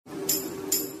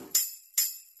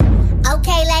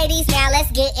ladies, now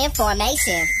let's get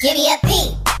information. Give me a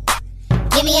P,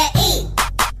 give me a E,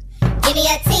 give me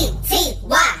a T, T,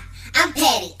 Y. I'm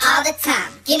petty all the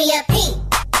time. Give me a P,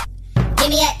 give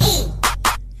me a E,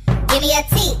 give me a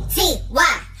T, T,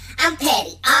 Y. I'm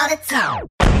petty all the time.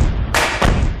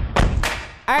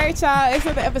 All right, y'all. It's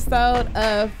another episode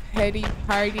of Petty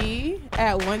Party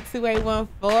at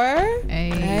 12814.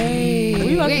 Hey.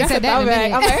 We ain't said that in a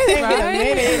minute. I'm like, it's been a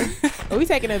minute. But we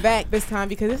taking it back this time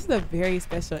because this is a very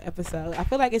special episode. I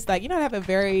feel like it's like, you know, have a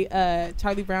very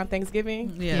Charlie Brown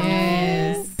Thanksgiving.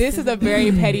 Yes. This is a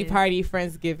very Petty Party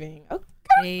Friendsgiving. Okay.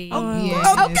 Hey. Okay.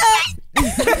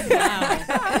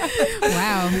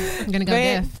 Wow. I'm gonna go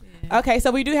deaf. Okay,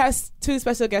 so we do have two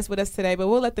special guests with us today, but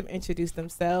we'll let them introduce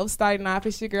themselves. Starting off,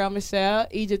 it's your girl, Michelle,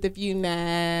 Egypt if you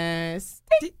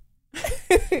nasty.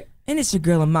 And it's your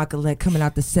girl, Immaculate, coming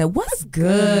out the set. What's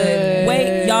good?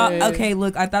 Wait, y'all. Okay,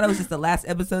 look, I thought it was just the last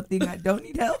episode thing. I don't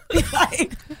need help.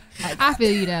 Like, I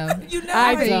feel you, though. You know,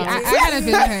 I gotta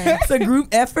feel her. It's a group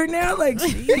effort now. Like,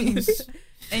 jeez.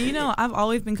 And you know, I've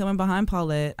always been coming behind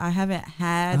Paulette. I haven't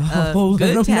had a Oh,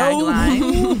 good let 'em know.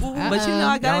 tagline. But you know,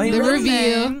 I got a Y'all new ain't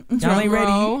name. Y'all ain't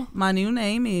ready. My new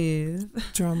name is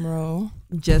Drum roll.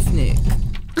 Just Nick.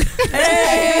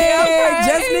 Hey, okay.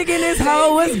 Just Nick in this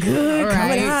hoe was good. Right.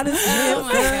 Coming out of Oh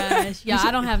my gosh. Y'all,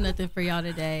 I don't have nothing for y'all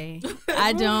today.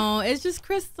 I don't. It's just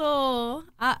Crystal.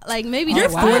 Maybe You're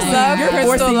just forcing- wine. you're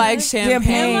Crystal forcing like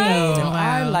champagne. though.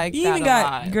 I like You that even a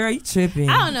got, lot. girl, you tripping.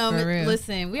 I don't know. For real.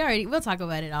 Listen, we'll talk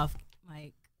about it off.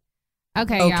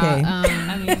 Okay, Okay. y'all.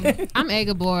 I mean, I'm A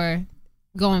Gabor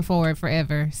going forward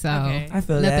forever, so Okay. I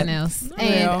feel nothing that. else. Real.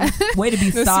 And Way to be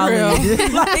That's solid. real.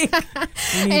 Like,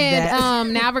 we need that.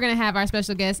 and now we're gonna have our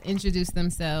special guests introduce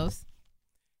themselves.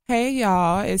 Hey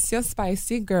y'all, it's your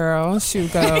spicy girl,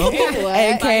 Shugo, What?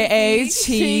 aka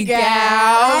Spicy? Chi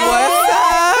Chi-Gal. What's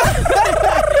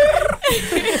up?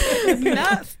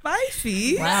 Not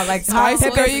spicy. Wow, like Spicy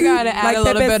girl, you gotta add Like a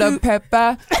little pepper bit of soup?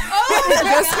 pepper.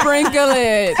 Just sprinkle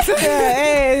it.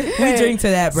 We drink to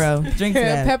that, bro. Drink to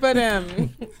that. Pepper them.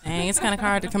 Dang, it's kind of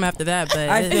hard to come after that, but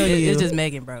I feel you. it's just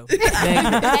Megan, bro. Megan.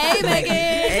 hey, Megan.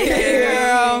 Hey,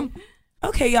 girl.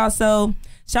 Okay, y'all. So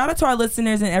shout out to our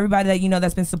listeners and everybody that, you know,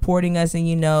 that's been supporting us and,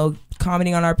 you know,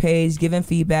 commenting on our page, giving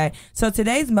feedback. So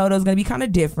today's motto is going to be kind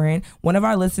of different. One of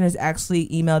our listeners actually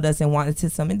emailed us and wanted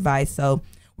some advice. So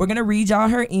we're going to read y'all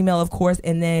her email, of course,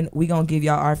 and then we're going to give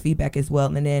y'all our feedback as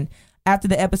well. And then after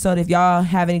the episode, if y'all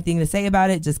have anything to say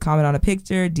about it, just comment on a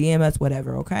picture, DM us,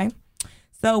 whatever, okay?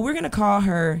 So we're going to call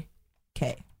her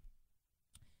Kay.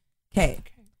 Kay.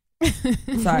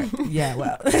 Sorry. Yeah,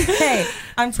 well. Hey,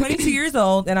 I'm 22 years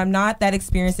old, and I'm not that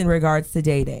experienced in regards to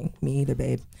dating. Me either,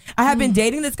 babe. I have been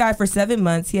dating this guy for 7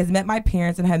 months. He has met my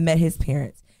parents and have met his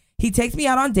parents. He takes me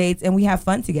out on dates, and we have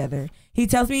fun together. He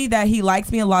tells me that he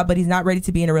likes me a lot, but he's not ready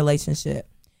to be in a relationship.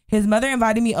 His mother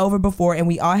invited me over before, and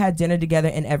we all had dinner together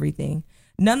and everything.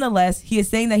 Nonetheless, he is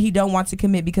saying that he don't want to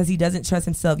commit because he doesn't trust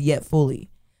himself yet fully.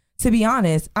 To be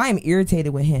honest, I am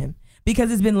irritated with him because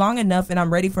it's been long enough and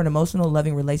I'm ready for an emotional,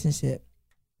 loving relationship.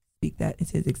 Speak that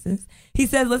into existence. He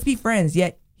says, let's be friends,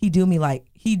 yet he do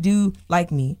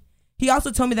like me. He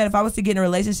also told me that if I was to get in a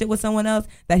relationship with someone else,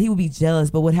 that he would be jealous,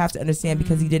 but would have to understand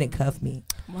because he didn't cuff me.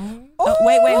 Oh,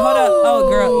 wait, hold up. Oh,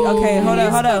 girl. Okay, hold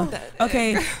on.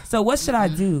 Okay, so what should I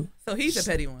do? So he's a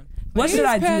petty one. What should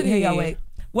I do? petty. Hey, y'all, wait.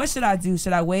 What should I do?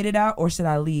 Should I wait it out or should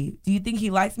I leave? Do you think he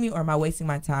likes me or am I wasting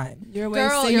my time? You're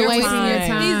Girl, wasting you're your wasting your time.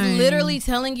 time. He's literally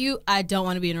telling you, I don't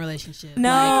want to be in a relationship.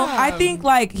 No, I think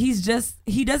like he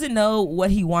doesn't know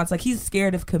what he wants. Like he's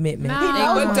scared of commitment.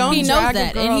 But don't he knows drag a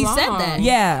that, girl and he said along. that.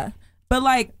 Yeah, but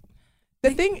like The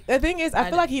thing is, I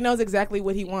feel like he knows exactly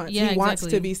what he wants. Yeah, he wants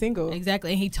exactly. to be single.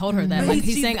 Exactly, and he told her that. But Like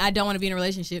he- he's saying, I don't want to be in a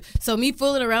relationship. So me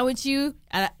fooling around with you,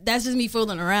 that's just me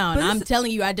fooling around. But I'm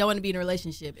telling you, I don't want to be in a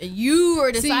relationship, and you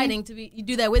are deciding you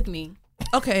do that with me.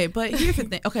 Okay, but here's the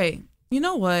thing. Okay, you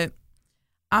know what?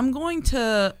 I'm going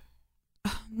to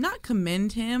not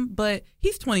commend him, but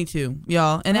he's 22,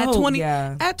 y'all. And at 20,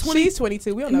 yeah. at 20, She's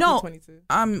 22. We don't know No. if he's 22.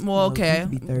 I'm No, okay. he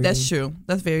could be 30. That's true.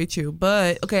 That's very true.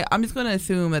 But okay, I'm just gonna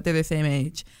assume that they're the same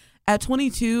age. At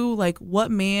 22, like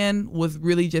what man was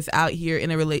really just out here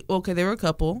in a Okay, they were a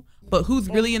couple, but who's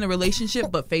really in a relationship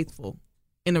but faithful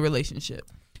in a relationship?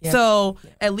 Yep. So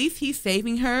at least he's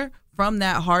saving her from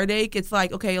that heartache. It's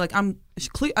like, okay, like I'm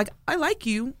clear, like I like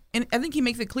you, and I think he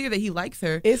makes it clear that he likes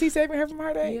her. Is he saving her from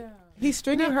heartache? Yeah. He's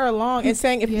stringing her along and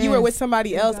saying, if you Yes. were with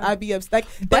somebody else, I'd be upset. Like,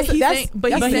 But he that's saying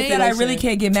But he said I really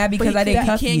can't get mad because I didn't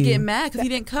cuff He can't you. get mad because he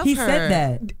didn't cuff He her. said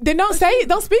that. Then don't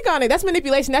speak on it. That's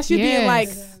manipulation. That's you being like,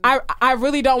 Yes. I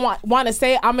really don't want to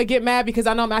say I'm gonna get mad because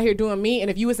I know I'm out here doing me. And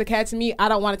if you was to catch me, I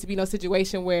don't want it to be no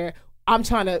situation where I'm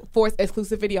trying to force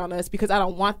exclusivity on us because I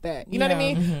don't want that. You know what I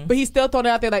mean? Mm-hmm. But he's still throwing it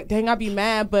out there like, dang, I'll be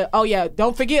mad. But, oh, yeah,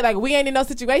 don't forget, like, we ain't in no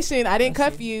situation. I didn't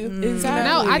cuff you. Exactly.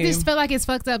 No, I just feel like it's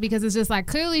fucked up because it's just like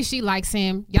clearly she likes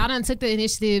him. Y'all done took the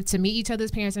initiative to meet each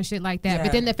other's parents and shit like that. Yeah.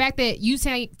 But then the fact that you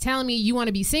telling me you want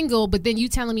to be single, but then you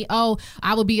telling me, oh,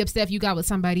 I would be upset if you got with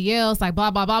somebody else, like blah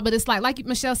blah blah. But it's like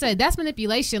Michelle said, that's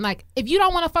manipulation. Like if you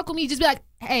don't want to fuck with me, just be like,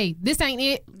 hey, this ain't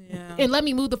it. And let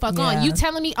me move the fuck on. You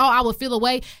telling me, oh, I would feel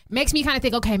away, makes me kind of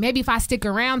think, okay, maybe if I stick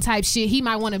around type shit, he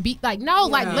might want to be like, no,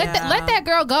 like let that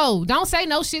girl go. Don't say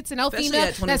no shit to no Especially female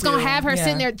at 22. that's gonna have her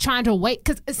sitting there trying to wait,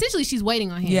 because essentially she's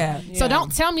waiting on him. Yeah. So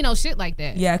don't tell me no shit like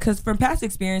that. Yeah, because from past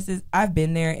experiences, I've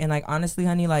been there, and like honestly,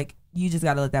 honey, like you just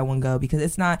gotta let that one go because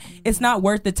it's not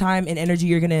worth the time and energy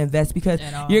you're gonna invest because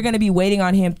you're gonna be waiting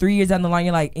on him 3 years down the line.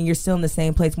 You're like, and you're still in the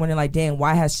same place wondering like, damn,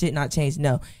 why has shit not changed?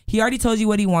 No, he already told you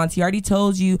what he wants. He already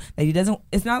told you that he doesn't.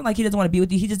 It's not like he doesn't want to be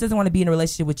with you. He just doesn't want to be in a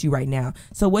relationship with you right now.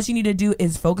 So what you need to do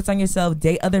is focus on yourself,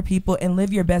 date other people, and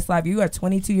live your best life. You are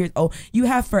 22 years old. You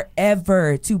have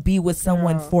forever to be with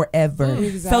someone forever.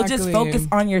 So just Exactly. focus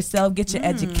on yourself. Get your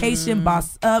education,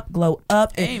 boss up, glow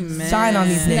up, and shine on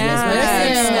these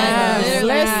niggas.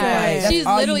 Listen. She's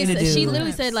all you literally need to said, do. she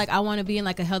literally said like I want to be in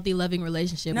like a healthy, loving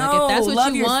relationship. No, like if that's what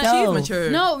love you want, yourself. She's mature.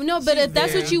 no, but if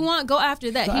that's what you want, go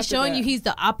after that. He's after showing that. you he's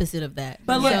the opposite of that.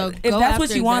 But look, So if go that's what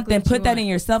after you want, exactly then what put you that want. in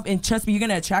yourself. And trust me, you're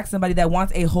gonna attract somebody that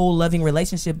wants a whole loving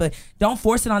relationship. But don't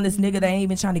force it on this nigga that ain't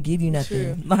even trying to give you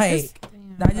nothing. Like,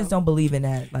 I just don't believe in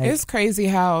that. Like, It's crazy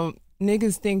how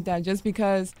niggas think that just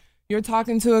because you're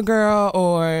talking to a girl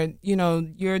or, you know,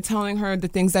 you're telling her the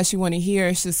things that she want to hear,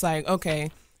 it's just like, okay,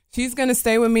 she's going to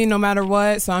stay with me no matter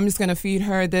what, so I'm just going to feed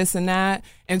her this and that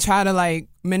and try to, like,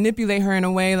 manipulate her in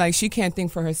a way like she can't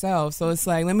think for herself. So it's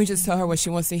like, let me just tell her what she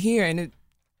wants to hear. And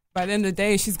by the end of the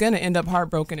day, she's going to end up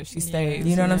heartbroken if she stays.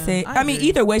 you know what I'm saying? I mean,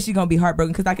 either way, she's gonna be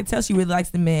heartbroken because I can tell she really likes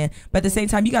the man. But at the same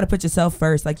time, you got to put yourself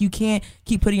first. Like, you can't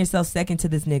keep putting yourself second to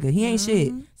this nigga. He ain't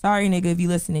shit. Sorry, nigga, if you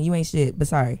listening, you ain't shit. But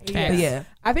sorry. But yeah.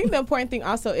 I think the important thing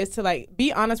also is to like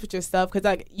be honest with yourself because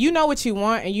like you know what you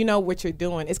want and you know what you're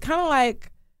doing. It's kind of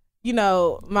like, you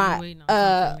know, my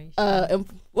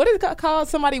what is it called?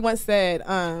 Somebody once said,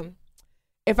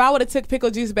 if I would have took pickle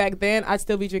juice back then, I'd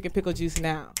still be drinking pickle juice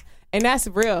now. And that's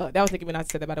real. That was Nicki Minaj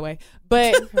said that, by the way.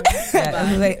 But I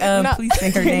was like, No. please say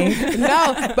her name.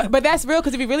 no, but that's real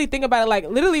because if you really think about it, like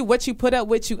literally what you put up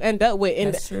with, you end up with.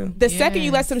 And That's true. the second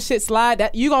you let some shit slide,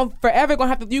 that you gonna forever gonna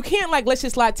have to. You can't like let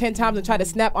shit slide 10 times and try to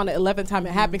snap on the 11th time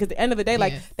it happened. Because at the end of the day,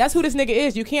 like that's who this nigga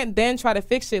is. You can't then try to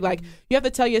fix shit. Like you have to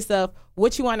tell yourself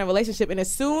what you want in a relationship, and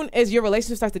as soon as your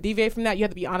relationship starts to deviate from that, you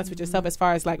have to be honest with yourself as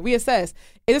far as like reassess.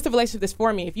 Is this the relationship that's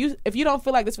for me? If you don't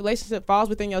feel like this relationship falls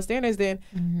within your standards, then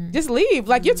just leave.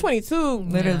 Like you're 22.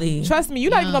 Literally. Trust me, you're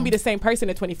not even gonna be the same person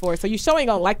at 24. So you sure ain't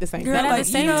gonna like the same But thing. at like,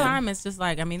 the same you know- time, it's just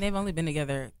like, I mean, they've only been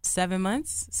together 7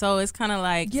 months. So it's kind of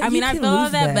like, Yeah, I mean, you I can feel all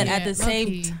lose that, but that. at the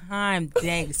low-key. same time,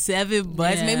 dang, 7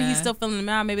 months. Maybe he's still feeling them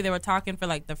out. Maybe they were talking for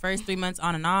like the first 3 months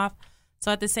on and off.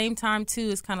 So at the same time, too,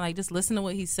 it's kind of like just listen to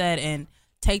what he said and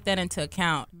take that into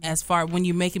account as far when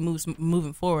you're making moves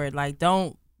moving forward. Like,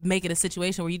 don't make it a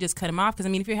situation where you just cut him off. Because, I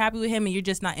mean, if you're happy with him and you're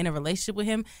just not in a relationship with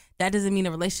him, that doesn't mean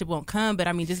a relationship won't come. But,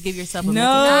 I mean, just give yourself a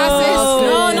mental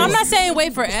No. No, I'm not saying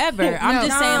wait forever. I'm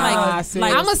just saying,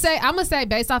 like I'm gonna say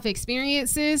based off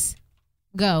experiences,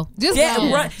 go. Just Yeah,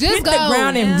 go. run. Just Hit go. the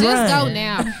ground and Just run. go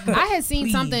now. I had seen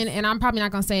Please. something, and I'm probably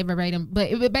not gonna say it verbatim,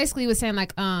 but it basically was saying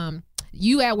like,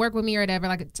 you at work with me or whatever,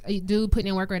 like a dude putting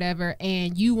in work or whatever,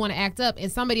 and you want to act up, and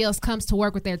somebody else comes to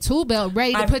work with their tool belt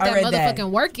ready to I put that read motherfucking that.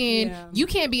 work in. Yeah. You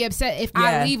can't be upset if Yeah.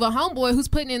 I leave a homeboy who's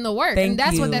putting in the work, Thank and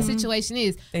that's what that you. situation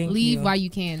is. Thank Leave you. while you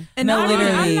can. And No, not only-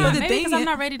 literally. I'm But not, the maybe thing because I'm is-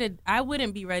 not ready to. I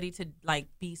wouldn't be ready to like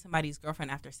be somebody's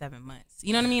girlfriend after 7 months.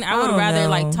 You know what I mean? I would Oh, rather no.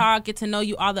 like talk, get to know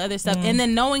you, all the other stuff, and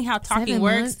then knowing how talking 7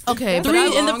 works. months? Okay, but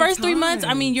Three in the long first 3 time. months.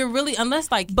 I mean, you're really unless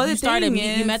like But you the started, thing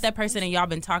you is- met that person and y'all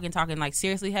been talking like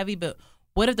seriously heavy, but.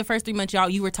 What if the first 3 months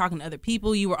you were talking to other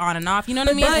people, you were on and off, you know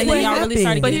what I mean? But And what then y'all happened? really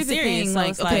started But getting here's the serious. thing,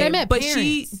 Like, They met but parents.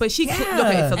 she, Yeah.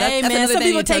 okay, so that's hey another man, some thing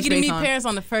people we'll touch taking to base meet on. parents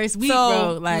on the first week, So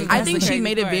bro. Like, I that's think the she crazy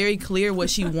made it part. very clear what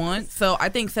she wants. So I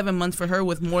think 7 months for her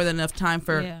was more than enough time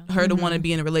for Yeah. her to want to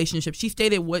be in a relationship. She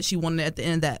stated what she wanted at the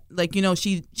end of that. Like, you know,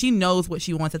 she knows what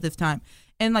she wants at this time.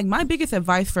 And like my biggest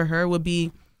advice for her would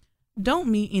be don't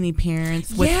meet any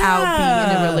parents without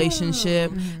being in a relationship.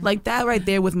 Like that right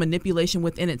there was manipulation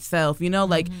within itself. You know,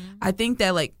 like I think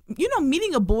that like, you know,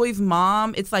 meeting a boy's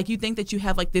mom, it's like you think that you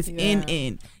have like this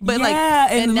in. But yeah,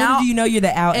 like and now little do you know you're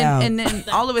the out. and then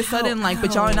all of a sudden, like,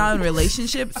 but y'all are not in a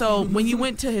relationship. So when you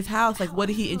went to his house, like, what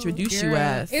did he introduce you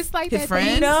as? It's like his that friend.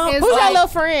 thing. No. It's Who's like, your little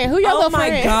friend? Who your Oh little my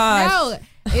friend? gosh. No,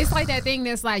 It's like that thing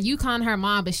that's like you calling her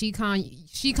mom, but she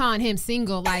calling him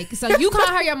single. Like, so you call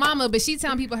her your mama, but she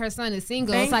telling people her son is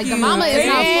single. Thank it's like you. the mama is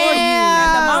not for you.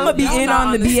 And the mama be Y'all in not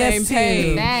on the same BS page.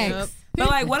 too. Facts. But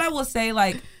like, what I will say,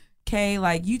 like, Kay,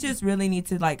 like, you just really need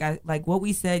to like what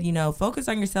we said. You know, focus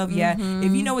on yourself. Yeah,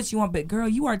 if you know what you want, but girl,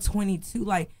 you are 22.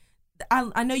 Like,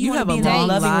 I know you want have to a be in a long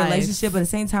loving life. relationship, but at the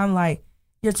same time, like,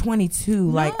 you're 22.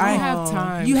 Like, I have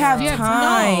time. You have Yeah,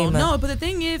 time. No, but the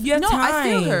thing is, You have I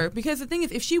feel time. her because the thing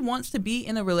is, if she wants to be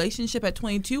in a relationship at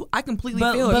 22, I completely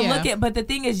But feel her. Yeah. but the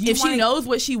thing is, you If she wanna- knows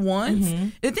what she wants,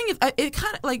 Mhm. the thing is, it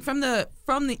kind of like from the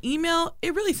email,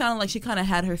 it really sounded like she kind of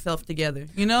had herself together,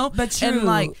 you know. But true. And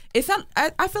like it sound,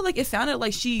 I feel like it sounded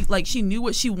like she knew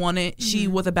what she wanted. She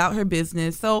was about her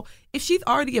business. So if she's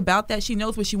already about that, she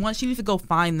knows what she wants. She needs to go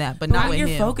find that, but not But with you're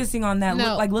him. focusing on that.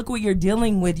 No. Look what you're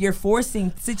dealing with. You're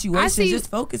forcing situations. see- Just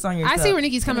focus on yourself. I see where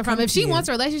Nikki's coming from. If she wants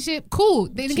a relationship, cool.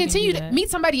 Then She continue can do to that. meet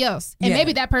somebody else, and Yeah.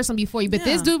 maybe that person be for you. But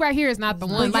this Yeah. dude right here is not the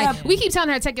one. But Like yeah. we keep telling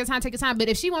her, take your time, take your time. But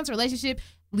if she wants a relationship,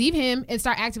 leave him and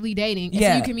start actively dating, and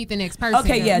Yeah. so you can meet the next person.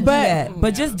 Okay, yeah, do But- that.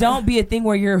 But just don't be a thing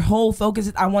where your whole focus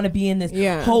is I want to be in this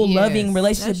Yeah. whole Yes. loving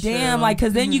relationship. That's Damn, true. like,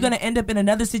 because then you're gonna end up in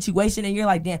another situation, and you're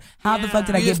like, damn, how the fuck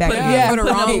did I You get just back put here? up Yeah. for the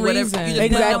put up wrong with whatever, reason. You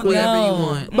just put up with whatever you No.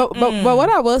 want. But what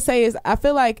I will say is I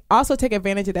feel like also take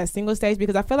advantage of that single stage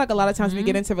because I feel like a lot of times we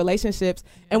get into relationships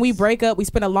and we break up, we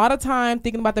spend a lot of time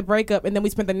thinking about the breakup and then we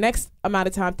spend the next amount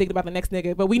of time thinking about the next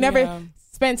nigga. But we never Yeah.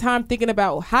 spend time thinking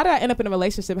about how did I end up in a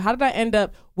relationship? How did I end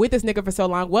up with this nigga for so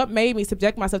long? What made me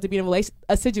subject myself to be in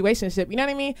a situationship? You know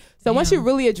what I mean? So once you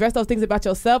really address those things about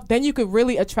yourself, then you could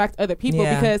really attract other people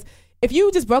Yeah. because if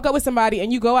you just broke up with somebody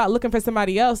and you go out looking for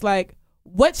somebody else, like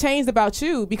what changed about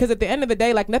you? Because at the end of the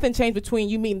day, like nothing changed between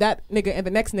you meeting that nigga and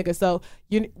the next nigga. So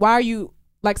why are you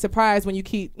like surprised when you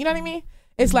keep, you know what I mean?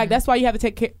 It's like that's why you have to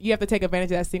take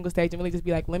advantage of that single stage and really just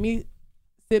be like, let me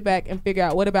sit back and figure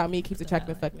out what about me keeps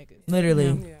attracting fuck niggas.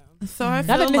 Literally. So I Not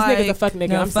feel that this like nigga's a fuck nigga.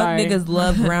 No, I'm fuck sorry. niggas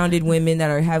love grounded women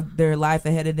that have their life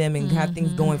ahead of them and have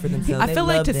things going for themselves. I They feel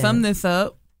like love to them. sum this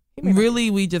up, really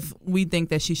we think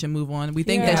that she should move on. We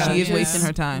think that Yeah. she is Just wasting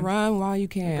her time. Run while you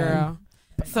can, Girl.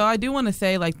 So I do want to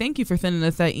say, like, thank you for sending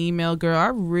us that email, girl. I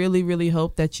really, really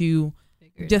hope that you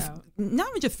just not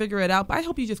even just figure it out, but I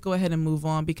hope you just go ahead and move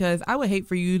on because I would hate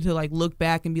for you to like look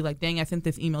back and be like, dang, I sent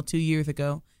this email 2 years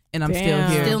ago and I'm still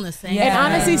Damn. here. Still in the same. Yeah. And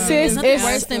honestly, sis, There's nothing it's-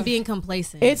 worse than being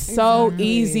complacent. It's so Exactly.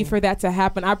 easy for that to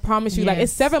happen. I promise you. Like Yes.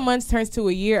 it's 7 months turns to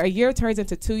a year turns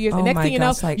into 2 years. Oh And next my thing you know,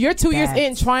 gosh, like you're 2 years that.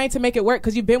 in trying to make it work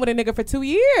because you've been with a nigga for 2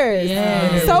 years.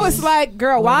 Yes. So it's like,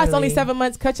 girl, why it's only Literally. 7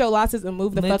 months? Cut your losses and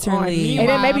move the fuck on. Literally. And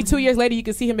then maybe Meanwhile- 2 years later you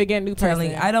can see him again, new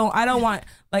person. Telling, I don't want,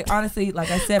 like, honestly,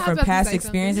 like I said, I from was about to past say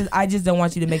experiences, something. I just don't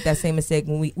want you to make that same mistake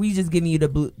when we just giving you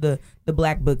the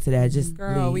black book to that. Just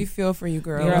Girl, leave. we feel for you,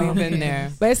 girl. Girl. We've been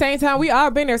there. But at the same time, we all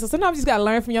been there. So sometimes you just gotta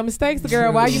learn from your mistakes,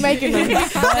 girl. Why are you making them? No,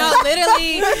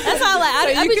 literally. That's how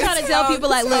like I be can trying to tell tell- people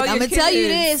like, tell look, your I'm gonna tell you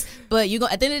kids. this, but you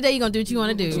at the end of the day, you're gonna do what you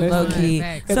want to do. Low key.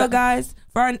 Facts. So guys,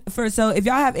 so if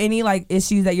y'all have any like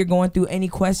issues that you're going through, any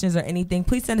questions or anything,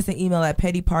 please send us an email at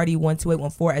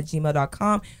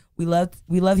pettyparty12814@gmail.com. We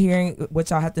love hearing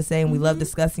what y'all have to say and we love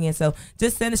discussing it. So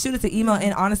just shoot us an email.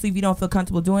 And honestly, if you don't feel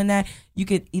comfortable doing that, you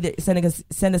could either send us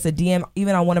a DM,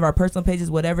 even on one of our personal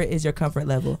pages, whatever is your comfort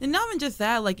level. And not even just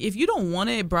that, like if you don't want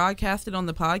it broadcasted on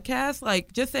the podcast,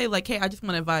 like just say like, hey, I just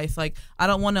want advice. Like I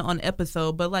don't want it on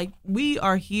episode, but like we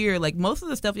are here. Like most of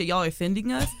the stuff that y'all are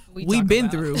sending us, we've been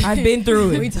through. I've been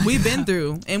through it. We've been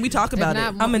through, and we talk about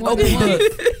not it. I'm an more open than one.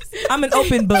 book. I'm an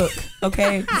open book.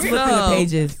 Okay, flip through the No.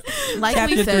 pages. Like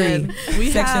Chapter we said, 3, we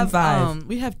Section have 5.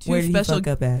 we have two Where did he special. fuck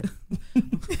up at?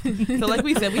 So like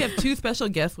we said, we have two special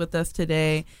guests with us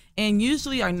today, and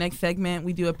usually our next segment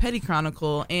we do a petty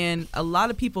chronicle, and a lot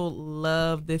of people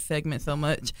love this segment so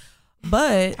much.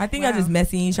 But I think I'm just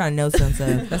messy. You trying to know some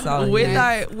stuff. That's all. it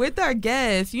is. with our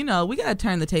guests, you know, we gotta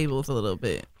turn the tables a little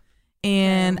bit.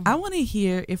 And I want to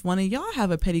hear if one of y'all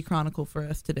have a petty chronicle for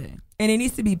us today. And it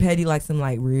needs to be petty, like some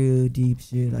like real deep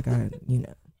shit. Like I can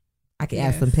ask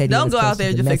Yes. some petty. Don't go out there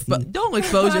questions, just but messy. don't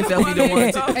expose yourself. You don't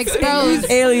want to. Expose.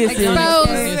 aliases. Expose.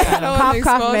 I don't Cough, wanna cough,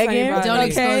 expose Megan. anybody. Don't Okay.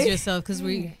 expose yourself because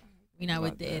we not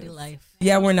with the Eddie life.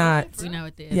 Yeah, we're not. We not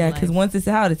with the Eddie Yeah, life. because once it's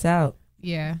out, it's out.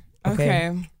 Yeah.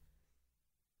 Okay.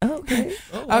 Okay.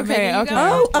 Okay. Okay.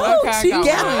 Oh, okay, I she got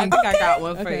got one. it. I think I got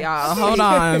one for y'all. Hold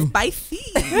on. Spicy.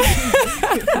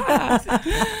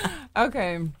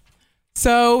 Okay.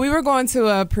 So we were going to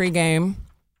a pregame.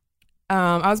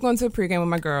 I was going to a pregame with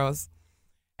my girls.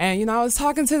 And, I was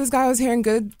talking to this guy. I was hearing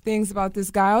good things about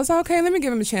this guy. I was like, okay, let me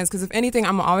give him a chance. Because if anything,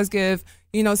 I'm going to always give,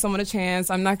 someone a chance.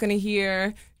 I'm not going to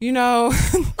hear,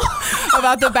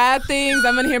 about the bad things.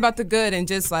 I'm going to hear about the good and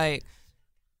just, like,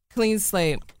 clean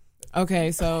slate.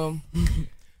 Okay, so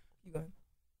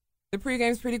the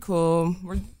pregame's pretty cool.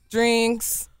 We're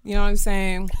drinks, you know what I'm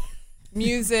saying?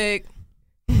 Music.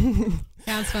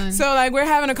 Sounds fun. So like we're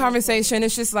having a conversation.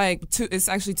 It's just like it's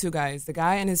actually two guys, the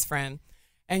guy and his friend.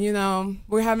 And you know,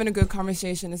 we're having a good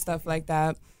conversation and stuff like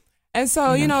that. And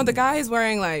so, you know, the guy is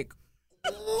wearing like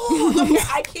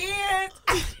I can't.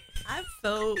 I'm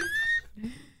so.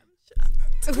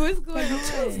 What's going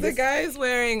on? The guy is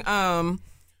wearing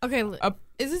Okay,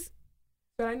 is this?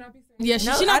 should I not be saying? Yeah, she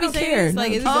No, should I not be don't saying care. this.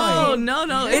 Like, No, is this Oh going? no!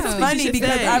 Yeah. It's what you funny should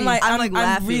because say. I'm I'm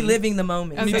I'm reliving the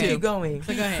moment. Me So too. keep going.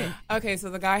 So go ahead. Okay, so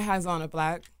the guy has on a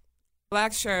black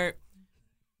shirt,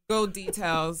 gold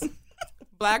details,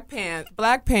 black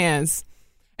pants.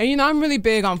 And you know, I'm really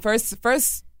big on first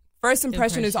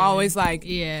impression is always like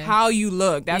how you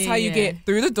look. That's how you get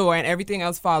through the door and everything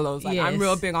else follows. Like I'm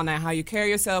real big on that. How you carry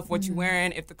yourself, what you're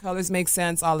wearing, if the colors make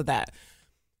sense, all of that.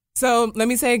 So let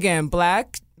me say again,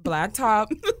 black top,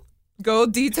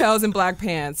 gold details and black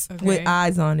pants. With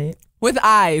eyes on it. With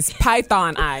eyes,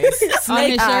 python eyes, On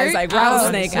snake his eyes, shirt? like Oh,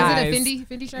 rattlesnake is eyes. it a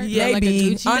Fendi shirt? Yeah, Like a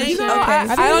maybe. Gucci You shirt? know,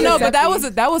 I don't know, but that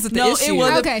wasn't the No, issue. it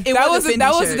was. Okay. It That was wasn't- a Fendi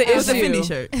that wasn't shirt. the It was a issue. Fendi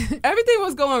shirt. Everything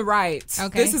was going right.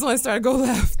 Okay. This is when it started to go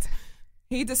left.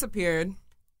 He disappeared,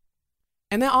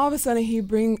 and then all of a sudden he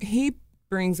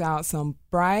brings out some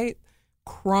bright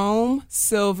chrome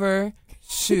silver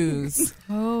shoes.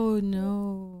 Oh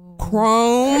no.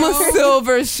 Chrome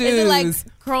silver shoes. Is it like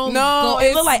chrome? No, gold?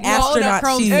 it look like gold or astronaut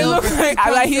chrome shoes. It silver? looks like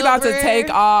Chrome he about to silver? take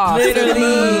off.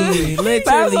 Literally.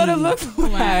 That's what it looks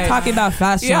like. Talking about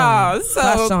fashion. Yeah,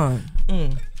 so-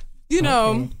 fashion. You know,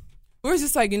 Okay. we're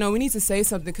just like, you know, we need to say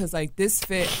something because like this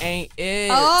fit ain't it.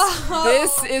 Oh.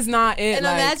 This is not it. And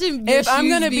like, imagine if your I'm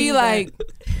shoes gonna be being like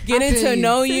I getting feel to you.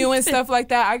 know you and stuff like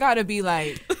that, I gotta be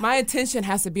like, my attention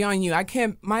has to be on you.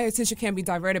 My attention can't be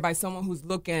diverted by someone who's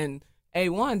looking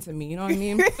A1 to me. You know what I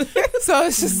mean? So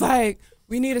it's just like,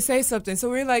 we need to say something. So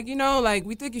we're like, you know, like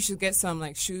we think you should get some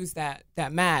like shoes that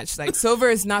match. Like silver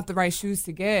is not the right shoes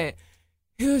to get.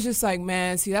 He was just like,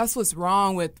 man, see, that's what's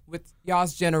wrong with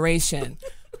y'all's generation.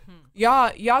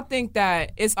 Y'all think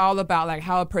that it's all about like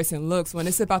how a person looks when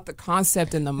it's about the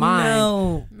concept in the mind.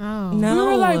 No. No. We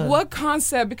were like, what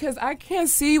concept? Because I can't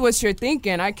see what you're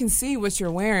thinking. I can see what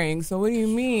you're wearing. So what do you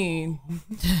mean?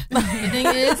 The thing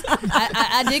is,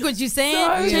 I dig what you're saying.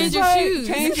 So it's Change just your like, shoes.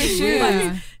 Change your shoes.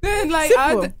 Yeah. Then like,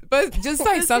 but just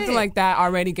like That's something it. like that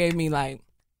already gave me like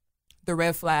the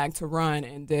red flag to run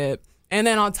and dip. And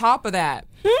then on top of that,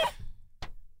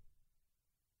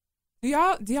 do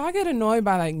y'all get annoyed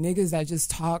by like niggas that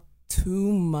just talk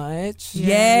too much?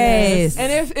 Yes.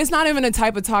 And if it's not even a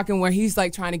type of talking where he's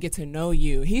like trying to get to know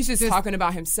you, he's just talking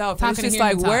about himself. And it's talking to just hear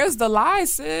like, him talk. where's the lie,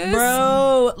 sis?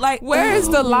 Bro, like Where's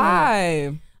the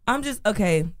lie? I'm just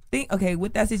okay.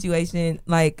 With that situation,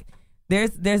 like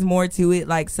there's more to it.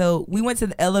 Like, so we went to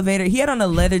the elevator. He had on a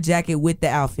leather jacket with the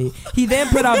outfit. He then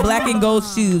put on black and gold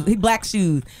shoes. Black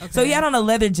shoes. So he had on a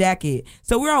leather jacket.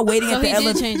 So we're all waiting So at the he did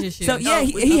elevator. change his shoes. So yeah, Oh,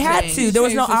 he had okay. to. There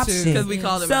was no Changed his shoes. option 'Cause we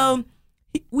called him So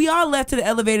we all left to the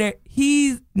elevator.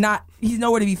 He's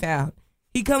nowhere to be found.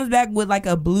 He comes back with like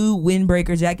a blue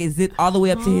windbreaker jacket zipped all the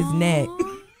way up to his neck.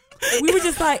 We were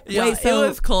just like, Yeah, wait, so it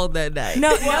was cold that night. no,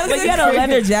 but you had a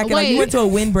leather jacket. Like you Wait. went to a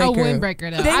windbreaker. A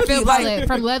windbreaker though. Thank I feel you, like- like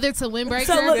from leather to windbreaker.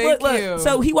 So look. Thank you.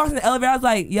 So he walks in the elevator. I was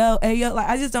like, yo, like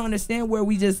I just don't understand where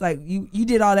we just like you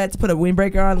did all that to put a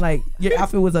windbreaker on. Like your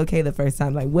outfit was okay the first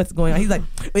time. Like what's going on? He's like,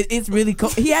 it's really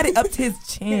cold. He had it up to his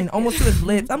chin, almost to his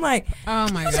lips. I'm like,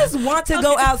 Oh my I god. just want to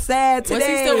go outside today. Was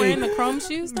he still wearing the chrome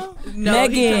shoes though? No,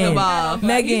 he took them off.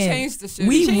 Megan, He changed the shoes.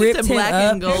 we He changed ripped to him black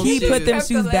up. and gold He put shoes. them Kept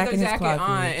the shoes back leather in his jacket closet.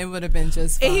 on, it would have been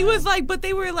just fine. And he was like, but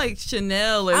they were like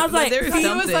Chanel or I was like, there was he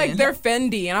something. was like, they're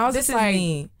Fendi. And I was This just is like,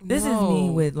 me. This is me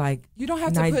no. with like You don't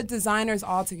have to nice- put designers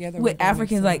all together. with when that makes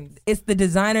Africans, like sense. it's the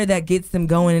designer that gets them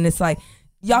going, and it's like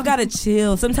y'all gotta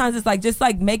chill. Sometimes it's like just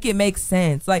like make it make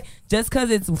sense. Like just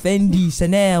because it's Fendi,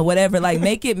 Chanel, whatever, like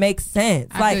make it make sense.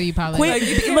 I like feel you, Paula.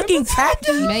 quit looking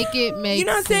tacky. Make it make You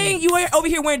know what I'm sense. saying? You over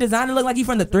here wearing designer, look like you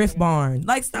from the thrift barn.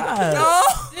 Like stop.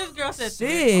 This girl said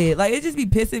Shit, like it just be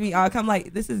pissing me off. I'm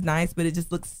like, this is nice, but it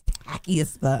just looks tacky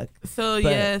as fuck. So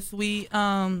But- yes, we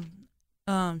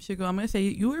Sugar, I'm gonna say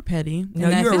you were petty. in No,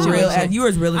 that you were real. situation. You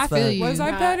was real as I fuck. feel you. Was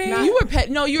I Not- petty? You were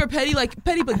petty. No, you were petty. Like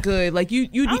petty, but good. Like you I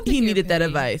don't think he you were needed that petty.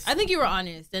 advice. I think you were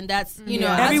honest, and that's you know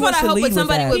Yeah. that's Everyone what I should hope lead when with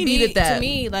somebody that. would He be needed that. to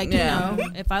me. Like Yeah. you know,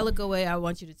 if I look away, I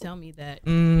want you to tell me that.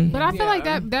 Mm. But I feel like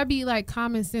Yeah. that'd be like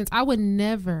common sense. I would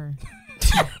never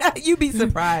You be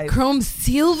surprised. Chrome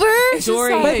silver?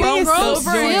 Jory, But the thing is, Chrome silver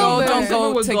and and gold gold don't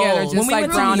go with together, gold. just When we like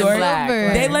went to brown New and York, black.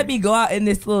 Silver. They let me go out in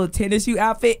this little tennis shoe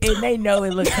outfit, and they know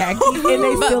it looks tacky, and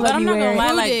they But, still let I'm me not wear gonna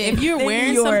lie, it. like did? if you're In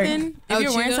wearing New York. something, Oh, if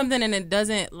you're wearing Chuga? something and it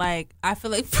doesn't like, I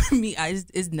feel like for me,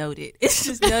 it's noted. It's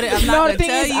just noted. I'm No, not the gonna thing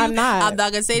tell is, you. I'm not.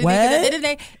 gonna say anything. What? Because at the end of the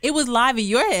day, it was live in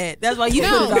your head. That's why you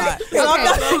No. put it on. So I'm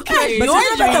not gonna catch But your you're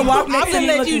not about to dream. walk I'm next to gonna me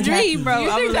let looking you dream, tacky. bro. You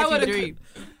I'm think gonna that let you would've- dream.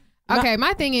 Okay,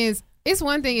 my thing is, it's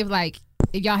one thing if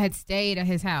y'all had stayed at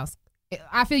his house.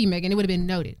 I feel you, Megan. It would have been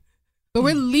noted. But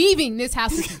we're leaving this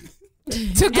house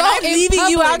to go. I'm in leaving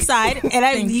you public. outside, and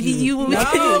I'm leaving you. No,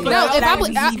 No, if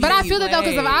but I feel that though,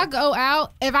 because if Wait. I go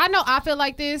out, if I know I feel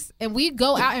like this, and we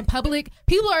go out in public,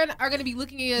 people are going to be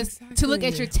looking at us to look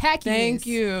at your tackiness. Thank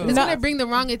you. It's No. going to bring the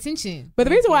wrong attention. But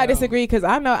the reason why I disagree, because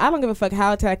I know I don't give a fuck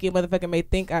how tacky a motherfucker may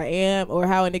think I am or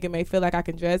how a nigga may feel like I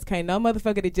can dress. Can't no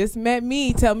motherfucker that just met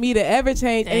me tell me to ever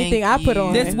change Thank anything I put you.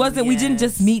 on. This wasn't. We didn't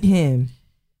Yes. just meet him.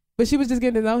 But she was just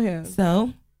getting to know him.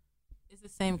 So It's the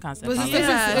same concept. Was I this love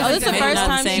the- it. was this the Maybe first not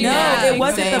time same she- no, Yeah, it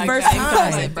wasn't the exactly. first Same time.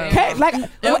 concept, bro. Okay, like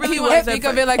Really want to think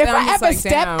of it like if that. I I'm just ever like,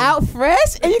 step damn. out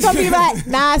fresh and you gonna be like,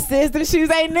 nah, sis, them shoes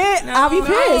ain't it. I'll be pissed.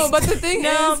 No, but the thing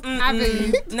no, is, I feel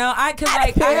you. no, cause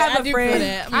like I have a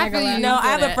friend. I feel you. No, I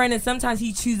have a friend, and sometimes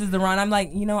he chooses the wrong. I'm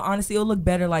like, honestly, it'll look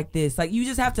better like this. Like, you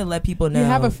just have to let people know. You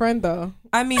have a friend though.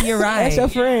 I mean, you're right. That's your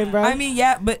friend, bro. I mean,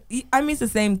 yeah, but I mean, it's the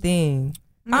same thing.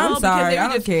 No, I'm because sorry, they were I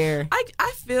don't just- care.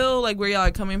 I feel like where y'all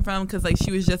are coming from because like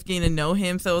she was just getting to know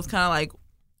him, so it's kind of like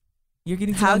You're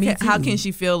getting to know me too. how can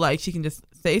she feel like she can just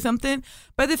say something?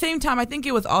 But at the same time, I think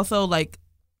it was also like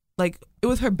it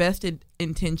was her best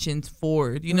intentions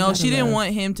forward. You know, What's that she didn't about?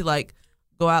 want him to like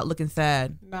go out looking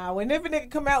sad. Nah, whenever nigga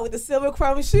come out with the silver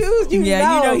chrome shoes, you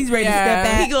Yeah, he's ready to step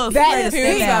back. He goes, That "He is he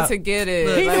was Step about out. to get it.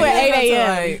 Look, He Like, knew at he was 8 about to,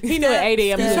 a.m. like- He knew at 8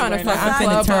 a.m. He was he trying to was fuck wearing the I'm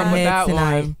finna club turn up with heads that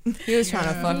tonight. one. He was trying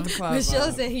to fuck the club Michelle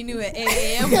up. said he knew at 8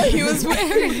 a.m. what he was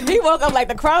wearing. that. He woke up like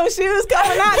the chrome shoes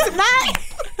coming out tonight.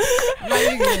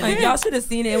 Like, y'all should have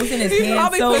seen it. It was in his He hand.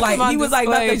 probably So put like them on he was like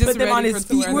about display, to just put them on ready his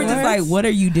for us to feet. We're wear just them. like, what are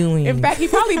you doing? In fact, he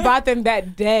probably bought them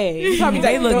that day. He probably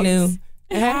they look new.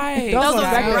 Right. Those Those ones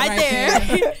are right right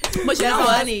there. But you know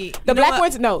what? Funny. The black what?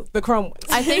 ones, no, the chrome ones.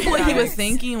 I think what he was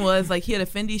thinking was like he had a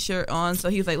Fendi shirt on, so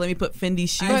he was like, "Let me put Fendi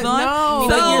shoes But on." no,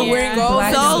 So like, you're you're wearing Yeah. gold.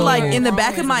 Black So gold. like in the Wrong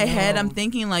back of my is head, no. I'm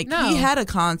thinking like No. he had a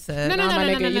concept. No, Nah, my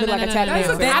nigga, you look like a tap no.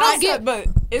 dancer. I don't get. But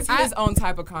it's his own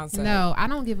type of concept. No, I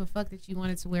don't give a fuck that you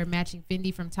wanted to wear matching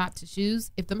Fendi from top to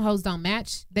shoes. If them hoes don't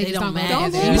match, they just don't don't match.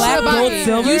 match. Don't You Black, should have gold, bought,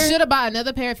 silver. you should have bought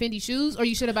another pair of Fendi shoes, or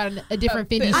you should have bought a different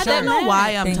Fendi I shirt. don't know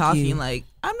why I'm Thank talking you. like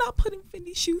I'm not putting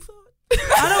Fendi shoes on.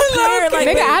 I don't care.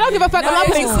 Like, Nigga, I don't give a fuck. I'm not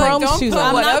it's putting just like, chrome don't shoes put on.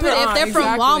 I'm not whatever putting, if on, they're from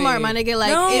exactly. Walmart, my nigga,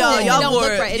 like No. it, Y'all it don't wore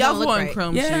look right. It y'all don't look wore right.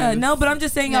 chrome yeah, shoes. no, but I'm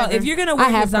just saying, y'all, Never. if you're gonna I wear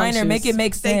have designer, chrome make shoes. it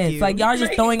make Thank sense. you. Like y'all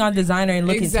just throwing on designer and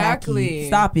looking Exactly. tacky.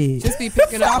 Stop it. Just be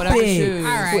picking up Stop whatever it. shoes.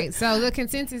 All right, so the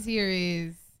consensus here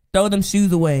is Throw them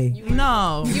shoes away.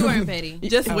 No, You weren't petty.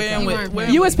 just wearing You with weren't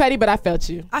wearing You with- was petty, but I felt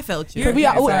you. I felt you. You're, We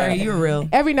are- sorry, you're real.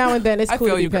 Every now and then, it's I cool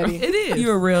feel to be you, girl. petty. It is.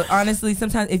 You're real. Honestly,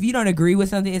 sometimes if you don't agree with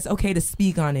something, it's okay to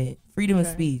speak on it. Freedom of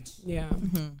speech. Yeah.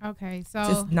 okay. So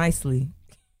Just nicely.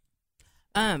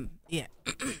 Yeah.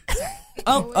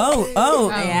 Oh.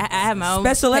 Yeah, I have my own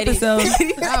Special petty- episode.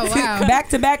 oh wow, Back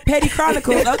to back Petty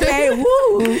Chronicles. Okay, woo.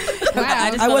 wow.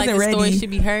 I just I feel like wasn't the story ready. should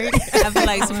be heard. I feel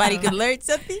like somebody could learn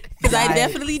something because I Right.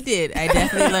 definitely did. I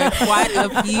definitely learned quite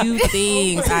a few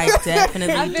things. I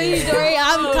definitely I feel you, did. Dory.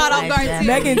 I'm caught off guard too.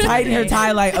 Megan tightened her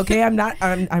tie like, okay,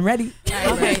 I'm ready.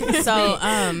 Okay, so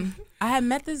I had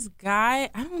met this guy.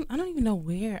 I don't even know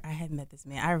where I had met this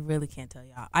man. I really can't tell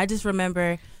y'all. I just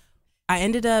remember I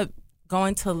ended up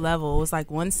going to Level. It was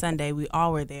like one Sunday. We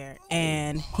all were there,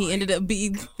 and he ended up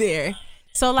being there.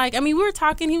 So like, I mean, we were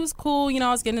talking. He was cool. You know,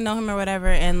 I was getting to know him or whatever,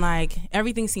 and like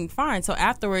everything seemed fine. So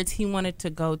afterwards, he wanted to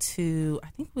go to, I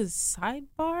think it was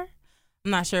Sidebar.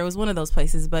 I'm not sure. It was one of those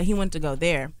places, but he wanted to go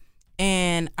there.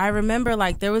 And I remember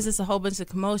like there was just a whole bunch of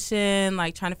commotion,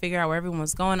 like trying to figure out where everyone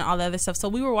was going and all the other stuff. So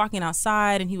we were walking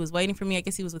outside and he was waiting for me. I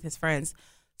guess he was with his friends.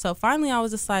 So finally I was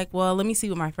just like, well, let me see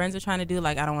what my friends are trying to do.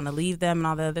 Like, I don't want to leave them and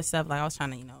all the other stuff. Like, I was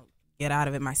trying to, get out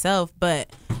of it myself. But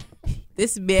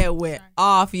this man went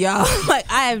off, y'all. Like,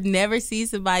 I have never seen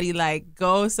somebody like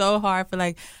go so hard for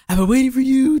like, I've been waiting for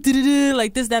you, da-da-da,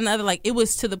 like this, that, and the other. Like, it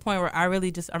was to the point where I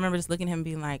remember just looking at him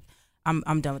being like, I'm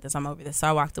done with this. I'm over this. So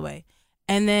I walked away.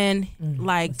 And then,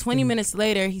 like, 20 minutes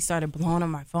later, he started blowing on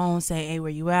my phone, saying, hey, where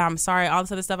you at? I'm sorry, all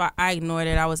this other stuff. I ignored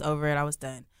it. I was over it. I was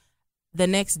done. The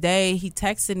next day, he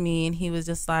texted me, and he was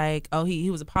just like, oh, he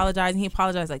was apologizing. He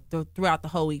apologized, like, throughout the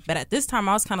whole week. But at this time,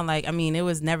 I was kind of like, I mean, it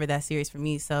was never that serious for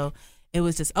me, so it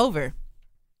was just over.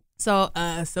 So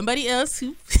somebody else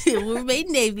who will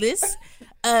remain nameless,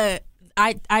 I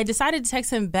decided to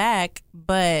text him back,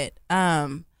 but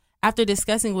after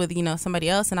discussing with, somebody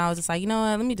else, and I was just like, you know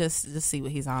what, let me just see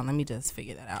what he's on. Let me just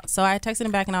figure that out. So I texted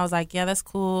him back and I was like, yeah, that's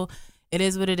cool. It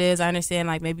is what it is. I understand,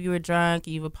 like, maybe you were drunk,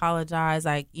 you've apologized.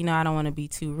 Like, I don't want to be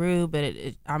too rude, but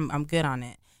I'm good on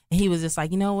it. And he was just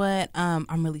like, you know what,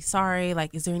 I'm really sorry.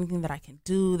 Like, is there anything that I can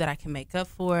do that I can make up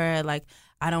for? Like,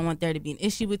 I don't want there to be an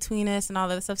issue between us and all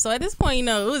that stuff. So at this point,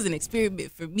 it was an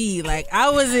experiment for me. Like, I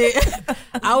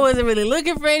wasn't really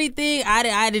looking for anything.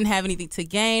 I didn't have anything to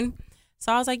gain.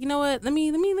 So I was like, you know what? Let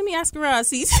me ask around,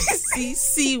 see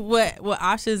what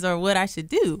options or what I should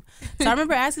do. So I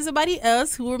remember asking somebody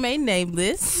else who remained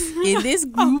nameless in this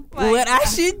group what I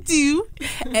should do,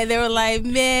 and they were like,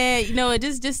 man,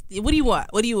 just what do you want?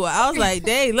 What do you want? I was like,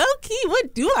 dang, low key,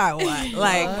 what do I want?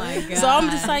 Like, so I'm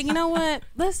just like, you know what?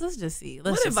 Let's just see.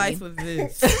 What advice was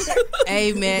this?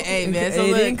 Amen. So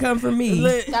it didn't come from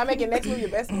me. Y'all making next move your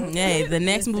best move. Hey, the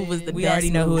next move was the best. We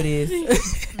already know who it is.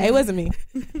 Hey, it wasn't me.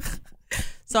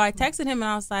 So I texted him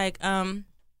and I was like, I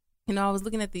was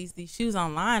looking at these shoes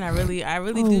online. I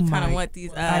really do kind of want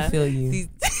these. I feel you. These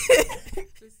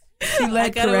She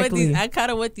led correctly. I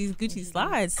kind of want these Gucci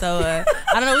slides. So I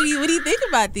don't know. What do you think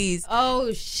about these?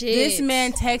 Oh shit! This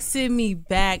man texted me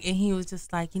back and he was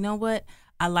just like, you know what?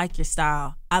 I like your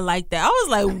style. I like that. I was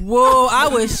like, whoa. I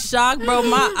was shocked, bro.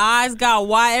 My eyes got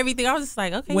wide, everything. I was just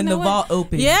like, okay. When the vault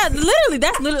opened. Yeah, literally.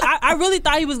 That's literally. I really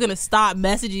thought he was going to stop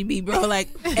messaging me, bro. Like,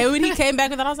 and when he came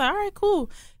back with that, I was like, all right, cool.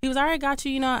 He was, all right, got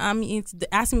you.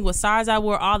 Asking me what size I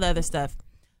wore, all the other stuff.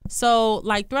 So,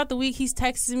 like, throughout the week, he's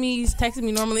texting me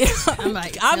normally. I'm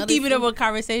like, I'm keeping up a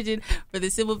conversation for the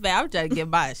simple fact I'm trying to get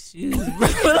my shoes, bro.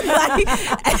 Like,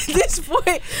 at this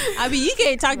point, you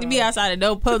can't talk to me outside of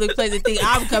no public place and think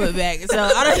I'm coming back. So,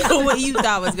 I don't know what you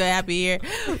thought was going to happen here,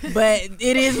 but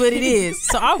it is what it is.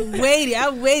 So, I'm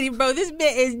waiting, bro. This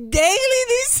man is dangling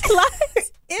these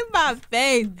slides in my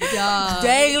face.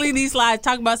 Dangling these slides,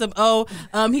 talking about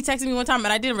he texted me one time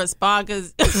and I didn't respond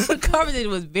because the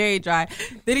conversation was very dry.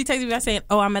 Then he texted me back saying,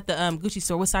 I'm at the Gucci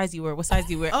store. What size do you wear?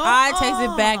 I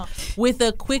texted back with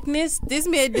a quickness. This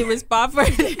man didn't respond for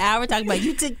an hour talking about,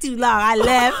 you took too long. I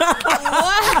left.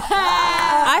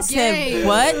 I said,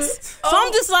 what? So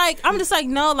I'm just like,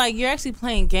 no, like, you're actually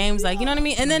playing games. Like, you know what I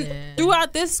mean? And then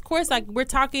throughout this course, like, we're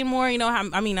talking more, I'm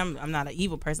not an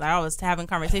evil person. I was having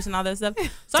conversation, all that stuff.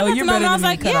 So I got to know him. I was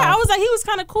like, he was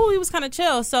kind of cool. He was kind of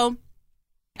chill. So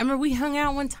I remember we hung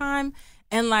out one time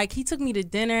and like he took me to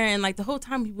dinner and like the whole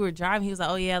time we were driving, he was like,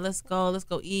 oh yeah, let's go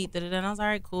eat. And I was like,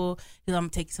 all right, cool. He was like, I'm gonna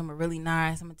take you somewhere really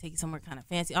nice. I'm gonna take you somewhere kind of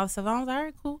fancy. All this stuff. I was like, all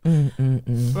right, cool.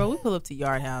 Bro, we pull up to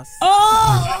Yard House.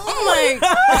 I'm like,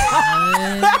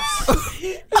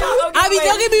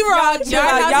 don't get me wrong.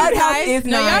 Yard House is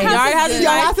nice. Yard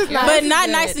House is nice, but not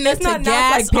nice enough to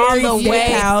gas on the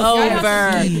way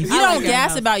over. You don't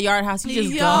gas about Yard House. You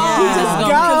just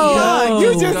go.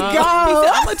 You just go.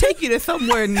 I'm gonna take you to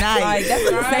somewhere nice. Like, that's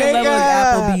the same level as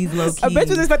Applebee's, low key. I bet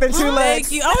you there's nothing two legs.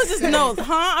 Thank you. I was just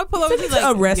I pull up to like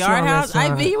a restaurant. Yard House.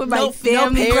 I've been here with my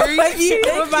family.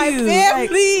 With my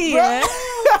family.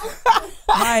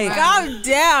 Like, calm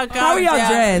down. How are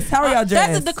y'all dressed?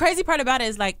 That's the crazy part about it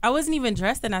is like I wasn't even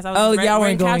dressed that nice. I was y'all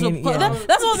weren't going casual.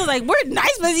 That's what I was like. Where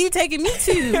nice place you taking me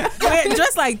to?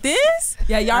 Dressed like this?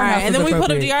 Yeah, Yard House. And then we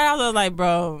put up to Yard House. I was like,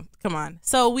 bro, come on.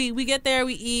 So we get there,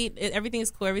 we eat.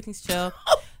 Everything's cool. Everything's chill.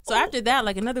 So after that,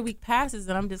 like another week passes,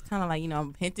 and I'm just kind of like,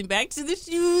 I'm hinting back to the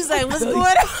shoes. Like, what's going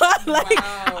on? Like,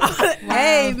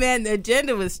 hey, man, the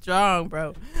agenda was strong,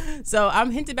 bro. So I'm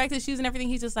hinting back to the shoes and everything.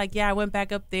 He's just like, yeah, I went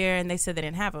back up there, and they said they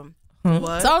didn't have them.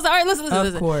 What? So I was like, all right, listen.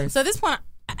 Of course. So at this point,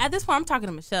 I'm talking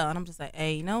to Michelle, and I'm just like,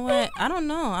 hey, you know what? I don't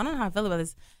know how I feel about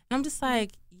this. And I'm just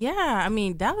like, yeah,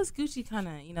 Dallas Gucci kind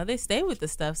of, they stay with the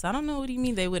stuff. So I don't know what do you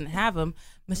mean they wouldn't have them.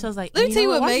 Michelle's like, let me tell you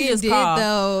what Megan did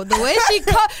though. The way she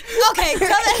called. Okay,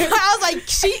 I was like,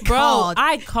 she called.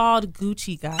 I called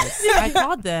Gucci guys. I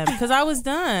called them because I was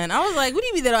done. I was like, what do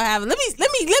you mean they don't have it? Let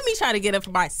me try to get it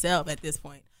for myself at this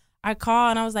point. I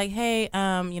called and I was like, hey,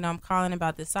 I'm calling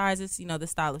about the sizes, the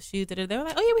style of shoes. They were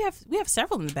like, oh yeah, we have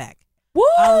several in the back. Woo!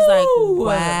 I was like,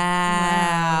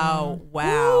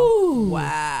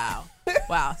 wow.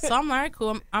 So I'm like, all right,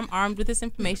 cool. I'm armed with this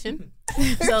information.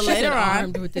 So later on,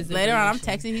 I'm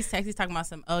texting. He's talking about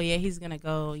some. Oh yeah, he's gonna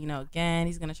go. Again,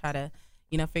 he's gonna try to,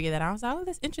 figure that out. I was like, oh,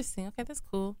 that's interesting. Okay, that's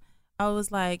cool. I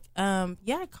was like,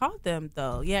 yeah, I called them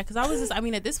though. Yeah, because I was just.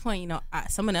 At this point,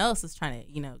 someone else was trying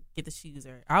to, get the shoes,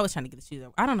 or I was trying to get the shoes.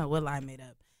 Or I don't know what lie I made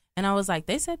up. And I was like,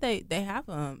 they said they have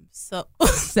them. So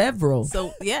Several.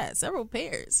 So yeah, several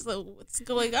pairs. So what's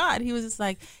going on? He was just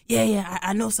like, yeah,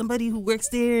 I know somebody who works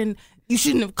there, and you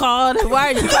shouldn't have called.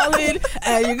 Why are you calling?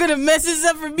 You're gonna mess this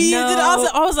up for me. No.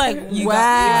 I was like,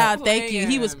 wow, thank you.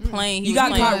 He was playing. You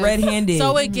got caught red-handed.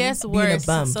 So it gets Being a worse.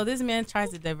 bum. So this man tries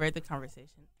to divert the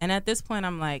conversation, and at this point,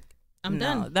 I'm like, I'm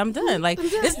done. I'm done. Like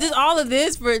this all of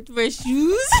this for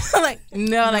shoes. Like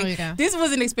no, No, like you don't. this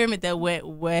was an experiment that went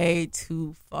way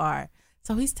too far.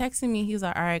 So he's texting me. He was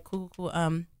like, all right, cool. What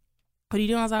are you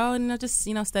doing? I was like, oh, no, just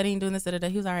studying, doing this.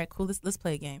 He was all right, cool. Let's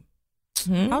play a game.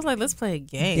 I was like, let's play a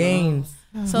game. Games.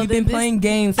 So We've been playing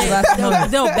games for the last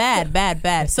month. no,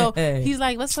 bad. So he's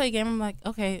like, let's play a game. I'm like,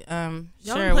 okay,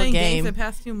 Y'all sure, been what playing game? games the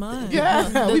past 2 months.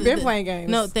 Yeah, we've been playing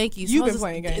games. No, thank you. You've So I been was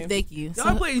playing just- games. Thank you.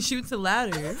 Y'all playing shoot to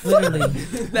ladder. Literally.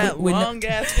 That With no- long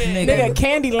ass game. Nigga,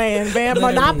 Candyland, man.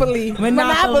 Literally.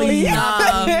 Monopoly.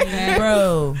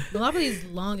 Bro. Monopoly's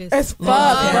longest. It's fuck,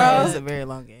 Yeah, it was bro. a very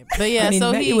long game. But yeah, I mean,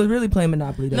 so Maggie he was really playing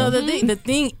Monopoly, though. No, the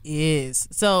thing is,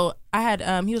 so I had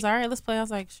he was all right, let's play. I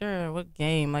was like, sure, what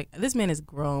game? Like this man is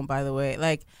grown, by the way.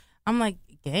 Like I'm like,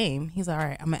 game. He's like, all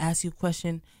right, I'm gonna ask you a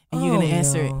question and you're Oh, gonna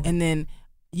answer it, no. and then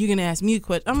you're gonna ask me a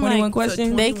question. I'm 21 like,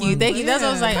 questions? Thank you. That's what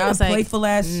I was like. I was like, playful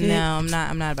ass shit. no,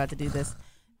 I'm not about to do this.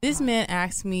 This man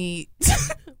asked me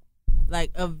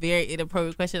like a very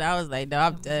inappropriate question. I was like, no,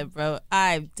 I'm done, bro.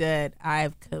 I'm done.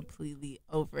 I'm completely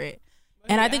over it.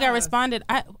 And I think I responded.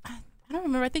 I don't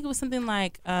remember. I think it was something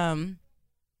like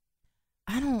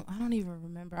I don't even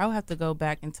remember. I would have to go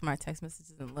back into my text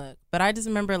messages and look. But I just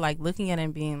remember like looking at it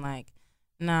and being like,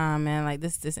 nah, man, like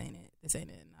this ain't it. This ain't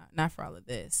it. Not for all of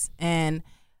this. And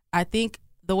I think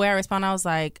the way I responded, I was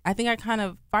like, I think I kind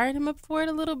of fired him up for it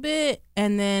a little bit.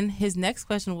 And then his next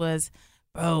question was,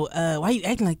 bro, why you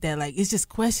acting like that? Like it's just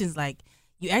questions like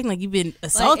you acting like you've been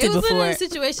assaulted it was before. one of those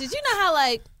situations. You know how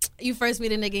like you first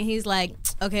meet a nigga and he's like,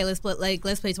 okay, let's play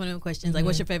 21 questions. Like,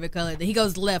 what's your favorite color? Then he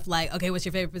goes left, like, okay, what's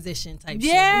your favorite position? Type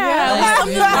shit. Yeah.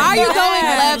 Like, why are you going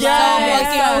left so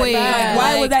fucking quick? Like,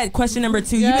 why was that question number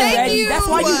 2? You been Thank ready. you. That's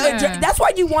why that's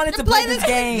why you wanted to play this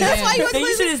game. That's why you wanted to Then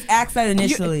you play should just ask that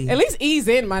initially. At least ease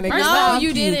in, my nigga. No,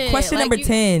 you didn't. Question Like, number you-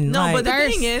 10. No, like, but the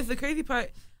First- thing is, the crazy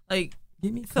part, like,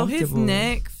 get me so his comfortable.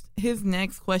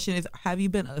 next question is, have you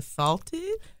been assaulted?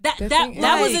 That The that thing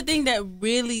that is- was the thing that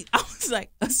really I was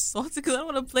like assaulted because I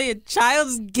want to play a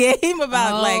child's game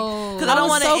about Oh. Because I don't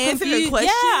want to so answer the confused. question.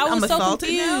 Yeah, I was I'm so assaulted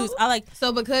confused. now. I like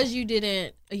So because you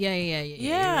didn't, yeah.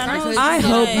 Yeah, I know. Because I you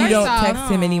hope didn't- you don't First off,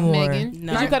 text him anymore. Megan.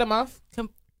 no. Did you cut him off?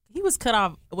 He was cut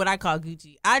off what I call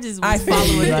Gucci. I just I was feel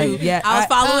following you, like, through. yeah, I was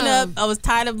following um, up. I was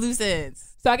tired of loose ends.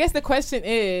 So I guess the question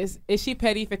is she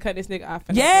petty for cutting this nigga off?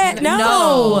 for Yeah, nothing?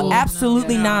 no,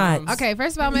 absolutely No. not. Okay,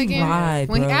 first of all, You Megan, lied,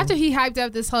 when bro. after he hyped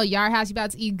up this whole Yard House, you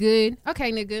about to eat good.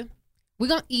 Okay, nigga, we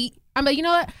gonna eat. I mean, you know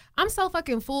what? I'm so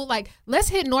fucking full. Like, let's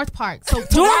hit North Park. So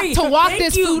Dory, to walk thank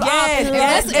this you. food Yes, off, and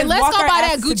yes, let's and let's walk go our by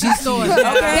that asses to Gucci store. Okay.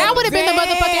 That would have been the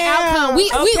motherfucking outcome. We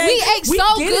ate We so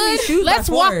getting these shoes good. by Let's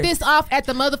walk force. this off at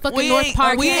the motherfucking We North ain't-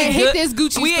 Park we ain't and good- hit this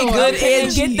Gucci we ain't store. good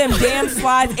And get them damn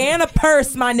slides and a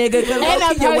purse, my nigga. Because a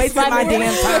you're purse, wasting my my nigga.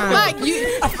 damn time. Like you,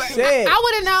 Shit. I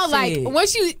would have known. Like Shit.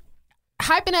 once you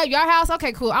hyping up Your House,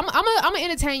 okay, cool. I'm gonna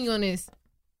entertain you on this.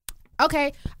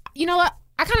 Okay, you know what?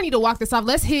 I kind of need to walk this off.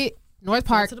 Let's hit North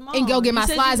Park to the mall. and go get You my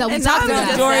said slides you- that we and talked not about.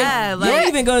 just Dory, that, you don't like-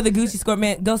 even go to the Gucci store,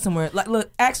 man. Go somewhere. Like,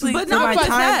 look, actually, But for not my just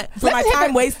time, that. for my Let's hit time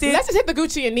the- wasted. Let's just hit the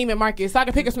Gucci and Neiman Market so I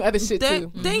can pick up some other shit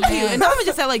too. Thank you. And not even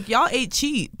just that, like, y'all ate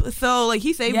cheap. So, like,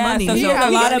 he saved Yeah, money. so he got had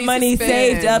a lot money of to money spend.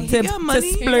 saved up He to got money.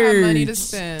 He got splurge. money to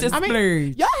spend. To I mean,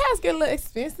 splurge. Y'all house get a little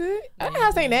expensive. Our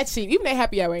house ain't that cheap. Even that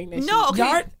happy hour ain't that cheap. No, okay.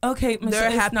 Yard, okay, Michelle, Their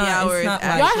it's happy not, hour it's is not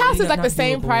actually- Y'all like, house is not like the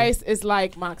same doable. price as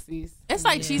like Moxie's. It's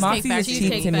like Cheesecake Moxie's is Factory.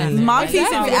 cheap to me. Moxie's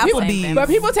Exactly. and But people- Applebee's. But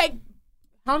people take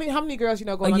how many girls you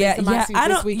know going on Yeah, to yeah. Moxie's I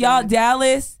this don't. weekend? Y'all,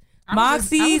 Dallas. I was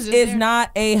Moxie's just is there.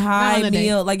 not a high on a date.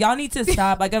 meal. Like, y'all need to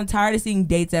stop. Like, I'm tired of seeing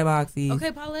dates at Moxie's.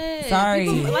 Okay, Paulette. Sorry.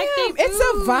 People like they It's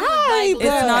a food. vibe. Like,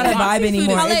 It's not a vibe Moxie's food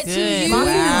anymore. is Paulette, It's, to you. good.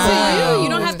 Wow. To you. You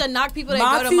don't have to knock people that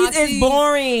go to Moxie's Moxie's. is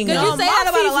boring. Because you say that about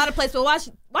a Moxie's- lot of places, but watch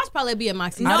Paulette be at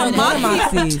Moxie's. I don't go to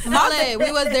Moxie's. Paulette,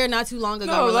 we was there not too long ago.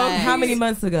 No, Relax. How many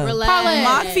months ago? Relax. Paulette.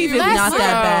 Moxie's is not that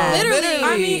bad. Literally.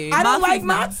 I mean, I don't like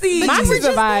Moxie's. Moxie's is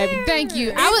a vibe. Thank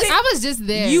you. I was just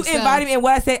there. You so. invited me, and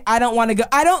when I say I don't want to go,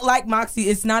 I don't like Moxie.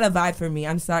 It's not a vibe for me.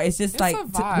 I'm sorry. It's just like a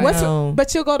vibe. What's no.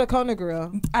 but you'll go to Kona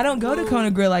Grill. I don't go to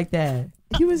Kona Grill like that.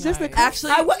 He was just a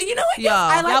Actually, You know what? Y'all.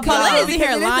 I like Y'all, Kona Paulette Grill is in here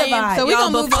because it is a lying. vibe. So we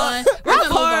Y'all, gonna move on. We're gonna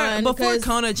move on. Before because-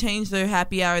 Kona changed their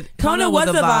happy hour, Kona was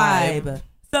a vibe.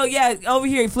 So yeah, over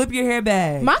here, flip your hair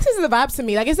back. Moxie's the vibe to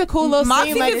me. Like it's a cool little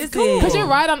Moxie's scene. Like is cool. because you're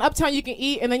right on Uptown, you can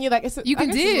eat, and then you're like, You can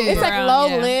dip. It's like Around, low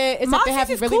yeah. lit. It's like they have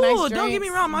Moxie's is really cool. nice drinks. Don't get me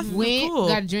wrong, Moxie's is Went, cool.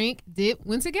 got a drink, dip,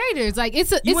 went to Gators. Like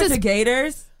it's a You went it's to a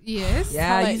Gators? yes.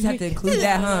 Yeah, you just have to include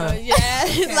that, huh?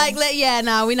 Yeah,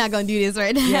 no, we're not gonna do this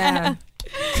right now. Yeah.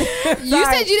 You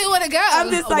said you didn't want to go. I'm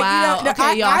just like, Wow. you know,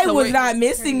 Okay, y'all, I so was we're- not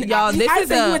missing. Y'all, this I is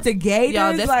said a- you went to Gators.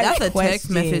 Y'all, like, that's a text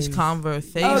message questions.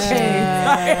 conversation.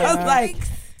 Okay. I was like,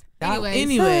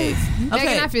 Anyways, okay.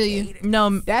 Megan, I feel you.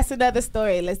 No, That's another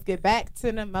story. Let's get back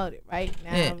to the motive right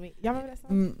now. Yeah. Y'all remember that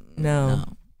song? no.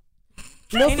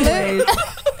 Lil Flip.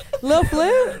 Lil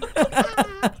Flip.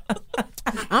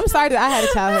 I'm sorry that I had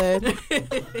a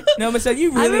childhood. No, Michelle,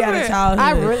 you really had a childhood.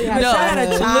 I really had a Michelle had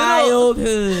a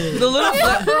childhood. the little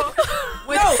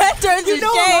That turns You to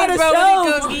know a lot shade, of bro.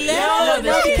 shows. When he goes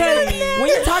No, because when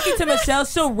you're talking to Michelle,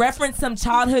 she'll reference some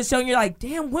childhood show, and you're like,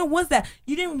 "Damn, when was that?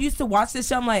 You didn't used to watch this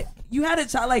show." I'm like, "You had a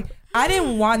child." Like, I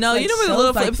didn't watch. No, like, you remember the shows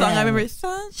Little like Flip song? that. I remember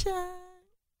Sunshine.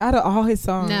 Out of all his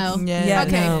songs. No. Yeah.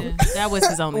 Okay. Yeah, that was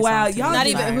his only Wow, song. to y'all me. Not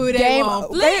just- even who they Game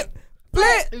want.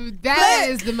 That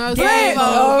is the most. Game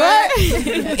over.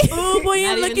 Ooh, boy, you're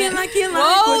Not even looking that. like you like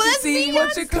Whoa, what you that's see, me.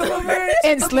 what you cover.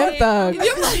 And Slim Thug.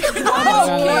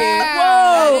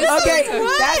 Whoa, okay,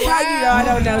 that's how you know I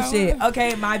don't know shit.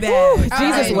 Okay, my bad.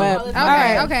 Jesus All wept. Okay, All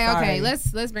right. okay. Sorry.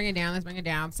 Let's bring it down. Let's bring it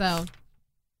down. So,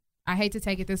 I hate to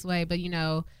take it this way, but you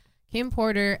know, Kim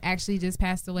Porter actually just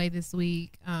passed away this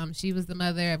week. She was the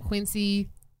mother of Quincy,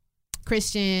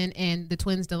 Christian, and the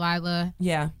twins Delilah.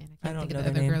 Yeah, And I I can't don't think know of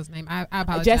the their other name. girl's name. I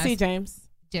apologize. Jesse James.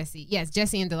 Jesse. Yes,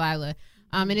 Jesse and Delilah.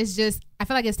 And it's just, I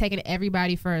feel like it's taken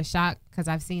everybody for a shock because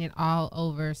I've seen it all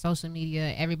over social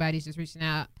media. Everybody's just reaching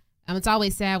out. It's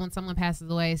always sad when someone passes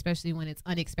away, especially when it's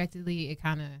unexpectedly. It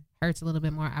kind of hurts a little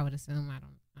bit more, I would assume. I don't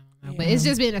know. But it's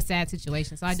just been a sad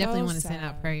situation. So I definitely want to send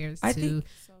out prayers I to think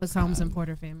the Combs and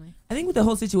Porter family. I think with the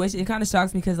whole situation, it kind of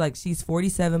shocks me because like she's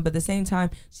 47, but at the same time,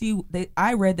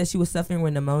 I read that she was suffering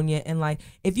with pneumonia, and like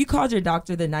if you called your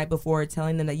doctor the night before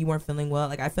telling them that you weren't feeling well,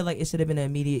 like I feel like it should have been an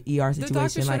immediate ER doctor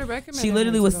situation. should Like have recommended she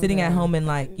literally her to was go sitting at there. home and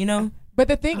like But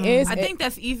the thing is, I think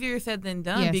that's easier said than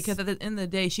done Yes. because at the end of the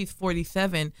day, she's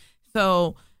 47.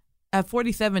 So at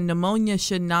 47, pneumonia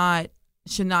should not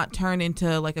turn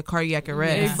into like a cardiac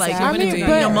arrest. Exactly. Like I mean,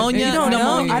 but pneumonia. you don't know.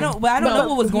 pneumonia. I don't know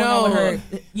what was going on with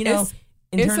her. You know, It's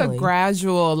internally.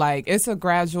 it's a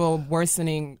gradual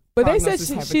worsening. but they said prognosis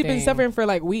type of she'd been thing. suffering for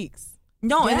like weeks.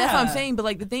 No, and that's what I'm Yeah. saying. But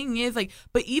like the thing is, like,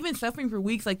 but even suffering for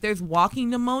weeks, like there's walking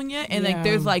pneumonia and like Yeah.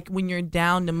 there's like when you're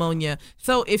down pneumonia.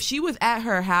 So if she was at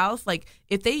her house, like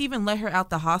if they even let her out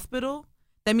the hospital,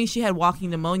 that means she had walking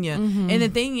pneumonia. Mm-hmm. And the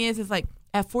thing is like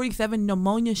at 47,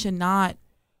 pneumonia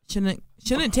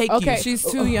shouldn't take Okay. you. She's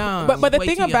too young. But the Way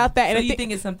thing too young. about that, and So the you thi-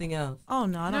 think it's something else? Oh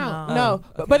no, I don't No. know. No,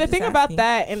 okay, but the just thing about asking.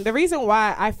 that, and the reason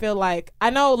why I feel like I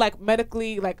know, like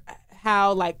medically, like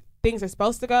how like things are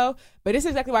supposed to go, but this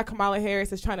is exactly why Kamala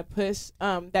Harris is trying to push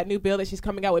that new bill that she's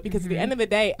coming out with. Because at the end of the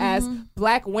day, as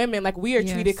Black women, like we are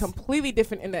treated Yes. completely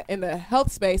different in the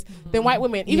health space than white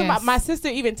women. Even Yes. my sister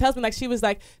even tells me, like she was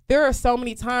like, there are so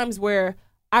many times where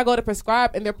I go to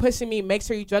prescribe and they're pushing me, make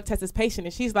sure you drug test this patient,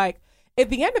 and she's like, at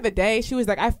the end of the day, she was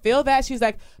like, I feel that. She's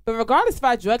like, but regardless if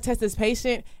I drug test this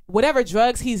patient, whatever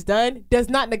drugs he's done does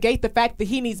not negate the fact that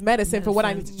he needs medicine for what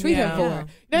I need to treat him Yeah. for. You know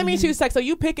what I mean? She was like, so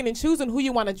you picking and choosing who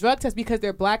you want to drug test because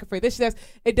they're Black or for this. She says,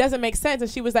 it doesn't make sense. And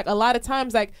she was like, a lot of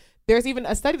times, like, there's even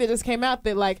a study that just came out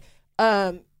that, like,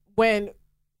 when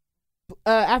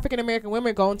African American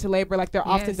women go into labor, like they're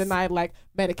often Yes. denied like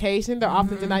medication, they're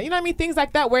often denied, you know what I mean, things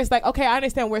like that, where it's like, okay, I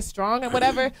understand we're strong and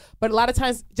whatever, but a lot of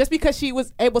times just because she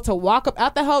was able to walk up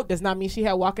out the hole does not mean she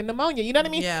had walking pneumonia, you know what I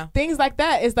mean? Yeah. Things like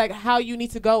that is like how you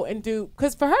need to go and do,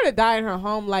 because for her to die in her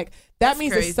home, like that That's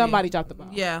means crazy. that somebody dropped the ball.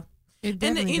 Yeah. It And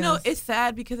definitely you know, does. it's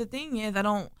sad because the thing is, I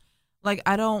don't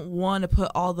want to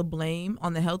put all the blame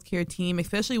on the healthcare team,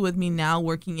 especially with me now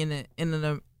working in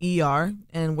an ER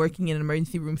and working in an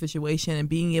emergency room situation and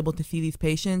being able to see these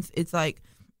patients. It's like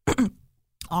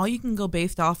all you can go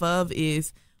based off of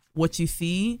is what you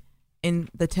see in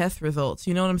the test results.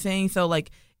 You know what I'm saying? So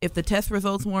like if the test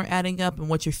results weren't adding up and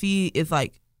what you see is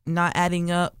like not adding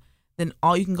up, then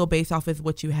all you can go based off is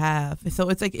what you have. And so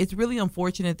it's like, it's really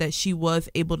unfortunate that she was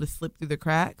able to slip through the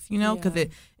cracks, you know, because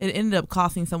it ended up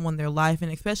costing someone their life,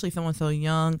 and especially someone so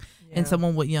young and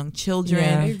someone with young children,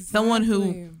 Yeah. someone who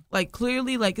Exactly. like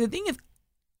clearly, like the thing is,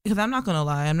 because I'm not going to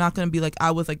lie, I'm not going to be like,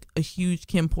 I was like a huge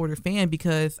Kim Porter fan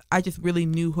because I just really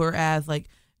knew her as like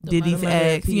Diddy's mother of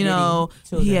ex, P. you know, Diddy he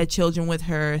children. had children with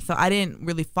her. So I didn't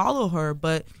really follow her,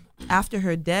 but after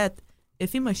her death, it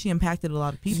seemed like she impacted a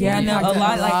lot of people. Yeah, no, a impacted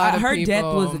lot. a Like lot of her death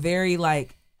people. was very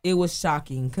like it was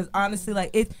shocking. Because honestly,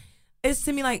 like it's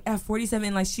to me like at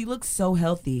 47, like she looks so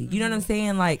healthy. You know what I'm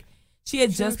saying? Like she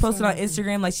had just posted on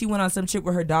Instagram, like she went on some trip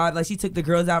with her dog. Like she took the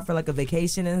girls out for like a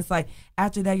vacation, and it's like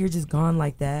after that you're just gone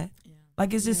like that. Yeah.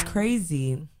 Like it's just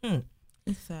crazy.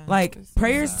 It's sad. Like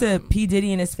prayers to P.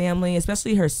 Diddy and his family,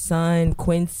 especially her son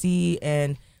Quincy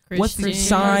and what's the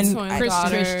Sean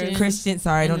Christian.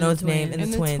 Sorry, I don't know his name.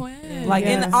 And the twin. Like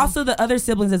and also the other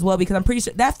siblings as well, because I'm pretty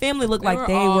sure that family looked like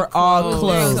they were all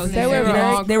close. They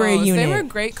were a unit. They were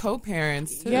great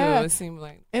co-parents too. Yeah. It seemed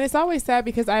like. And it's always sad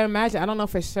because I imagine, I don't know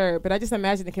for sure, but I just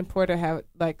imagine that Kim Porter have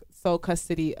like sole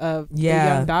custody of the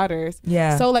young daughters.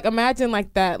 Yeah. So like imagine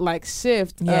like that like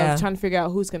shift of trying to figure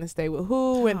out who's gonna stay with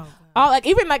who and all like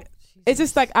even like. It's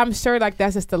just like I'm sure like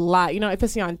that's just a lot, you know,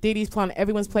 especially on Diddy's plan,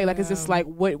 everyone's play. Like it's just like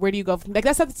where do you go from? Like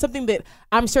that's something that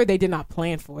I'm sure they did not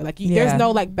plan for. Like there's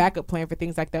no like backup plan for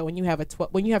things like that when you have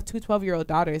when you have two 12-year-old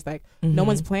daughters. Like no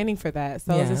one's planning for that,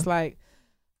 so it's just like,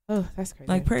 oh, that's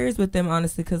crazy. Like prayers with them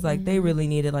honestly, because like they really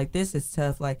need it. Like this is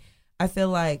tough. Like I feel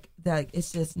like that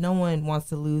it's just no one wants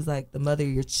to lose like the mother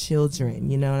of your children.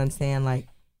 You know what I'm saying? Like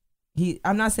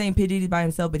I'm not saying P. Diddy's by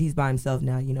himself, but he's by himself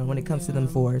now. You know when it comes to them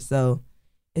four, so.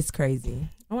 It's crazy.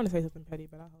 I want to say something petty,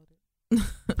 but I'll hold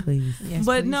it. Please. Yes,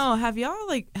 but please. No, have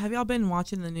y'all been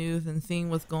watching the news and seeing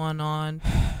what's going on,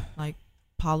 like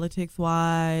politics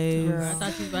wise?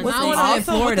 What's going on in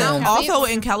Florida? Also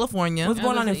in California. What's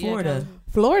going on in Florida?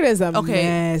 Florida's a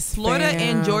mess. Florida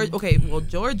and Georgia. Okay, well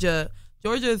Georgia's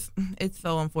it's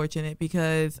so unfortunate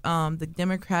because the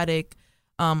Democratic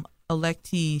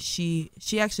electee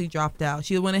she actually dropped out.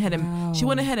 She went ahead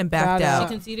and backed out.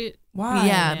 She conceded. Why?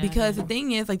 Yeah, because the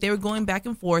thing is, like, they were going back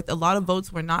and forth. A lot of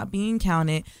votes were not being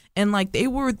counted, and like they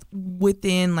were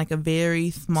within like a very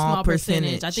small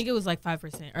percentage. I think it was like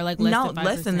 5% or like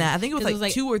less than that. I think it was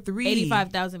like 2 or 3.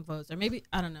 85,000 votes, or maybe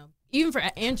I don't know. Even for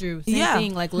Andrew, same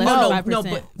thing, like less than 5%. No,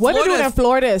 but what they're doing in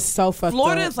Florida is so fucked up.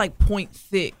 Florida is like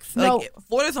 0.6. Like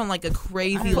Florida's on like a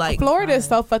crazy like. Florida is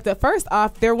so fucked up. First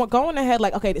off, they're going ahead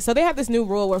like okay, so they have this new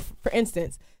rule where, for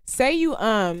instance, say you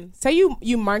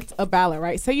marked a ballot,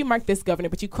 right? Say you marked this governor,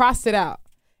 but you crossed it out,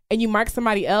 and you marked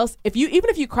somebody else. Even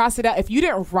if you crossed it out, if you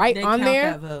didn't write on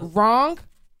there wrong,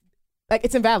 like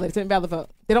it's invalid. It's an invalid vote.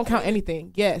 They don't count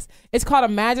anything. Yes, it's called a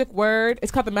magic word.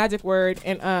 It's called the magic word,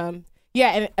 and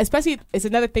yeah, and especially it's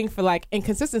another thing for like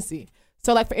inconsistency.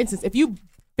 So like for instance, if you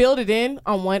build it in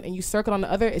on one and you circle on the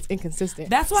other, it's inconsistent.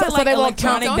 That's why so they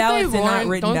electronic ballots and not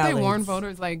written ballots. Don't they warn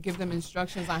voters, like give them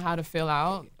instructions on how to fill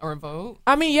out or vote?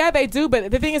 I mean, yeah, they do,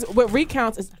 but the thing is, what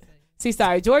recounts is. See,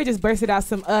 sorry, Jory just bursted out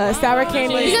some sour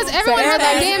candy. Because everyone had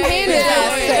that damn hand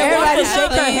out. So everybody shake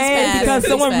their hand because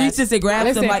someone reaches and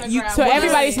grabs them. Like you. So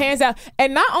everybody's hands out,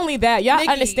 and not only that, y'all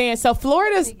understand. So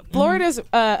Florida's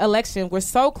election was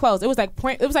so close. It was like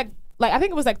I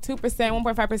think it was like 2%,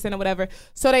 1.5% or whatever.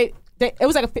 So it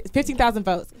was like 15,000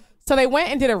 votes. So they went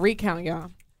and did a recount, y'all.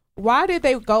 Why did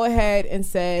they go ahead and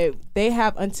say they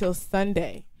have until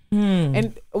Sunday?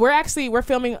 And we're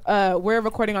filming, we're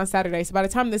recording on Saturday. So by the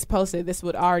time this posted, this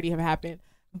would already have happened.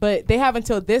 But they have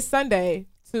until this Sunday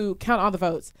to count all the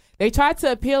votes. They tried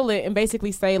to appeal it and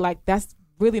basically say like, that's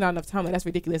really not enough time. Like, that's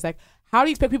ridiculous. Like, how do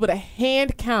you expect people to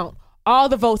hand count all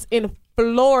the votes in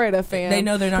Florida, fam? They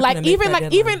know they're not like even like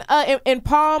deadline. Even in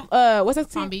Palm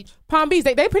Beach.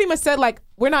 They pretty much said like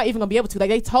we're not even gonna be able to. Like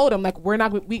they told them like we're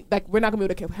not gonna be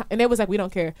able to. And it was like we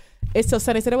don't care. It's till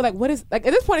Sunday. So they were like, what is like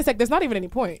at this point? It's like there's not even any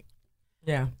point.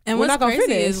 Yeah. And what's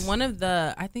crazy is one of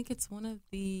the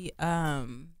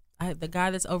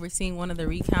guy that's overseeing one of the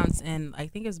recounts in I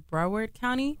think it's Broward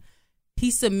County.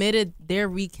 He submitted their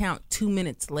recount 2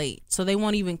 minutes late, so they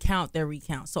won't even count their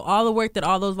recount. So all the work that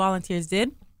all those volunteers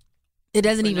did. It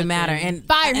doesn't even matter. And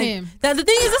fire him. The thing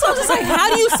is, this was just like,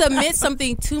 how do you submit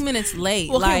something 2 minutes late?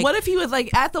 Well, okay, what if he was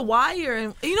like at the wire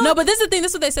and No, but this is the thing.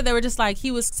 This is what they said. They were just like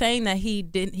he was saying that he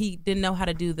didn't know how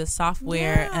to do the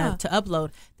software to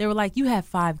upload. They were like, you have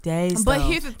 5 days. But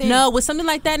here's the thing. No, with something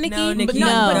like that, Nikki. No, Nikki.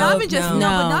 But not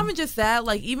even just that.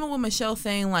 Like even with Michelle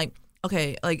saying like,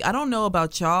 okay, like I don't know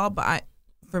about y'all, but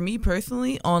for me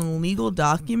personally, on legal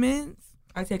documents.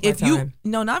 I take my time.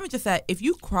 Not even just that. If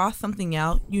you cross something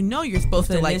out, you know you're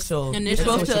supposed to like initial. You're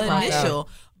supposed to initial.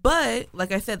 But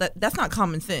like I said, that's not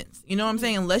common sense. You know what I'm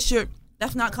saying?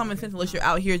 That's not common sense unless you're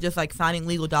out here just like signing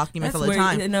legal documents all the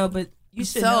time. No, but you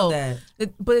should know that.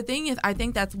 But the thing is, I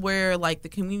think that's where like the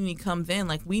community comes in.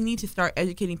 Like we need to start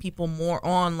educating people more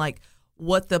on like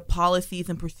what the policies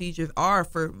and procedures are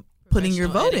for putting your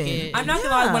vote Professional in. etiquette. I'm not gonna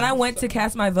lie. When I went to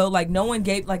cast my vote, like no one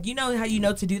gave, like you know how you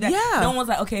know to do that. Yeah. No one was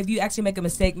like, okay, if you actually make a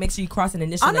mistake, make sure you cross an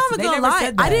initial. I'm not even next to- gonna they never lie.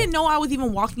 said that. I didn't know I was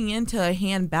even walking into a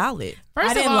hand ballot. First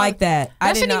I of didn't all, like that. I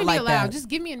That did shouldn't not even like be allowed. that. Just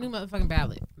give me a new motherfucking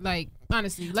ballot. Like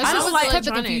honestly, let's I just don't like cut the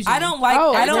electronic. confusion. I don't like.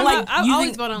 Oh, I don't like. I using,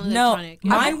 always vote on no, electronic.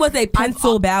 mine was a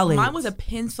pencil ballot. Mine was a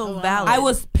pencil wow. ballot. I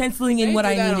was penciling in They what do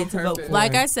I that needed on to vote purpose. for.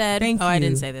 Like I said, Thank I you.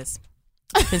 didn't say this.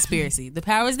 Conspiracy. The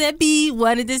powers that be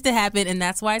wanted this to happen, and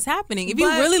that's why it's happening. If you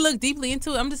But- really look deeply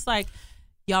into it, I'm just like,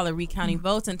 y'all are recounting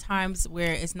votes in times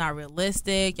where it's not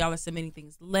realistic. Y'all are submitting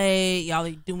things late. Y'all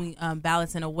are doing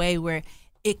ballots in a way where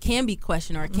it can be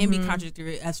questioned or it can be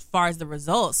contradictory as far as the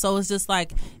results. So it's just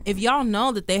like, if y'all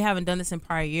know that they haven't done this in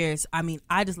prior years, I mean,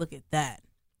 I just look at that.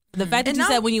 The fact that And you now-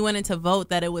 said when you went in to vote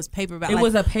that it was paper ballot. It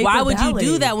was a paper Why would you do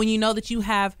ballot. that when you know that you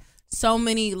have so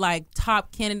many like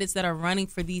top candidates that are running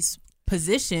for these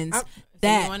positions?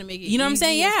 That you wanna make it you know what I'm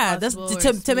saying? easy as Yeah, that's possible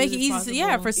or to make it smooth as easy.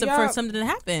 Yeah, for possible. Yeah. for something to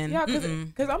happen. Yeah,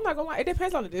 because I'm not gonna lie, it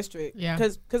depends on the district. Yeah.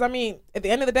 Because I mean, at the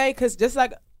end of the day, because just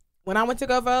like when I went to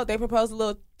go vote, they proposed a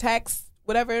little tax,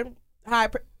 whatever.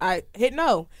 I hit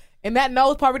no, and that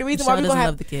no is probably the reason why Michelle we doesn't gonna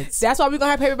love have. the kids. That's why we're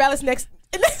gonna have paper ballots next.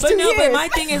 But 2 no, years. but my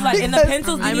thing is like, and the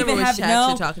pencils I didn't remember even what have Shaq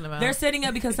you're no. talking about. They're setting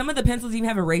up because some of the pencils even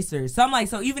have erasers. So I'm like,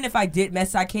 so even if I did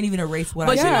mess, I can't even erase what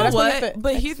But I you did. know that's what what? you have to-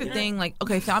 But here's the thing, like,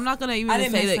 okay, so I'm not gonna even I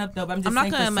didn't say mess that. up though. But I'm just I'm not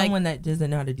saying gonna for make- someone that doesn't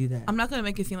know how to do that. I'm not gonna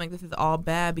make it seem like this is all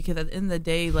bad because at the end of the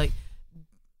day, like,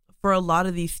 for a lot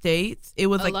of these states, it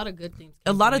was A like lot of good things. a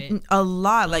came lot from of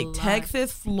it. like lot.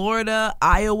 Texas, Florida,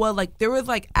 Iowa, like there was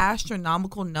like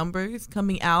astronomical numbers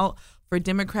coming out for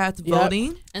Democrats Yep.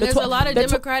 voting. And there's a lot of the tw-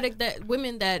 Democratic that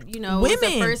women that it was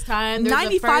Women, the first time. There's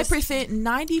the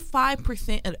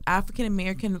 95% of African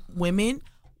American women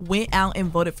went out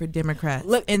and voted for Democrats,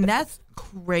 Look, and that's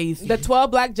crazy. The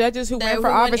 12 black judges who That ran for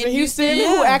won office in in Houston,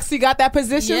 Houston. who Yeah. actually got that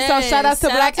position. So shout out to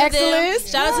Black them. Excellence.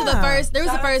 Shout out to the first. There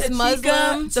was the Shout out first to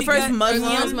Muslim. Chica. The first Chica-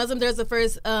 Muslim. Muslim. There's the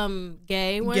first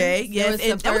gay one. Gay, There yes, was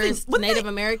the and that was in- first wasn't Native that-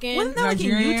 American. wasn't that like in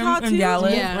Nigerian Utah and too?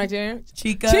 Dallas. Yeah. Nigerian.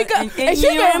 Chica, Chica, and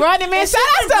she you. been running, man. And Shout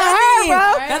she out to been her, running.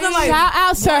 bro. That's I'm like, Shout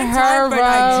out to one her, time for bro.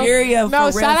 Nigeria,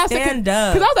 No, for shout real. out to Stand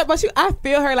up. Because I was like, but I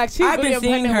feel her. Like she's I've really been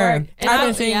seeing putting in her. work. And I've I-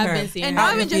 been seeing yeah, I've her. been seeing And her.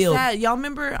 not even just Field. that. Y'all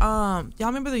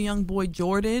remember the young boy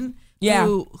Jordan? Yeah.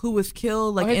 Who was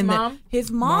killed like his in mom?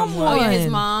 his mom Mom Oh yeah, his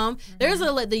won. mom. There's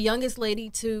the youngest lady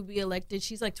to be elected.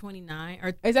 She's like 29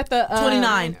 or Is that the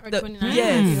 29. or The- 29.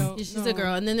 yes. Yeah, she's a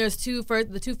girl. And then there's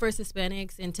the two first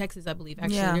Hispanics in Texas, I believe.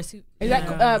 Actually, Yeah. there's two. Is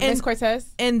that Miss And- Cortez?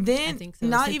 And then I think so.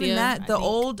 not Cynthia, even that, I the think.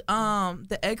 old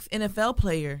the ex NFL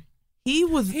player, he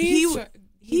was He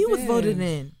was did. voted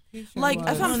in. He sure Like was.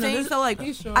 that's what No, I'm no, saying. this- So like,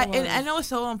 He sure and I was. know it's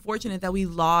so unfortunate that we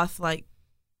lost. Like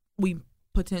we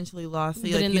potentially lost.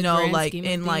 But Like in you the know, grand like scheme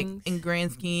of in like things. in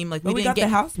grand scheme, like But we didn't got the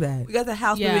house back. We got the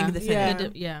house. But we Yeah, didn't get the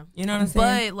Senate. Yeah. Yeah. You know what I'm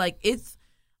saying? But like it's,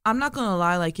 I'm not gonna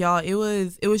lie, like y'all, it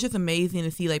was just amazing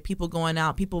to see like people going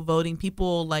out, people voting,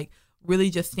 people like really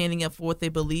just standing up for what they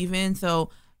believe in. So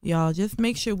y'all just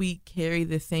make sure we carry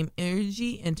the same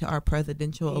energy into our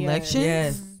presidential Yes. elections.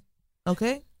 Yes.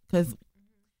 Okay, because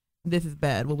this is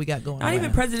bad what we got going on. Not right even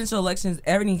now. presidential elections,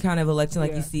 any kind of election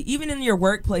like Yeah. you see, even in your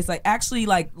workplace, like actually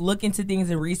like look into things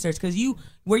and research because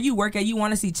where you work at, you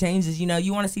want to see changes. You know,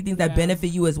 you want to see things that Yeah. benefit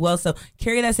you as well. So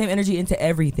carry that same energy into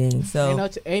everything. So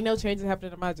Ain't no changes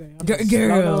happening in my job. I'm Girl, just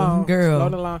floating along, girl.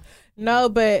 floating along. No,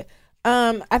 but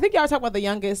I think y'all talking about the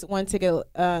youngest one to get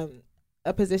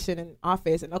a position in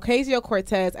office, and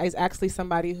Ocasio-Cortez is actually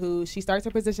somebody who she starts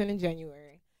her position in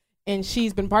January, and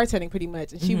she's been bartending pretty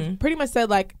much, and she Mhm. pretty much said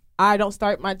like, I don't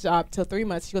start my job till 3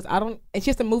 months. She goes, I don't, and she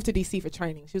has to move to DC for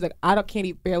training. She was like,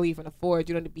 barely even afford,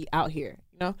 to be out here.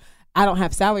 You know, I don't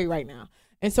have salary right now.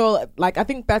 And so, like, I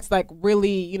think that's like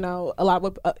really, a lot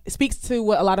of what speaks to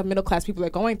what a lot of middle class people are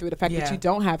going through. The fact that Yeah. you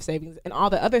don't have savings and all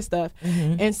the other stuff.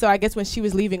 Mhm. And so, I guess when she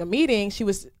was leaving a meeting, she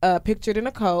was pictured in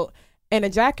a coat and a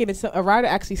jacket. And so a writer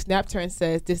actually snapped her and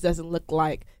says, "This doesn't look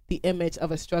like the image of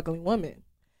a struggling woman."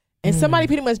 And somebody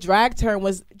pretty much dragged him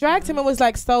and was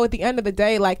like, so at the end of the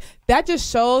day, like that just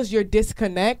shows your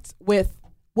disconnect with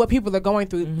what people are going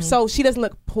through. So she doesn't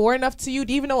look poor enough to you.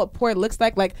 Do you even know what poor looks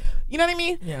like? Like, you know what I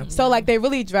mean? Yeah. So like they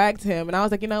really dragged him, and I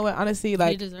was like, you know what? Honestly,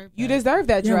 like deserve you that. deserve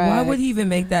that yeah, drag. why would he even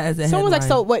make that as a Someone was like,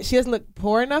 headline? so what? She doesn't look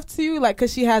poor enough to you, like,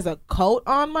 cause she has a coat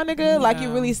on, my nigga. Like,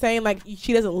 you really saying like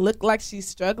she doesn't look like she's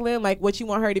struggling? Like, what you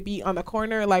want her to be on the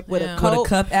corner, like with Yeah. a coat, With a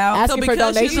cup out? asking for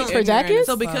because she's donations for ignorant. jackets?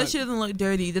 So because she doesn't look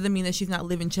dirty, doesn't mean that she's not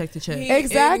living check to check. He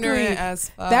Exactly. ignorant as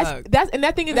fuck. That's and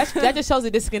that thing is that just shows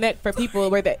a disconnect for people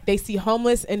where they see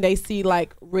homeless and they see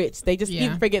like rich. They just Yeah.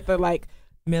 even forget the like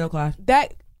Middle class.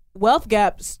 that wealth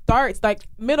gap starts like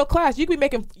middle class. You could be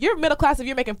making you're middle class if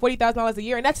you're making $40,000 a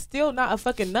year, and that's still not a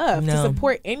fucking enough to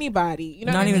support anybody. You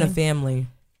know, not even a family.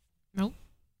 Nope.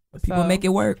 People make it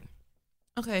work.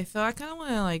 Okay, so I kind of want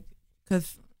to like,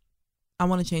 cause I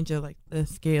want to change the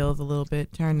scales a little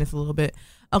bit, turn this a little bit.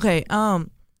 Okay,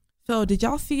 so did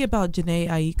y'all see about Janae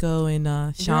Aiko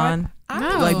and Sean?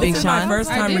 No. Like Big This is Sean? my first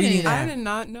time reading I that. did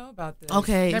not know about this.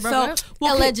 Okay, They broke so up?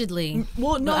 well, Allegedly.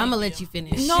 well, no, I'm gonna let you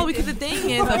finish. no, because the thing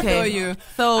is, I feel okay, you.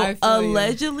 so I feel you.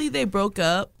 allegedly they broke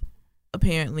up,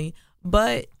 apparently,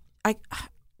 but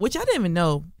which I didn't even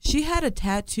know. She had a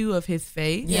tattoo of his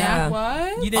face. Yeah.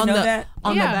 What? You didn't on know the that?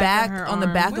 on Yeah. the back Back of her on the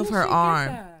arm. back When of did her she get arm.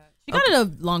 that? She got it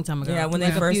a long time ago. Yeah, when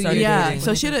Like they a first few started years Yeah, dating.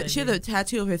 so she had a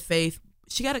tattoo of his face.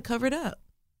 She got it covered up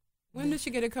When did she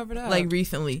get it covered up? like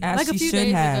recently. As Like a she few should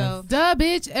days have. ago. Duh,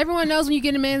 bitch. Everyone knows when you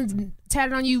get a man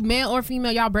tatted on you, male or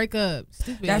female, y'all break up.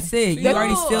 Stupid. That's it. You That's-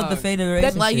 already sealed the fate of the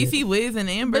relationship. Like you see Wiz and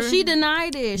Amber. But she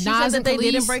denied it. She Nas said that and they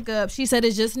Khalees. didn't break up. She said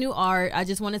it's just new art. I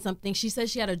just wanted something. She said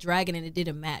she had a dragon and it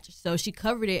didn't match. So she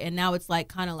covered it and now it's like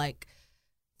kind of like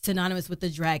synonymous with the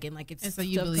dragon. Like it's And so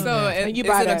you stuff believe covered. So that. it, You is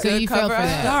buy it a that. So good you fell cover for up?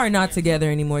 that. Y'all are not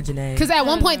together anymore, Janae. Because at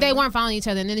one point they weren't following each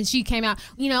other, and then she came out.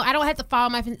 You know, I don't have to follow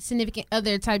my significant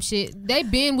other type shit. They've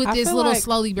been with I this feel little like-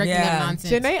 slowly breaking Yeah. up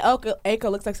nonsense. Janae Aiko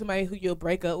looks like somebody who you'll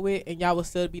break up with, and y'all will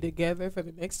still be together for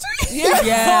the next 2 years.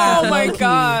 Yeah. Oh my low-key.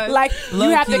 God. Like you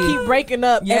have to Low-key. keep breaking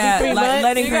up Yeah, every 3 like months.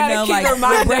 letting You her gotta know, keep like, we're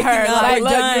reminding breaking her, up, like, we're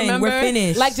look, done, remember? we're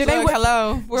finished. Like Janae, Look, what,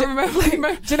 hello. Remember?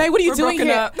 Janae, what are you We're doing broken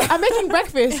here? up. I'm making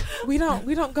breakfast. We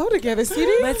don't go together,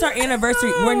 sweetie. But it's our anniversary.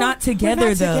 We're not together, We're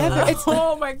not though. together. It's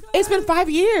Oh my God. it's been 5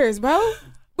 years, bro.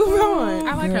 Move on.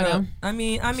 I like her though. I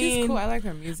mean, She's cool. I like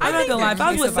her music. I'm not gonna lie. If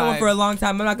I was with someone for a long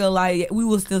time, I'm not gonna lie. We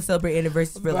will still celebrate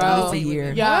anniversaries for at Bro. least a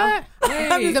year. Yeah.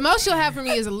 Hey. The most she'll have for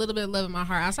me is a little bit of love in my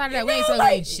heart. Outside of that, we ain't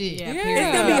celebrating shit. Yeah.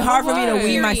 It's gonna be hard for me to wean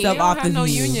Period. myself We don't off have of no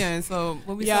you. union, so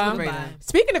what we Yeah. celebrating?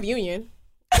 Speaking of union,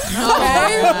 Switch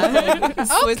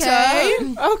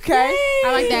up. okay.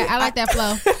 I like that. I like that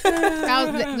flow.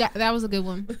 That was a good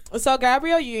one. So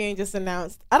Gabrielle Union just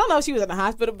announced. I don't know if she was in the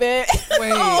hospital bed. Wait.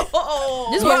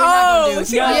 This is what we're not gonna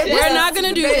do. We're not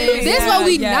gonna do this. This is what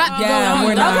we not Yeah, gonna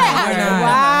we're do. not. Okay. We're not.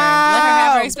 Wow. Let her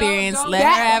have her experience. Don't- Let her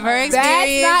have her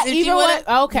experience. That's not if even you what.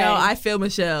 wanna- Okay. No, I feel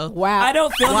Michelle. Wow. I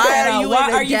don't feel Why her at are all. you Why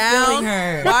in a are you gown? feeling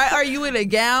her? Why are you in a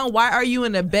gown? Why are you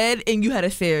in a bed and you had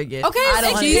a surrogate? Okay, I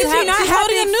don't so Did understand. she not she's have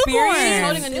holding the a newborn. experience? She's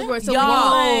holding a newborn. So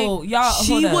Y'all, Y'all,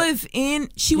 she hold up. was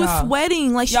Y'all.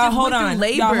 sweating like she Y'all, just hold went on. through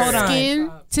labor. Y'all, hold on.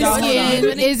 Skin to Y'all, hold skin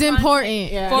on. is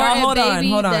important. Yeah. for Y'all, a hold on, baby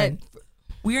hold on. that-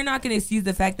 We are not going to excuse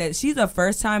the fact that she's a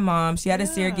first-time mom. She had a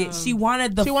surrogate. She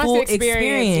wanted the She wants full the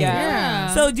experience, yeah.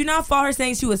 Yeah. So do not fault her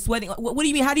saying she was sweating. What do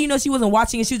you mean? How do you know she wasn't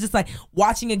watching and she was just like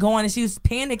watching it go on and she was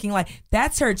panicking? Like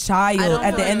that's her child I don't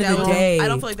at the feel end like of that the was- day. I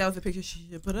don't feel like that was a picture she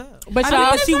should put up. But I mean,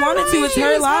 y'all, but she wanted to. It's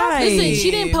her life. Listen,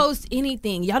 she didn't post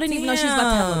anything. Y'all didn't even know she was about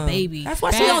to have a baby. That's why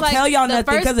she don't tell y'all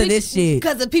nothing because of this shit.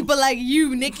 Because of people like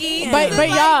you, Nikki. but Like,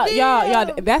 y'all,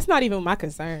 damn. that's not even my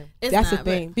concern. It's That's not,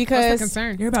 the thing but- because What's the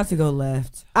concern? You're about to go left.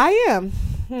 I am.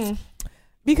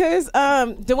 Because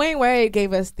Dwayne Wade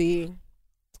gave us the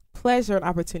pleasure and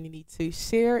opportunity to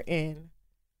share in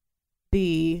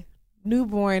the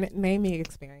newborn naming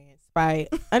experience by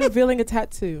unveiling a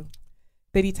tattoo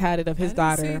that he tatted of his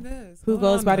daughter, who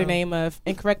goes by the name of,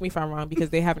 and correct me if I'm wrong because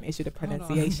they haven't issued a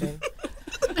pronunciation,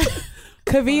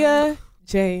 Kavia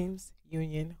James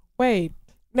Union Wade.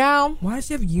 Now, Why does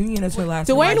she have Union as her last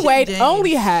name? Dwayne James. Wade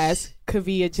only has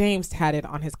Kavia James tatted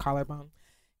on his collarbone.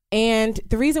 And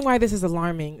the reason why this is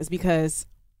alarming is because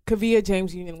Kavia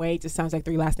James Union Wade just sounds like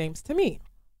 3 last names to me.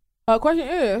 Question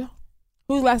is,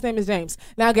 whose last name is James?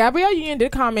 Now, Gabrielle Union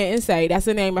did comment and say that's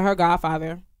the name of her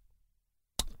godfather.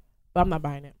 But I'm not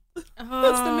buying it.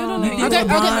 What's the middle name? You Okay, did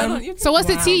LeBron. okay. So what's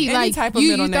the T? Any Like type of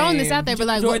you middle throwing this name. out there, but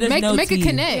like Joy, there's make no a T.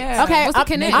 connect. Yeah. Okay, What's the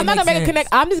connect? I'm not gonna Makes make a sense. connect.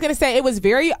 I'm just gonna say it was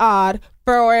very odd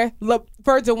for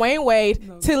Dwayne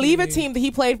Wade to leave a team that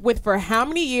he played with for how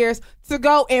many years to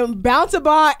go and bounce a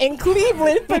ball in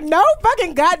Cleveland for no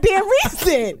fucking goddamn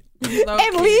reason.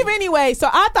 And leave anyway. So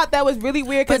I thought that was really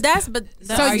weird. But Because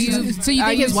So you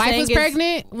think his wife was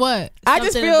pregnant? What? I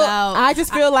just something feel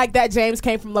about- like that James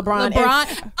came from LeBron. And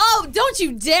LeBron. Oh, don't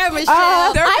you dare,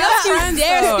 Michelle. They're don't best you friends,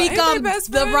 dare though. speak Ain't they on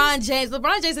best friends? LeBron James.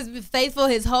 LeBron James has been faithful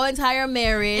his whole entire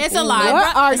marriage. It's a lie.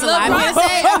 What are It's a you- lie. I'm here to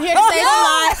say it's a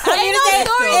lie. I'm here to say it's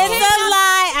a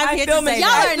lie. I'm here to say Y'all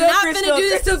that. are not finna do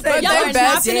this to Crystal, y'all are they're not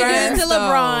best finna do this friends, to though.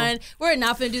 LeBron. We're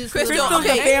not finna do this to Crystal, LeBron.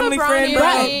 Crystal's a family LeBron friend, is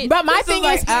bro. it. But my Crystal's thing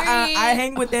like, is, I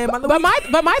hang with them on the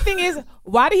But my thing is,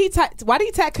 why did he tag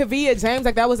Kavia James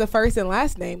like that was the first and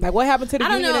last name? Like, what happened to the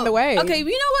union in the way? Okay, you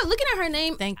know what? Looking at her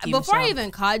name, Thank you, before I Michelle.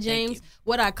 even caught James,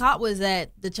 what I caught was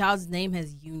that the child's name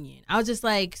has Union. I was just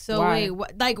like, so Why? wait,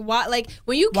 what, like why? Like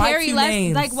when you Why carry two last,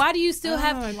 names? like why do you still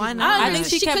have? Why not? I think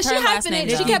she kept her last name,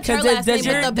 She though. kept her Because last does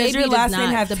name, your- but the does baby your last does name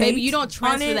not. have The baby, Tate you don't on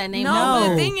transfer it? that name. No, over. but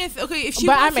No. the thing is, okay, if she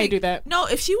But I wants may to, do that. No,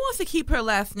 if she wants to keep her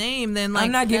last name, then like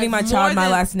I'm not giving my that's child more my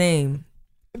than- last name.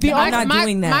 The I'm not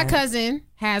doing that. My cousin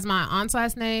has my aunt's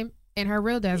last name and her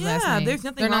real dad's last Yeah, name. there's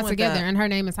nothing They're wrong not with together, that. and her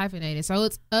name is hyphenated. So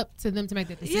it's up to them to make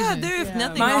that decision. Yeah, there is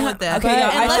nothing My- wrong with that. Okay, y'all,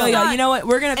 And I let's feel y'all. not- You know what?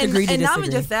 We're gonna have to agree to and not disagree.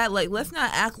 even just that, like let's not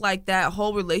act like that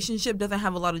whole relationship doesn't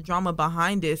have a lot of drama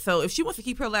behind it. So if she wants to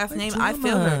keep her last name, I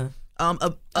feel her.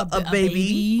 A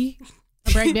baby.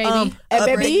 A break baby. A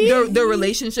baby? The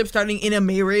relationship starting in a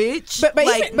marriage. But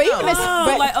like, even the, No,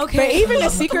 but, like, okay. but even the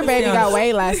secret Calm baby down. got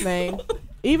Wade last name.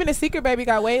 Even the secret baby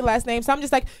got Wade last name. So I'm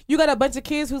just like, you got a bunch of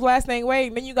kids whose last name Wade,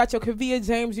 and then you got your Kavia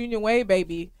James Union Wade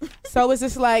baby. So it's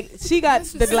just like she got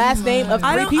the last name of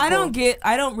three people.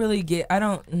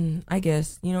 I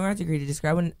guess we have to agree to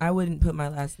disagree. I wouldn't put my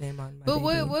last name on my But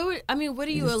baby. what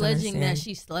are you just alleging understand. that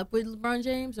she slept with LeBron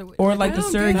James Or like the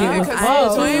surrogate was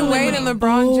Oh. Dwayne Wade and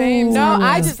LeBron James. No, are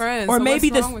I best just- friends. or so maybe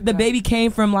what's wrong with the that? baby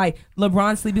came from like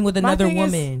LeBron sleeping with another thing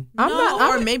is- woman. I'm not.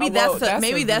 or I'm, maybe whoa, that's that's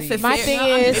a a My fair- thing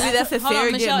no, is- maybe that's a Hold on,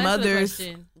 surrogate Michelle, answer the mother's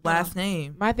question. last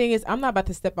name. my thing is, I'm not about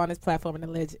to step on this platform and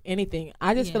allege anything.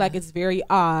 I just feel Yeah. like it's very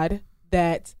odd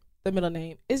that the middle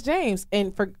name is James,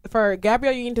 and for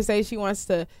Gabrielle Union to say she wants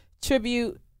to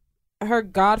tribute her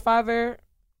godfather,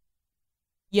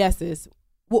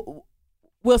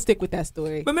 we'll stick with that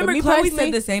story. But remember, me Chloe personally-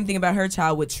 said the same thing about her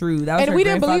child with True. That was and her we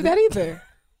didn't believe that grandfather.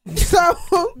 either. So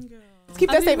let's keep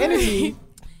that same energy.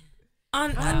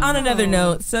 On another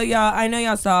note, so y'all, I know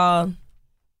y'all saw,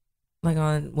 like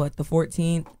on the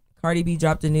 14th, Cardi B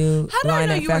dropped a new How did I line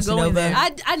know at you were Fashion going Nova. there?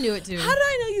 I knew it too. How did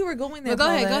I know you were going there? But go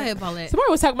Paulette? ahead, Paulette.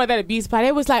 Somebody was talking about that at B Spot.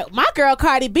 It was like, my girl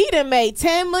Cardi B done made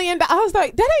 $10 million. I was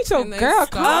like, that ain't your And they girl.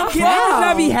 stopped. Calm Can I down.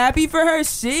 not be happy for her?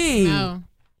 Shit. No.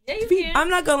 Yeah, you can. I'm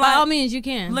not gonna By all lie. means, you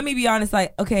can. Let me be honest.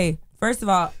 Like, okay, first of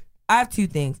all, I have two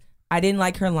things. I didn't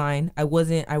like her line. I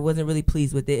wasn't really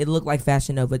pleased with it. It looked like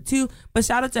Fashion Nova too. But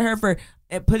shout out to her for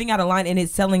putting out a line and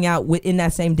it's selling out within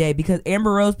that same day, because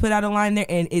Amber Rose put out a line there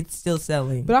and it's still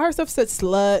selling. But all her stuff said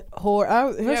slut, whore.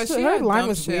 she Her had line dumb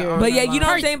was shit weird. on But yeah, that you know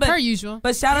what I'm Per, saying. per usual.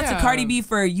 But shout out to Yeah. Cardi B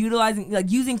for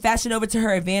using Fashion Nova to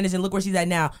her advantage, and look where she's at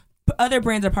now. Other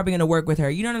brands are probably going to work with her.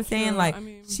 You know what I'm saying? True. Like, I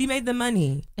mean- she made the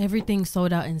money. Everything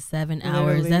sold out in 7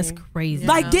 hours. Literally. That's crazy.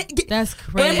 Like, That's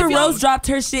crazy. Amber if y'all- Rose dropped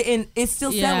her shit and it's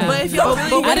still Yeah. selling. But if y'all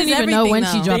really, I didn't even know when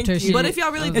she dropped her Thank you. shit. But if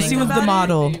y'all really And think she was about the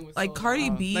model. Everything was like sold Cardi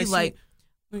out. B, Like,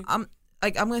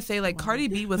 I'm gonna say like Cardi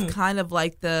B was kind of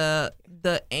like the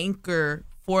anchor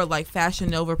for like Fashion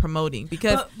Nova promoting,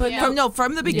 because But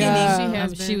from the beginning, Yeah. She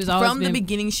has she been. was always from the been,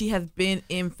 beginning she has been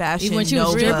in Fashion Even when she was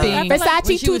Nova. dripping. I feel like when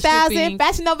Versace she was 2000, dripping-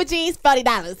 Fashion Nova jeans,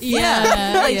 $40.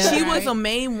 Yeah, like yeah. she was the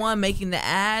main one making the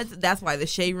ads. That's why the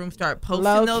Shade Room started posting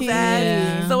Low those key.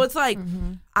 ads. Yeah. So it's like,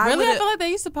 Really, I feel like they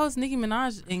used to post Nicki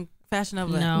Minaj in Fashion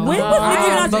Nova. No. When was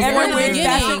Nicki Minaj Before ever the wearing beginning.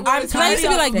 fashion? I'm So I used to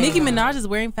be like, Nicki saying. Minaj is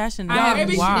wearing Fashion I Nova. have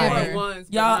Maybe she Why? did it once.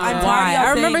 but Y'all, I'm no. tired Why? of y'all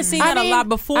I remember saying- seeing I that a mean- lot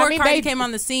before I mean, Cardi they- came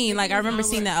on the scene. Like I remember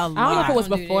seeing that a lot. I don't know if it was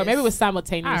Don't do before. this. Maybe it was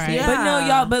simultaneously. All right. But no, Yeah.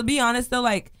 y'all. But be honest though,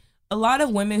 like a lot of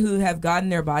women who have gotten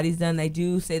their bodies done, they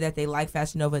do say that they like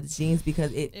Fashion Nova jeans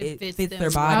because it fits fits their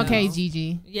them. body. Okay,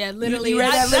 Gigi. Yeah, literally. You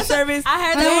read that lip that's what- service? I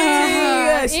heard Yeah,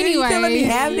 that one too. shit, you telling me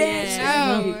Anyways. have that?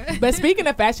 Yeah. shit? But speaking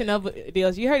of Fashion Nova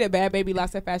deals, you heard that Bad Baby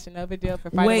lost her Fashion Nova deal for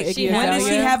fighting Wait, with she Iggy when had did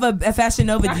Azalea? she have a Fashion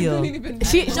Nova deal?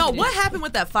 She no, what happened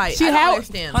with that fight? She I don't had-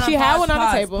 understand. Hold on, She had pause, one on the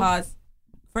pause, table. Pause.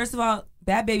 First of all,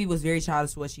 Bad Baby was very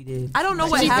childish what she did. I don't know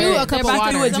what She happened. threw a They're couple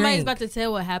about to- water. Somebody's about to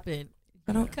tell what happened.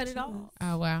 I don't- Cut it off.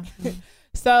 Oh wow.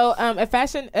 So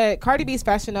Cardi B's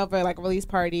Fashion Nova like release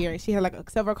party, and she had like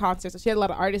several concerts, so she had a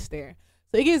lot of artists there.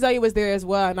 So Iggy Azalea was there as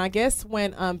well, and I guess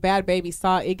when Bad Baby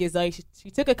saw Iggy Azalea, she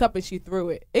took a cup and she threw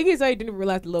it. Iggy Azalea didn't even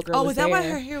realize the little girl Oh, was is that there. why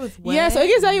her hair was wet? Yeah, so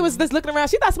Iggy Azalea was just looking around.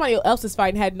 She thought somebody else was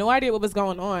fighting, had no idea what was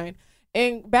going on,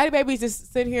 and Bad Baby's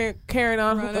just sitting here carrying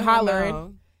on, Running her hollering,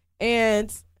 mouth.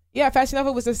 and yeah, Fashion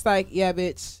Nova was just like, yeah,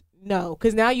 bitch, no,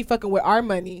 because now you fucking with our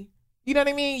money. You know what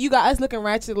I mean? You got us looking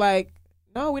ratchet like,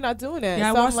 no, we're not doing that. Yeah,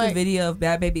 I So I'm watched like, the video of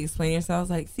Bad Baby explaining herself. I was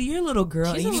like, see, you're a little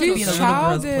girl. She's and a you need to be in a little little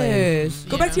girl's place. childish.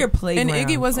 Go back to your And playground.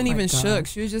 Iggy wasn't Oh my even God. shook.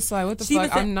 She was just like, what the She fuck? was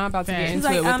like- I'm not about to get She's into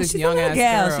She's it like, with this she's a young little ass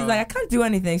gal. girl. She's like, I can't do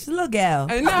anything. She's a little gal.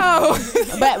 I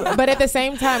know. but at the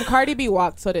same time, Cardi B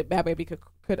walked so that Bad Baby could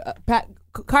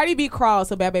Cardi B crawled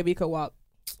so Bad Baby could walk.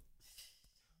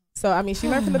 So I mean, she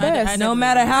learned from the I best. definitely No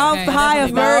matter how Okay. high a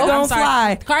No, bird I'm gonna sorry.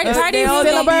 fly, Cardi they all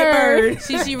still a gonna be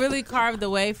bird. She really carved the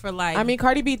way for like. I mean,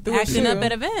 Cardi B threw it acting up too.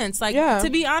 at events. Like, Yeah. to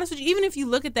be honest with you, even if you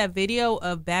look at that video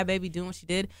of Bad Baby doing what she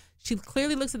did, she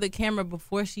clearly looks at the camera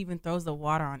before she even throws the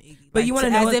water on Iggy. But Like, you wanna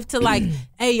to- know as what- if to like,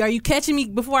 hey, are you catching me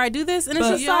before I do this? And it's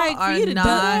But just Y'all like for are you to not, do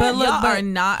that. But look, y'all but- are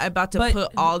not about to but put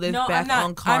all this no, back I'm not,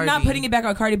 on Cardi. I'm not putting it back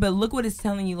on Cardi, but look what it's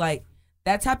telling you. Like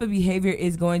that type of behavior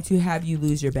is going to have you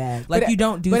lose your bag. Like you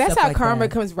don't do. But that's stuff how like karma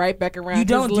that. comes right back around. You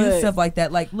don't 'cause do look, stuff like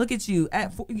that. Like look at you. How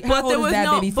But old there is was that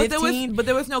no, baby? 15? but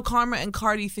there was no karma and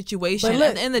Cardi situation. But look-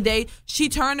 At the end of the day, she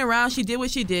turned around. She did what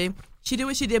she did. She did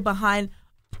what she did behind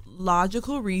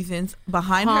logical reasons,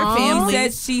 behind her family.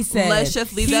 She said. Let's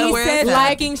just leave He that where said it's at.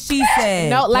 liking she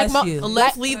said. No, like Bless Mo- you.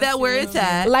 Let's leave that where it's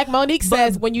at. like Monique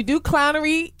says, when you do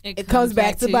clownery, it comes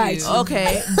back to bite you.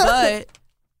 Okay,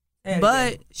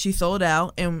 but she sold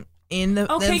out and in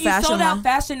the Okay, the you fashion sold out line.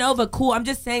 Fashion Nova. Cool. I'm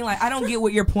just saying, like, I don't get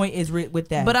what your point is with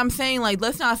that. But I'm saying, like,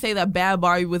 let's not say that Bad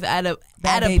Barbie was at a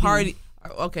Bad at a Baby. party.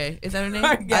 Okay, is that her name? Yeah,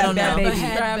 I don't Bad know. Baby.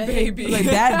 Bad baby. like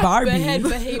bad Barbie. Bad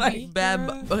baby. Like, Bad,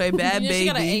 okay, Bad You know, she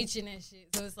got an Baby. H in that shit,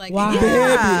 so it's like Wow.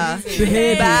 Yeah.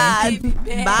 Baby.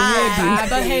 Bad.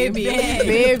 Baby.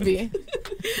 Baby.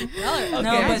 No,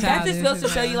 but that just goes to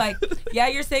show you, like, yeah,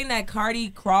 you're saying that Cardi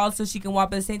crawled so she can walk,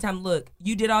 but at the same time, look,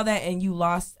 you did all that and you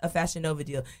lost a Fashion Nova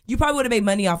deal. You probably would have made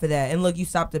money off of that, and look, you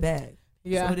stopped the bag.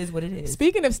 Yeah. So it is what it is.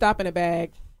 Speaking of stopping a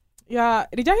bag, yeah,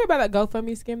 did y'all hear about that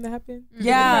GoFundMe scam that happened?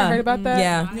 Yeah. Anybody heard about that?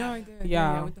 Yeah. No, I did.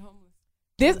 Yeah. With the homeless.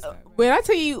 This when I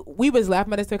tell you we was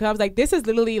laughing at this because I was like, this is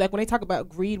literally like when they talk about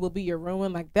greed will be your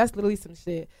ruin, like that's literally some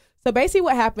shit. So basically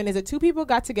what happened is that two people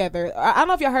got together. I don't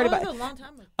know if y'all heard about a long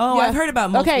time ago. Oh, Yeah. I've heard about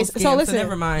multiple Okay, scams, so listen.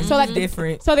 never mind. So, like, It's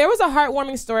different. So there was a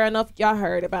heartwarming story. I don't know if y'all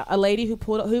heard about a lady who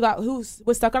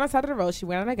was stuck on the side of the road. She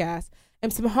ran out of gas,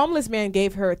 and some homeless man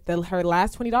gave her her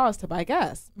last $20 to buy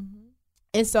gas.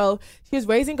 And so she was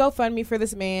raising GoFundMe for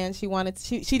this man. She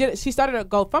started a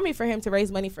GoFundMe for him to raise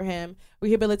money for him,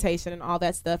 rehabilitation and all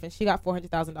that stuff. And she got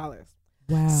 $400,000.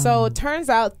 Wow. So it turns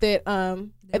out that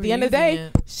at the end of the day, using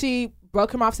it. she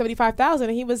broke him off $75,000,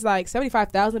 and he was like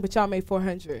 $75,000, but y'all made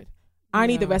 $400. I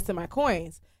need the rest of my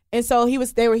coins. And so he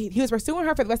was pursuing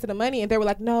her for the rest of the money, and they were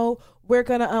like, no, we're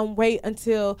gonna wait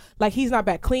until like he's not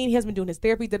back clean. He hasn't been doing his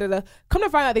therapy. Da da da. Come to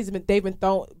find out they've been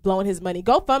blowing his money.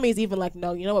 GoFundMe is even like,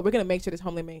 no, you know what? We're gonna make sure this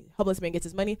homeless man gets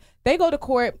his money. They go to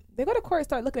court.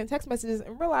 Start looking at text messages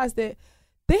and realize that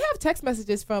they have text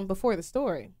messages from before the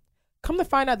story. Come to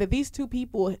find out that these two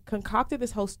people concocted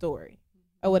this whole story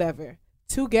or whatever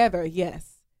together,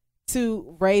 yes,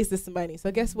 to raise this money. So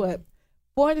guess what?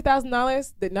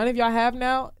 $400,000 that none of y'all have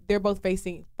now, they're both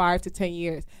facing 5 to 10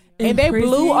 years. And they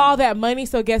blew all that money,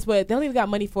 so guess what? They don't even got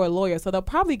money for a lawyer, so they'll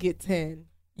probably get 10.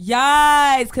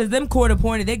 Yes, because them court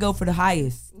appointed, they go for the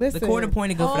highest. Listen. The court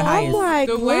appointed go for the highest. Like,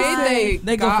 The way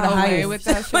They go got for the away highest. with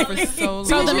that shit for so long.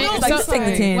 So the you man, know, like, so, just take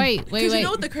the 10. wait. Because you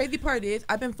know what the crazy part is?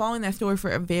 I've been following that story for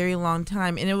a very long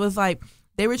time, and it was like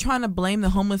they were trying to blame the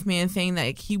homeless man, saying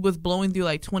that he was blowing through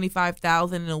like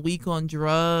 $25,000 in a week on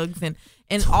drugs and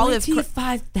all this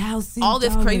 $25,000. all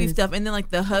this crazy stuff. And then like Oh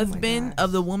the husband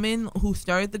of the woman who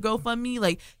started the GoFundMe,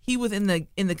 like he was in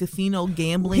the casino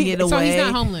gambling it away. So he's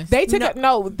not homeless. They took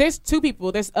there's two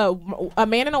people. There's a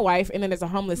man and a wife, and then there's a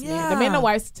homeless man. The man and the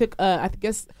wife took I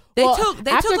guess They well, took,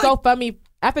 after like,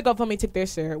 GoFundMe took their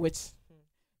share, which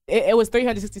it was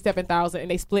 $367,000, and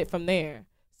they split from there.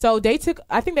 So they took,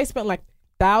 I think they spent like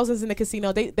thousands in the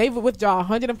casino. They withdraw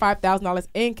 $105,000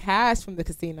 in cash from the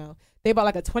casino. They bought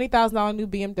like a $20,000 new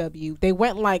BMW. They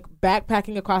went like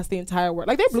backpacking across the entire world.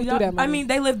 Like they blew through that money. I mean,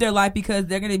 they live their life because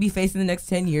they're going to be facing the next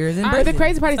 10 years. In but prison. the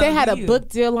crazy part is they So had do a you. book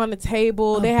deal on the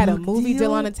table. They had a book movie deal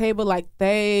deal? on the table. Like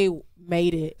they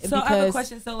made it. So I have a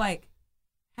question. So like,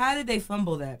 how did they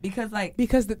fumble that? Because like,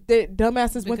 Because the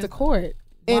dumbasses went to Because- court.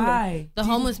 And why? The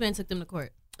homeless man took them to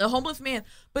court. the homeless man.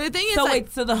 But the thing is, So like,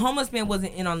 wait, so the homeless man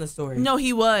wasn't in on the story? no,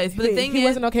 he was. But the thing he is,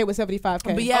 wasn't okay with $75K.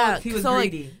 but yeah, Oh, he was so like,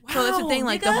 greedy. so that's the Wow, thing.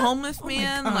 Like the nigga. homeless Oh my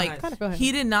man, God. like Kinda feel him.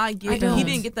 he did not I get don't. he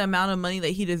didn't get the amount of money that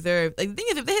he deserved. Like the thing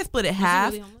is, if they had split it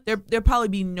half, really homeless? there'd probably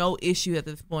be no issue at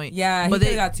this point. Yeah, but he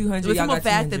they got 200. It was y'all the got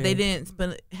fact that they 200. didn't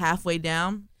spend it halfway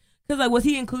down. Because like, was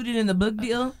he included in the book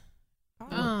deal?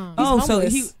 Um, Oh, so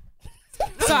homeless. he.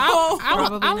 so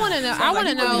I want to know. I want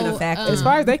to he wasn't even a know. factor. as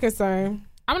far as they concerned,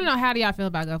 I want to know, how do y'all feel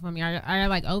about GoFundMe? Are you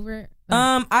like over it?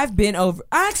 I've been over.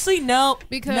 Actually, no.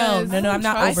 Because- no, I'm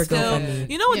not I over still, GoFundMe.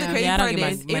 you know what Yeah. the crazy Yeah, I don't part give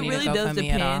my is? It money to really does GoFundMe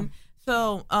at all. depend.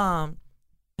 So,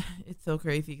 it's so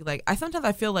crazy. Like sometimes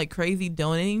I feel like crazy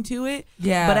donating to it.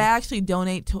 Yeah. But I actually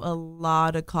donate to a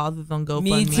lot of causes on GoFundMe.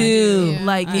 Me too. Yeah.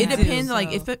 Like I it do, depends. so-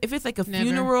 Like if it's like a Never.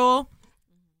 funeral,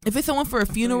 if it's someone for a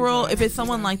funeral, if it's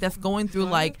someone like that's going through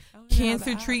like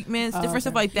cancer treatments, different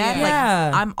stuff like that,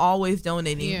 like I'm always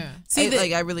donating. Yeah. See,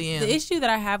 like I really am. The issue that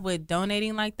I have with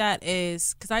donating like that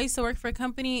is because I used to work for a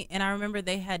company, and I remember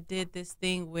they did this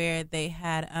thing where they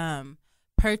had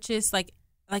purchased like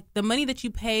the money that you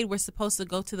paid was supposed to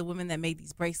go to the women that made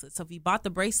these bracelets. So if you bought the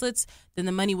bracelets, then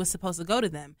the money was supposed to go to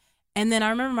them. And then I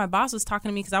remember my boss was talking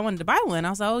to me because I wanted to buy one. I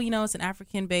was like, oh, it's an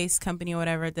African-based company or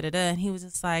whatever, da-da-da. And he was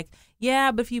just like,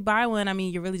 yeah, but if you buy one, I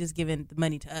mean, you're really just giving the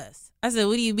money to us. I said,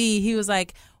 what do you mean? He was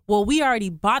like, well, we already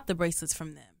bought the bracelets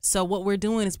from them. So what we're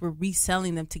doing is we're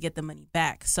reselling them to get the money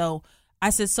back. So I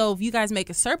said, so if you guys make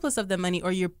a surplus of the money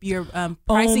or you're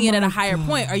pricing it at a higher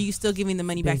point, are you still giving the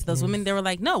money back to those women? They were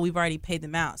like, no, we've already paid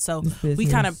them out. So we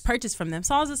kind of purchased from them.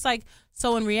 So I was just like,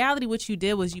 so in reality, what you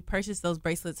did was you purchased those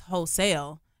bracelets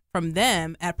wholesale from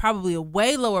them at probably a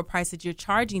way lower price that you're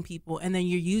charging people, and then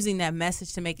you're using that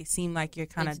message to make it seem like you're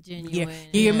kind of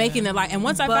you're making it like. And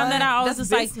once I found that out, I was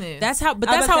just business. Like, that's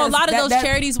how a lot of those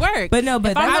charities work. But no,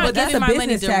 but if I'm not giving my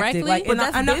money directly, like,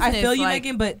 I feel you,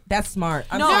 Megan, but that's smart.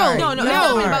 No. But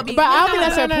I don't think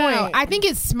that's her point. I think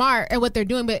it's smart at what they're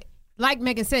doing, but. Like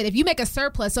Megan said, if you make a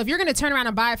surplus, so if you're going to turn around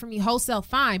and buy it from me wholesale,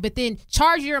 fine, but then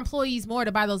charge your employees more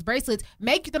to buy those bracelets,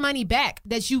 make the money back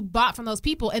that you bought from those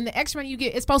people, and the extra money you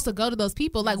get is supposed to go to those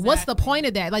people. Like, what's the point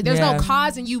of that? Like, there's no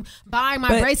cause in you buying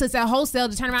my bracelets at wholesale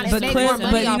to turn around and make more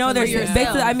money off of yourself.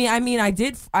 Basically,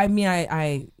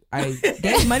 I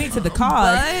gave money to the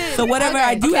cause, so whatever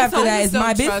I do after that is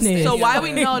my business. So why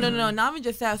we not even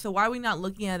just that. So why are we not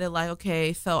looking at it like,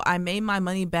 okay, so I made my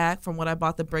money back from what I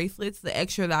bought the bracelets, the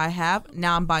extra that I have,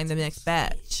 now I'm buying the next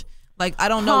batch. Like I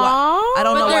don't know why.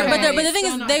 But the thing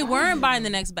is, they weren't buying the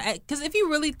next batch because if you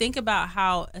really think about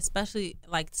how, especially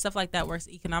like stuff like that works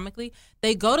economically,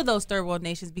 they go to those third world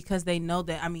nations because they know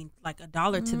that like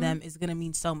 $1 to them is going to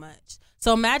mean so much.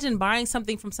 So imagine buying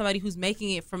something from somebody who's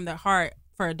making it from their heart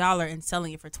for $1 and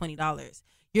selling it for $20.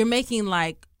 You're making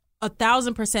like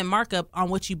 1,000% markup on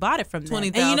what you bought it from them.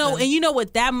 20,000. And you know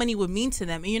what that money would mean to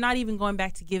them, and you're not even going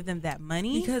back to give them that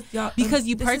money because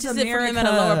you purchased it from them at a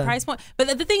lower price point.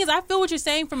 But the thing is, I feel what you're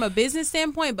saying from a business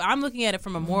standpoint, but I'm looking at it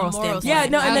from a moral standpoint. Yeah,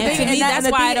 no, and to me, that's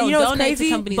why I don't donate to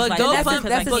companies like that.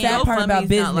 That's the sad part about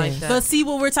business. But see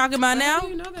what we're talking about now?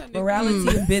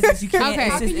 Morality and business, you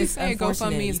can't. It's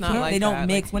unfortunate. GoFundMe is not like that. They don't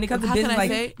mix when it comes to business.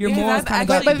 Like your morals kind of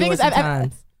go out the door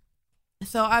sometimes.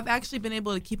 So I've actually been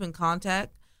able to keep in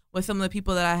contact with some of the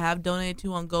people that I have donated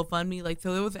to on GoFundMe. Like,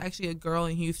 so there was actually a girl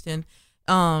in Houston.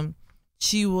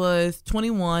 She was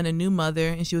 21, a new mother,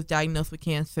 and she was diagnosed with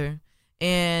cancer.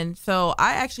 And so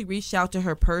I actually reached out to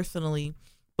her personally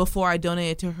before I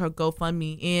donated to her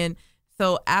GoFundMe. And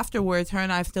so afterwards, her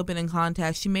and I have still been in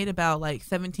contact. She made about like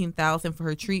 $17,000 for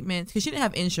her treatments because she didn't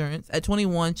have insurance. At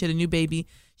 21, she had a new baby.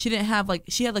 She didn't have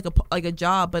she had like a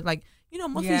job, but like,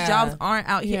 most of these jobs aren't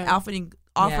out here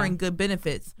offering good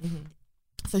benefits. Mm-hmm.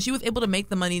 So she was able to make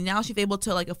the money. Now she's able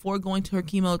to like afford going to her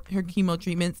chemo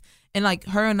treatments. And like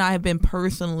her and I have been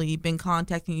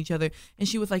contacting each other. And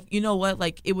she was like, you know what?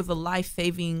 Like it was a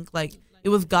life-saving, like it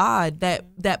was God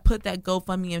that put that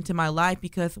GoFundMe into my life,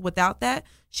 because without that,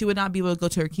 she would not be able to go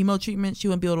to her chemo treatment. She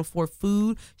wouldn't be able to afford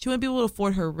food. She wouldn't be able to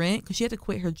afford her rent because she had to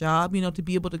quit her job, to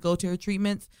be able to go to her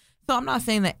treatments. So I'm not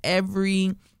saying that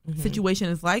every situation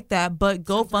is like that, but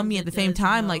GoFundMe at the same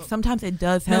time, like sometimes it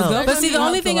does help. But see, the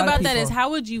only thing about that is,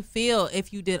 how would you feel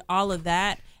if you did all of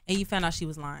that and you found out she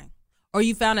was lying, or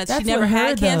you found out she never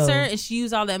had cancer and she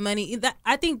used all that money?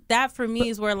 I think that for me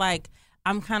is where like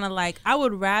I'm kind of like, I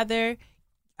would rather.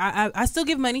 I still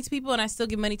give money to people, and I still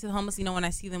give money to the homeless, when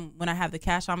I see them, when I have the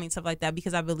cash on me and stuff like that,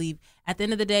 because I believe at the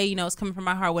end of the day, it's coming from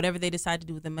my heart. Whatever they decide to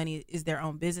do with the money is their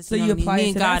own business. So you apply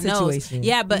it to that situation.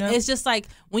 Yeah, but it's just like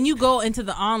when you go into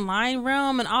the online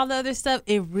realm and all the other stuff,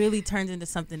 it really turns into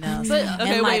something else.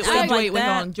 Okay, wait,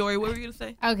 on. Jory, what were you going to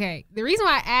say? Okay, the reason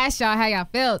why I asked y'all how y'all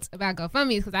felt about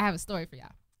GoFundMe is because I have a story for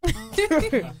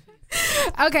y'all.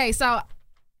 Okay, so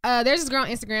there's this girl on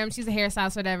Instagram. She's a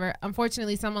hairstylist, whatever.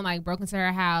 Unfortunately, someone like broke into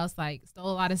her house, like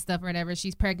stole a lot of stuff or whatever.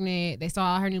 She's pregnant. They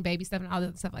saw all her new baby stuff and all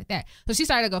that stuff like that. So she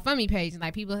started a GoFundMe page, and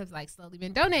like people have like slowly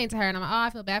been donating to her. And I'm like, I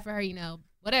feel bad for her,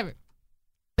 whatever.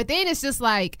 But then it's just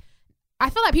like, I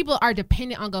feel like people are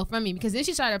dependent on GoFundMe, because then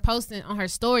she started posting on her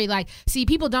story like, see,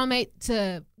 people donate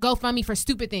to GoFundMe for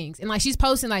stupid things, and like she's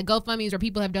posting like GoFundMes where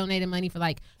people have donated money for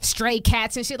like stray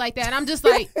cats and shit like that. And I'm just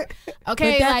like, okay, but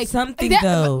that's like something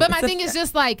though. But my thing is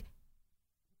just like,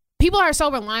 people are so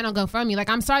reliant on GoFundMe. Like,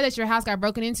 I'm sorry that your house got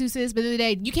broken into, sis, but at the end of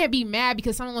the day, you can't be mad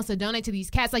because someone wants to donate to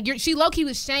these cats. Like, she low-key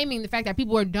was shaming the fact that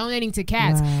people were donating to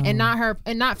cats and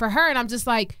not for her. And I'm just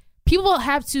like, people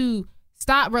have to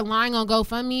stop relying on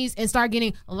GoFundMes and start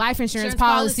getting life insurance Insurance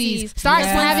policies. policies. Start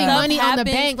Yeah. having Stuff money on the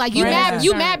happens. bank. Like you Right. mad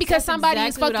Insurance. because That's somebody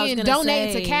exactly what I was is fucking gonna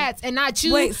donating say. to cats and not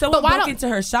you. Wait, so but what why book don't into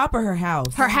her shop or her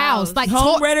house? her house like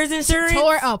Home tore, renters insurance?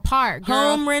 tore apart, girl.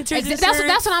 Home renters That's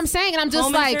insurance? what I'm saying, and I'm just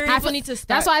Home like, insurance? I People feel, need to start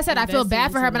that's why I said I feel bad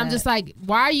investing for her, into but I'm that. just like,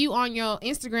 why are you on your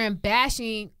Instagram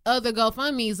bashing other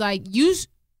GoFundMes? Like you should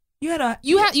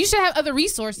have other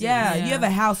resources. Yeah, you have a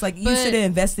house. Like you But should have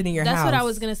invested in your That's house. what I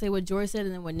was gonna say. What George said,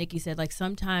 and then what Nikki said. Like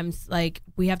sometimes, like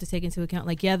we have to take into account.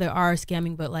 Like yeah, there are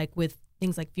scamming, but like with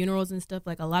things like funerals and stuff,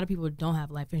 like a lot of people don't have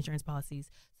life insurance policies.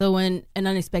 So when an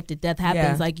unexpected death happens,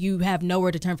 Yeah. like you have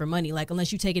nowhere to turn for money. Like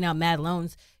unless you're taking out mad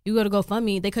loans, you go to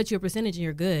GoFundMe, they cut you a percentage and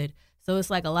you're good. So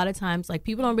it's like a lot of times, like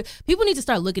people need to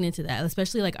start looking into that,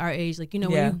 especially like our age. Like, you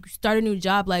know, Yeah. when you start a new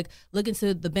job, like look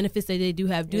into the benefits that they do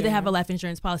have. Do they have a life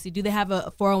insurance policy? Do they have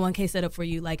a 401k set up for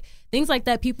you? Like things like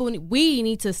that. We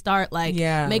need to start like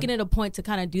making it a point to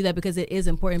kind of do that because it is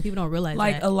important. People don't realize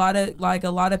like that. a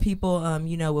lot of people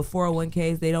you know, with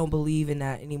 401ks, they don't believe in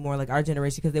that anymore, like our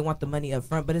generation, because they want the money up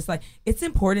front. But it's like it's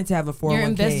important to have a 401k. You're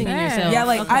investing in yourself. Yeah,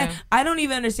 like Okay. I don't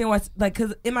even understand why, like,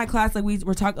 because in my class, like we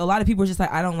were talking, a lot of people were just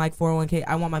like, I don't like 401k,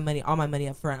 I want my money, all my money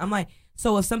up front. I'm like,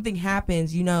 so if something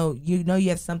happens, you know you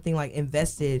have something like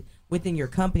invested within your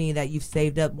company that you've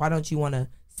saved up, why don't you want to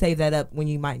save that up when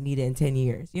you might need it in 10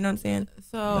 years? You know what I'm saying?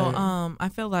 So I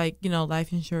feel like, you know,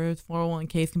 life insurance,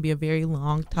 401ks can be a very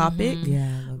long topic.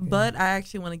 Yeah. But I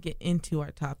actually want to get into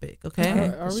our topic, okay?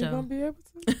 Are we Sure. gonna be able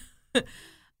to?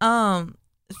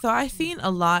 So I've seen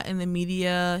a lot in the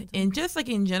media and just like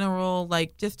in general,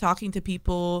 like just talking to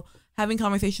people, having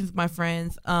conversations with my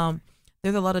friends.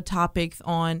 There's a lot of topics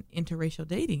on interracial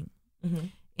dating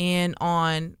and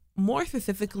on more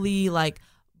specifically like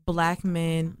black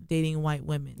men dating white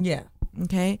women. Yeah.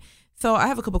 Okay. So I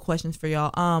have a couple questions for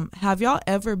y'all. Have y'all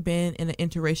ever been in an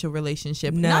interracial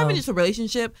relationship? No. Not even just a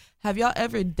relationship. Have y'all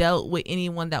ever dealt with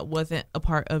anyone that wasn't a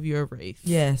part of your race?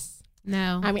 Yes.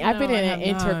 No. I mean, I've been No, in I an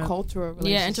have not. intercultural relationship.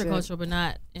 Yeah, intercultural, but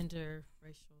not interracial.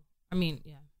 I mean,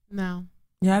 yeah. No.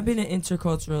 Yeah, I've been in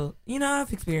intercultural. You know,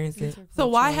 I've experienced it. So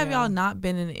why have y'all not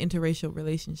been in an interracial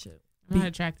relationship? I'm not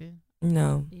attracted.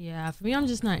 No. Yeah, for me, I'm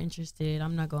just not interested.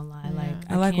 I'm not gonna lie. Yeah.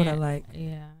 Like I like what I can't- like.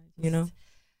 Yeah, You know?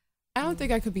 I don't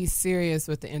think I could be serious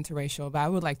with the interracial, but I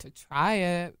would like to try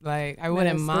it. Like, I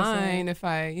wouldn't Yes, mind if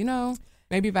I, you know,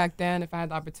 maybe back then, if I had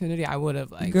the opportunity, I would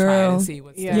have, like, tried Girl, to see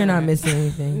what's yeah. You're not different. missing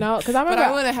anything. No, because I But remember.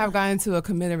 I wouldn't have gotten into a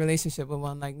committed relationship with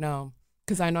one. Like, no,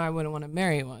 because I know I wouldn't want to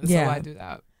marry one. Yeah. So I do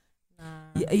that.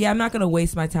 Yeah, I'm not gonna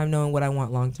waste my time knowing what I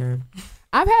want long term.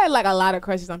 I've had like a lot of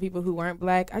crushes on people who weren't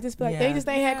black. I just feel like they Yeah. just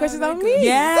ain't had Yeah, crushes they on could- me.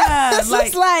 Yeah, it's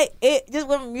just like it just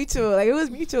wasn't mutual. Like it was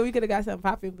mutual. We could have got something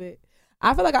popping, but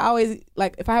I feel like I always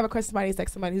like if I have a crush on somebody, it's like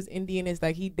somebody who's Indian. It's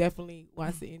like he definitely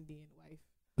wants the Indian wife.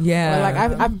 Yeah.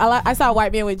 Or like I saw a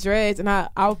white man with dreads, and I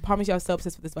promise you I was so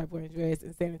obsessed with this white boy in dreads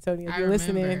in San Antonio. If I you're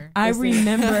listening, remember. I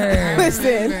remember.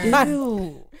 Listen.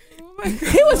 Ew.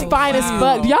 he was fine as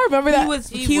fuck. Do y'all remember that? He was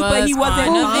He cute, but he was wasn't.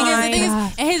 fine. Oh The thing is, my the thing is,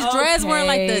 God. and his dreads weren't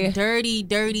like Okay. the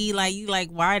dirty, like you like.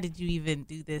 Why did you even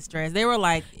do this dress? They were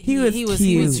like He was he was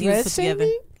cute. Dress put together.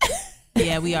 shaming?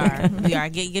 Yeah, we are.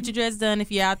 Get your dreads done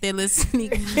if you're out there listening.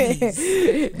 Please.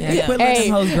 Yeah, quit letting Hey.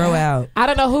 them hoes grow out. I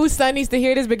don't know whose son needs to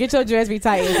hear this, but get your dress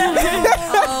retightened.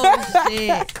 Oh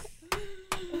shit.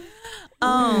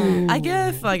 I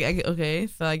guess like okay,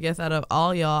 so I guess out of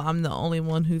all y'all, I'm the only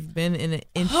one who's been in an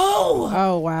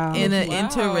Oh wow. in an Wow.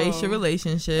 interracial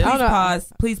relationship. I don't know.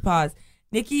 Pause. Please pause.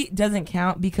 Nikki doesn't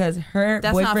count because her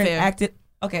That's not boyfriend fair. acted.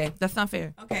 Okay. That's not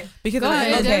fair. Okay. Because Go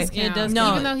ahead. Okay. It does count. It does No.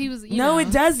 count. Even though he was, you No, know.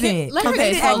 it doesn't. let her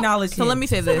Okay, get- acknowledge So him. let me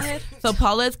say this. So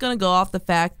Paulette's gonna go off the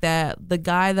fact that the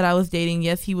guy that I was dating,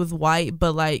 yes, he was white,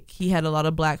 but like he had a lot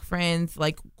of black friends,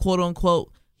 like quote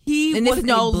unquote, He and this was is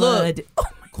no a blood.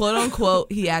 quote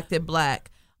unquote, he acted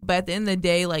black. But at the end of the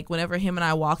day, like whenever him and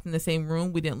I walked in the same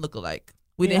room, we didn't look alike.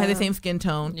 We didn't have the Yeah. same skin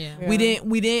tone. Yeah. We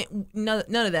didn't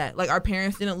none of that. Like our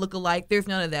parents didn't look alike. There's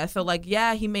none of that. So like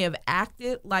yeah, he may have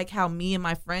acted like how me and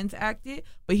my friends acted,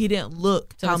 but he didn't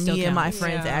look So how it still me and my counts.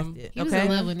 friends Yeah. acted. He was Okay.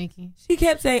 in love with Nikki. She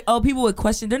kept saying, "Oh, people would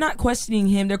question." They're not questioning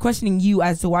him. They're questioning you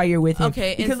as to why you're with him.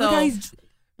 Okay, and because look so- how he's.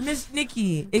 Miss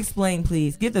Nikki, explain,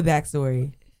 please. Give the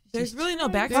backstory. There's really no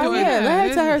backstory. Oh yeah, let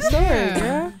her tell her story.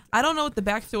 Yeah. I don't know what the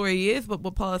backstory is, but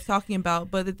what Paula's talking about.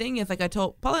 But the thing is, like I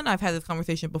told Paula and I've had this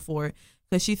conversation before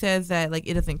because she says that like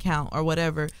it doesn't count or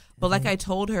whatever. But like I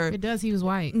told her, It does. He was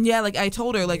white. yeah, like I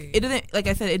told her, like it didn't. Like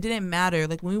I said, it didn't matter.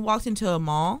 Like when we walked into a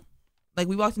mall, like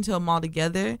we walked into a mall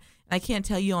together, and I can't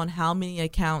tell you on how many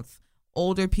accounts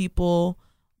older people,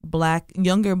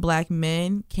 younger black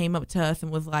men came up to us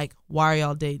and was like, "Why are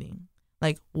y'all dating?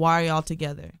 Like why are y'all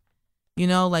together?" You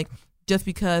know, like just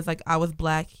because like I was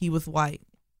black, he was white.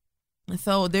 And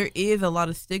so there is a lot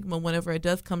of stigma whenever it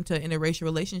does come to an interracial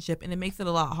relationship, and it makes it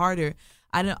a lot harder.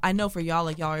 I know for y'all,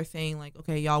 like y'all are saying like,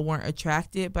 okay, y'all weren't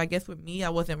attracted, but I guess with me, I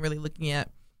wasn't really looking at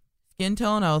skin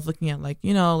tone. I was looking at like,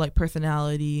 you know, like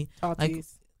personality. Like,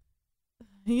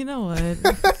 you know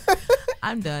what?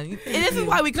 I'm done. This is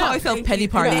why we call ourselves petty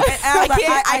party.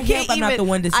 I can't. I'm not the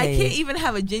one to say. I can't even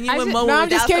have a genuine moment. No, I'm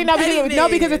just kidding. No,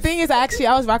 because the thing is, I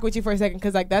was rocking with you for a second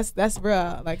because like that's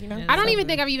real. Like, you know, I don't even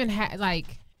think I've even had like,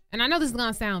 and I know this is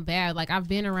gonna sound bad. Like I've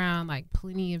been around like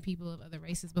plenty of people of other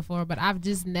races before, but I've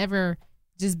just never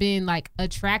just been like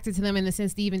attracted to them in the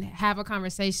sense to even have a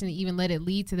conversation to even let it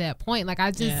lead to that point. Like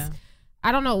I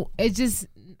don't know. I just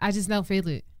don't feel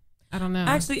it. I don't know.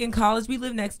 Actually, in college, we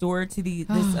lived next door to this.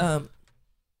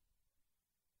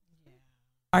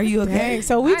 Are you okay? Dang,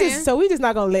 so we just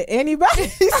not gonna let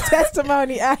anybody's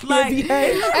testimony actually be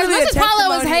heard. As much as Paula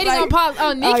was hating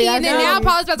on Nikki, and then now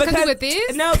Paula's about to come through with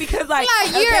this. No, because like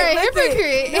you're a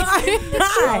hypocrite. No,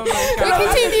 I'm not.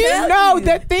 Continue. No,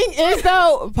 the thing is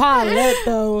though, Paula,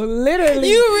 though, literally,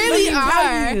 you really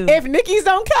are. If Nikki's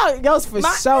don't count, yours for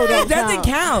sure don't count. It doesn't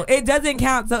count. It doesn't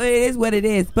count. So it is what it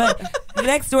is. But the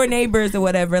next door neighbors or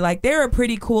whatever, like they were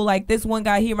pretty cool. Like this one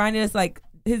guy, he reminded us like.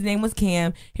 His name was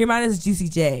Cam. He reminded us of Juicy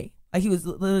J. Like he was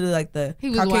literally like the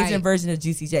Caucasian white. version of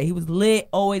Juicy J. He was lit,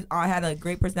 always had a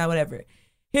great personality, whatever.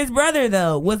 His brother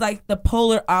though was like the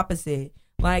polar opposite.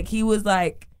 Like he was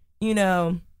like, you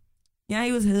know, yeah,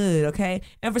 he was hood, okay?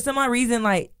 And for some odd reason,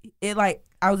 like it like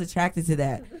I was attracted to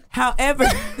that. However,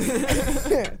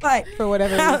 like for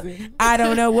whatever reason. I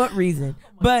don't know what reason.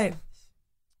 But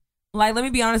like let me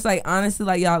be honest, like honestly,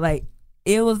 like y'all, like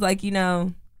it was like, you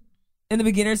know, in the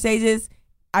beginner stages,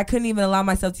 I couldn't even allow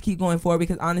myself to keep going forward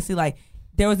because honestly, like,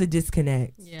 there was a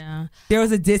disconnect. Yeah. There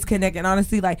was a disconnect, and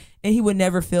honestly, like, and he would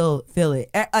never feel it.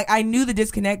 Like, I knew the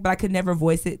disconnect, but I could never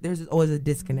voice it. There's always a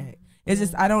disconnect. It's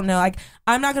just, I don't know. Like,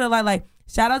 I'm not going to lie, like,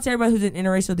 shout out to everybody who's in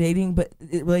interracial dating, but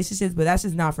relationships, but that's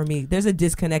just not for me. There's a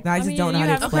disconnect, and I just don't know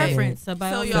how to explain it. So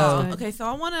y'all, okay, so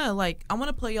I want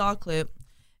to play y'all a clip,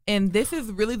 and this is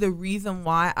really the reason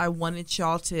why I wanted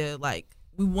y'all to, like,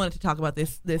 we wanted to talk about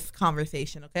this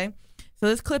conversation, okay? So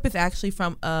this clip is actually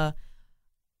from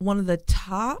one of the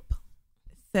top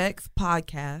sex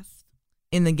podcasts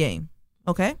in the game,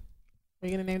 okay? Are you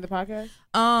gonna name the podcast?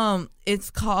 It's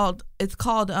called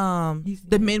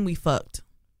The Men We Fucked.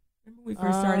 Remember when we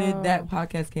first started, that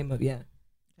podcast came up, yeah.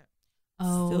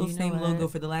 Oh, still same logo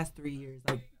for the last 3 years,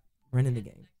 like running the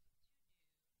game.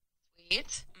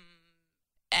 Sweet.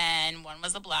 And one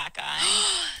was a black guy.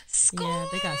 Score! Yeah,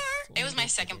 they got it was my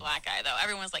second black guy, though.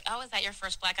 Everyone was like, oh, is that your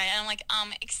first black guy? And I'm like,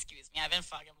 excuse me, I've been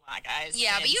fucking black guys.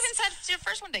 Yeah, but you even said your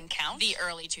first one didn't count. The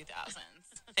early 2000s.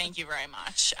 Thank you very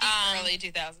much. Early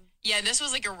 2000s. Yeah, this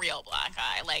was like a real black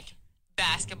guy. Like,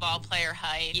 basketball player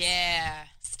height. Yeah.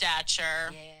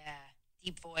 Stature. Yeah.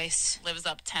 Deep voice. Lives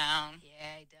uptown.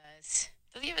 Yeah, he does.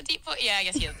 Does he have a deep voice? Yeah, I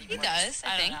guess he has a deep voice. He does,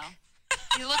 I think. don't know.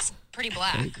 He looks pretty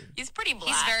black. He's pretty black.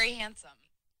 He's very handsome.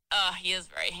 He is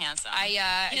very handsome. He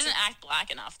doesn't act black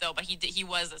enough though, but he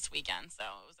was this weekend, so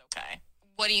it was okay.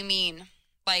 What do you mean?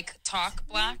 Like talk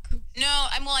black? No,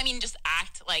 I mean just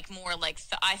act like more like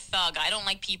I thug. I don't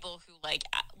like people who like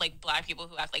black people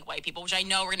who act like white people, which I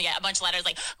know we're gonna get a bunch of letters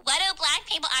like, what do black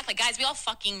people act like? Guys, we all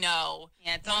fucking know.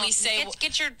 Yeah, when we say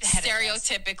get your head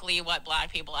stereotypically what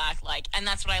black people act like, and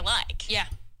that's what I like. Yeah,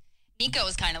 Nico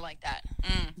is kind of like that.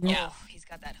 Yeah, he's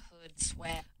got that hood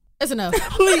sweat. That's enough.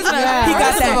 Please, he got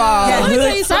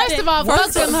that. First of all,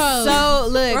 fuck them hoes. So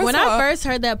look, when I first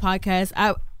heard that podcast,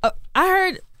 I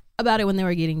heard about it when they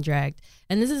were getting dragged,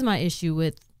 and this is my issue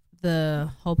with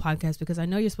the whole podcast because I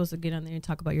know you're supposed to get on there and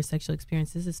talk about your sexual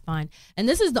experience. This is fine, and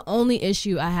this is the only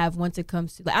issue I have once it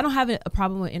comes to. Like, I don't have a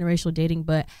problem with interracial dating,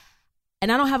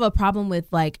 and I don't have a problem with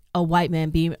like a white man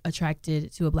being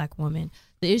attracted to a black woman.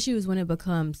 The issue is when it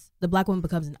becomes the black woman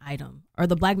becomes an item or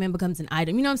the black man becomes an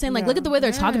item. You know what I'm saying? Like, look at the way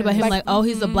they're talking about him. Like, oh,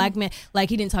 he's a black man. Like,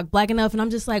 he didn't talk black enough. And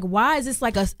I'm just like, why is this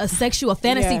like a sexual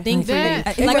fantasy thing for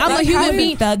me? Like, I'm a human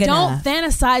being. Don't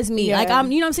fantasize me. Yeah. Like,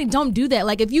 you know what I'm saying? Don't do that.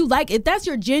 Like, if that's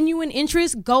your genuine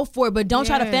interest, go for it. But don't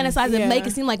try to fantasize and make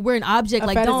it seem like we're an object.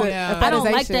 Like, I don't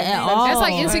like that at all. That's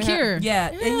like insecure. Yeah.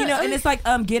 And you know, and it's like,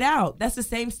 Get Out. That's the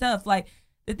same stuff. Like,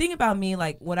 the thing about me,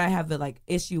 like, what I have the like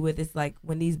issue with is like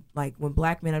when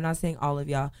black men, I'm not saying all of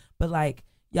y'all, but like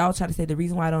y'all try to say the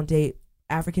reason why I don't date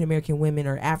African American women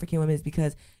or African women is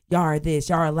because y'all are this,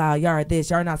 y'all are loud, y'all are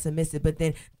this, y'all are not submissive. But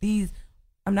then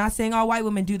I'm not saying all white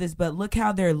women do this, but look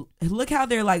how they're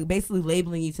like basically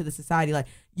labeling you to the society. Like,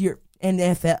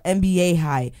 NFL, NBA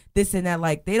height, this and that.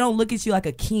 Like, they don't look at you like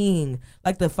a king,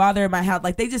 like the father of my house.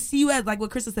 Like, they just see you as, like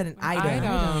what Crystal said, an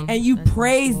item. And you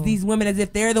praise these women as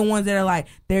if they're the ones that are like,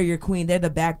 they're your queen. They're the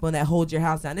backbone that holds your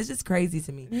house down. It's just crazy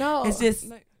to me. No. It's just...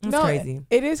 It's crazy.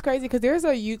 It is crazy because there's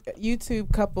a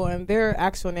YouTube couple and their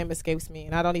actual name escapes me,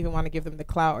 and I don't even want to give them the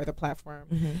clout or the platform.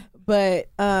 But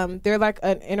they're like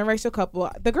an interracial couple.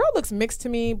 The girl looks mixed to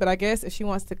me, but I guess if she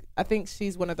wants to, I think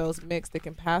she's one of those mixed that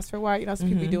can pass for white. You know, some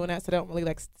people be doing that, so they don't really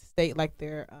like state like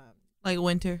they're like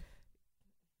Winter.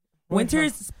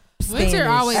 Winter's Winter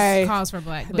always calls for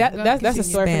black. That's a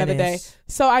story for another day.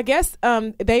 So I guess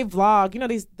they vlog. You know,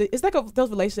 it's like those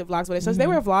relationship vlogs with it. So they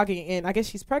were vlogging, and I guess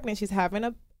she's pregnant. She's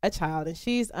having a child, and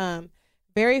she's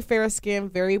very fair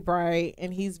skinned, very bright,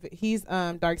 and he's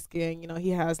dark skinned. You know,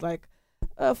 he has like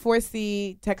a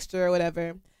 4C texture or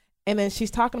whatever. And then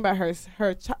she's talking about her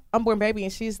unborn baby,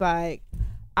 and she's like,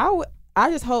 I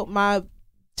just hope my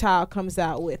child comes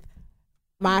out with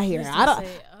my hair.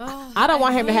 I don't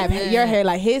want him to have your hair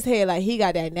like his hair, like he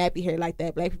got that nappy hair like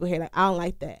that black people hair. Like, I don't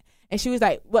like that. And she was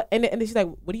like, what? And then she's like,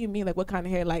 what do you mean? Like, what kind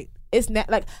of hair? Like, it's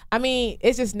like, I mean,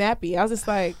 it's just nappy. I was just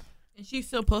like, and she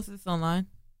still posted this online.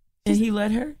 And he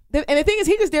let her? And the thing is,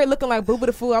 he just there looking like Boo Boo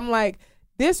the Fool. I'm like,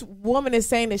 this woman is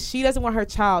saying that she doesn't want her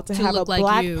child to have a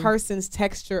black person's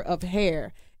texture of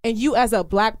hair. And you as a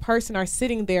black person are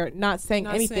sitting there not saying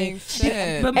anything.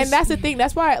 And that's the thing.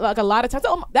 That's why, like, a lot of times,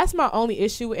 that's my only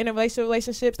issue in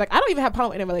relationships. Like, I don't even have a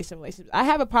problem in relationships. I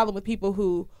have a problem with people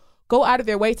who go out of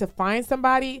their way to find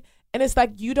somebody, and it's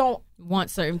like you don't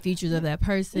want certain features of that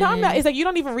person. No, I'm not. It's like you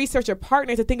don't even research your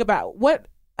partner to think about what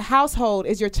household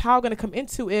is your child going to come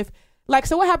into if... Like,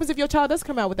 so what happens if your child does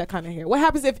come out with that kind of hair? What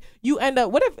happens if you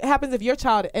happens if your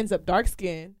child ends up dark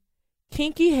skinned,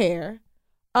 kinky hair,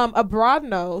 a broad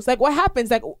nose? Like, what happens?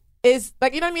 Like, is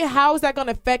like, you know what I mean? How is that going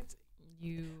to affect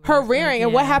her rearing?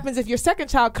 And what happens if your second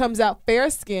child comes out fair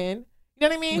skinned? You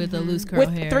know what I mean? With a loose curl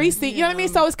hair. With 3C. You know what I mean?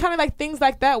 So it's kind of like things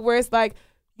like that where it's like,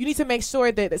 you need to make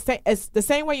sure that it's the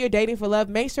same way you're dating for love.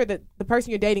 Make sure that the person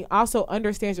you're dating also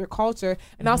understands your culture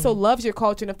and also loves your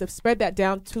culture enough to spread that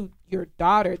down to your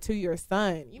daughter, to your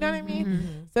son. You know what I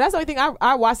mean? So that's the only thing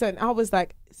I watched it and I was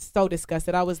like so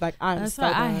disgusted. I was like, that's so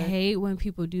why done. I hate when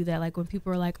people do that. Like when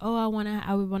people are like, oh, I want to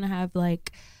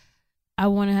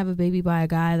have a baby by a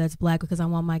guy that's black because I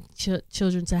want my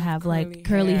children to have like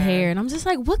curly hair. And I'm just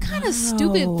like, what kind of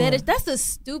stupid fetish? That's the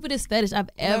stupidest fetish I've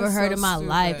ever heard in my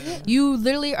life. You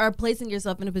literally are placing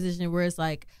yourself in a position where it's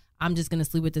like, I'm just going to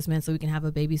sleep with this man so we can have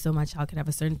a baby so my child can have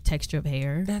a certain texture of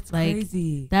hair. That's like,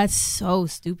 crazy. That's so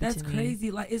stupid That's to me. crazy.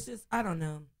 Like, it's just, I don't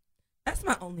know. That's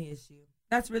my only issue.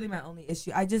 That's really my only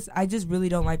issue. I just really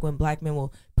don't like when black men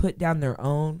will put down their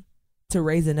own to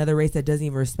raise another race that doesn't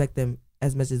even respect them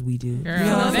as much as we do. Girl,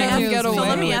 you know, so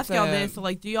let me ask y'all this. So,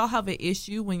 like, do y'all have an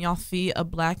issue when y'all see a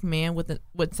black man with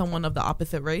someone of the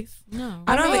opposite race? No.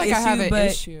 I don't have an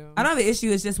issue. I don't have an issue.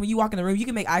 It's just when you walk in the room, you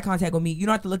can make eye contact with me. You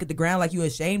don't have to look at the ground like you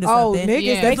ashamed or something.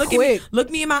 Niggas, they quick.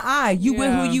 Look me in my eye. You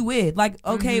with who you with. Like,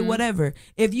 okay, whatever.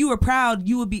 If you were proud,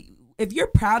 you would be... If you're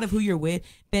proud of who you're with,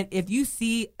 then if you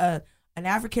see an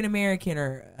African American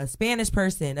or a Spanish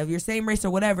person of your same race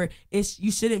or whatever,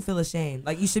 you shouldn't feel ashamed.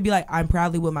 Like, you should be like, I'm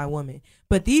proudly with my woman.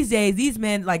 But these days, these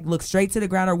men like look straight to the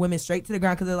ground, or women straight to the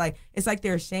ground, because they're like, it's like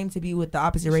they're ashamed to be with the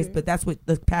opposite race, but that's what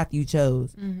the path you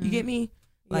chose. You get me?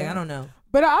 Like, I don't know.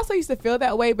 But I also used to feel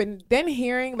that way. But then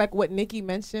hearing like what Nikki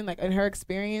mentioned, like in her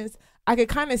experience, I could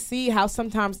kind of see how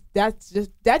sometimes that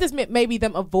just meant maybe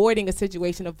them avoiding a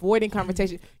situation, avoiding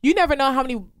confrontation. You never know how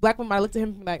many black women might look at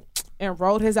him like and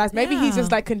rolled his eyes. Maybe he's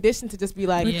just like conditioned to just be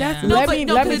like, let me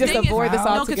just avoid this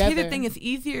altogether. No, because here's the thing: it's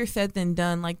easier said than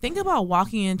done. Like, think about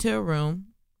walking into a room,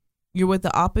 you're with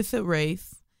the opposite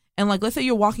race, and like, let's say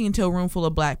you're walking into a room full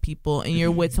of black people, and you're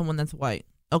with someone that's white.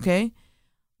 Okay,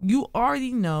 you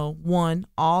already know, one,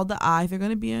 all the eyes are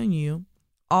going to be on you,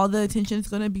 all the attention is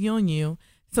going to be on you.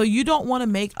 So you don't want to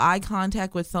make eye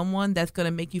contact with someone that's going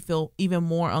to make you feel even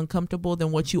more uncomfortable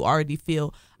than what you already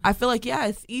feel. I feel like, yeah,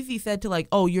 it's easy said to like,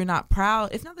 oh, you're not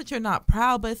proud. It's not that you're not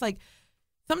proud, but it's like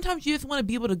sometimes you just want to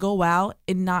be able to go out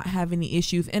and not have any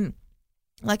issues. And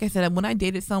like I said, when I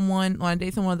dated someone of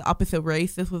the opposite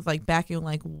race, this was like back in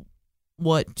like,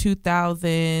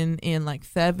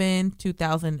 2007,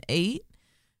 2008.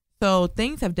 So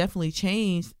things have definitely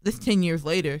changed. This 10 years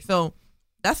later. So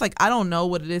that's like, I don't know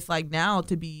what it is like now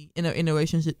to be in a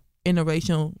relationship.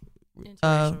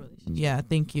 Yeah,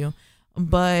 thank you.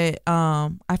 But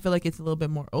I feel like it's a little bit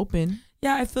more open.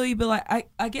 Yeah, I feel you, but like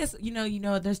I guess you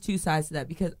know there's two sides to that,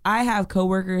 because I have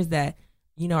coworkers that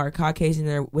are Caucasian,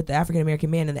 they're with the African American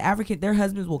man, and their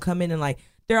husbands will come in and like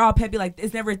they're all peppy, like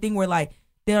it's never a thing where like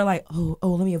they're like, oh,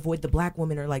 let me avoid the black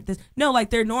woman or like this. No, like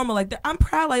they're normal. Like I'm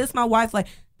proud. Like this is my wife. Like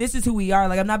this is who we are.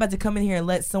 Like I'm not about to come in here and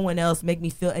let someone else make me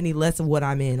feel any less of what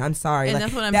I'm in. I'm sorry. And like,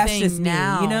 that's what I'm that's saying just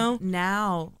now. me, you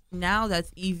know? Now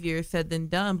that's easier said than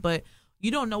done. But you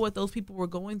don't know what those people were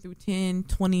going through 10,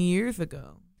 20 years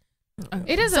ago.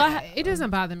 It doesn't. It doesn't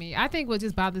bother me. I think what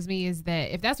just bothers me is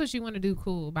that if that's what you want to do,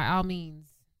 cool. By all means,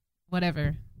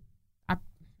 whatever. I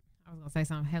was gonna say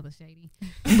something hella shady,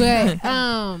 but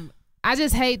I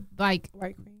just hate like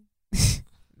white queen.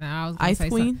 No, I was gonna Ice say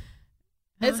queen.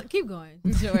 Keep going,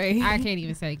 Joy. I can't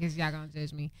even say because y'all gonna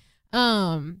judge me.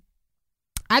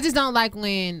 I just don't like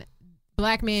when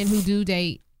black men who do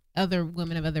date other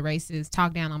women of other races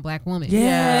talk down on black women.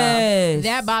 Yes.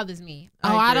 That bothers me.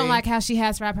 I I don't agree. like how she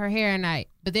has to wrap her hair at night.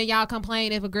 But then y'all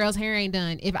complain if a girl's hair ain't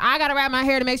done. If I gotta wrap my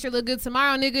hair to make sure it look good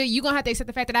tomorrow, nigga, you gonna have to accept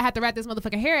the fact that I have to wrap this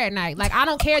motherfucking hair at night. Like I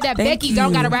don't care that Becky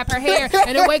don't gotta wrap her hair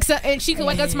and it wakes up and she can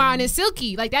wake up tomorrow and it's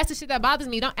silky. Like that's the shit that bothers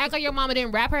me. Don't act like your mama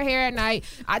didn't wrap her hair at night.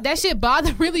 That shit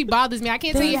really bothers me. I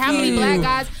can't tell you how many black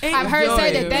guys I've heard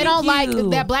say that they don't like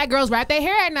that black girls wrap their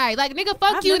hair at night. Like nigga,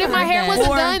 fuck you. If my hair wasn't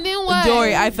done, then what?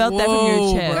 Jory, I felt that from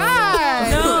your chest.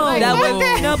 God. No, Like, that fuck was-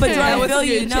 that. No, but Joy, That I was feel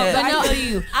your you. No, chest. but I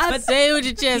feel you. But Say it with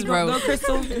your chest, bro. Go,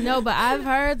 Crystal. No, but I've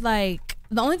heard like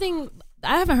the only thing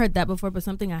I haven't heard that before, but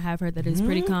something I have heard that is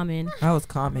pretty common. That was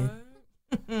common.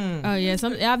 Oh yeah,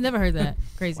 I've never heard that.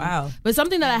 Crazy. Wow. But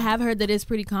something that I have heard that is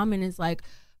pretty common is like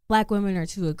black women are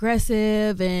too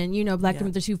aggressive and black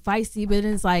women are too feisty, but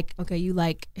it's like, okay, you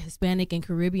like Hispanic and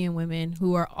Caribbean women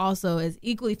who are also as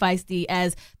equally feisty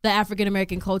as the African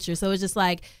American culture. So it's just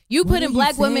like you What putting are you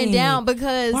black women saying? down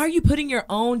because Why are you putting your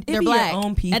own? they're black. Your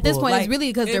own people. At this point, Like, it's really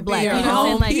because they're It'd be black. You your know what I'm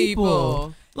saying? own Like,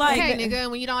 people. Like, Okay,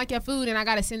 nigga, when you don't like your food and I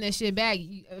gotta send that shit back,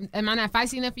 am I not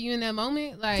feisty enough for you in that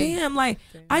moment? Like, damn, like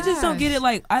I just don't get it.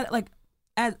 Like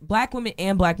as black women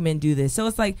and black men do this, so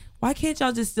it's like, why can't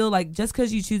y'all just still like just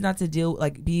because you choose not to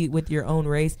be with your own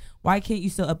race, why can't you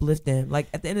still uplift them? Like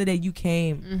at the end of the day, you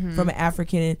came from an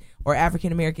African or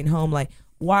African American home. Like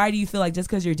why do you feel like just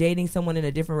because you're dating someone in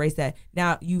a different race that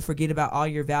now you forget about all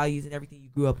your values and everything you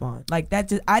grew up on? Like that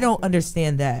just I don't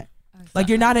understand that. Like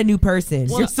you're not a new person.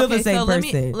 You're still the same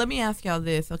person. Let me ask y'all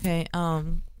this, okay?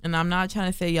 And I'm not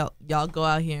trying to say y'all go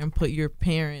out here and put your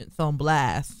parents on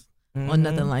blast or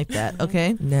nothing like that,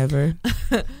 okay? Never.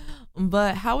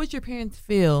 But how would your parents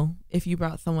feel if you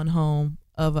brought someone home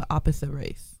of an opposite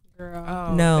race? Girl.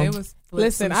 Oh, No. they was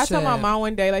Listen, I told my shit. mom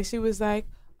one day, like she was like,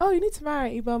 "Oh, you need to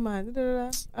marry Ebo man." Da, da,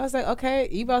 da. I was like, "Okay."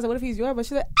 Ebo, I was like, "What if he's yours?" But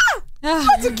she's like,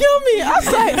 "To kill me." I was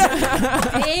like,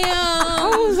 damn.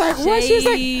 I was like, "What?" She was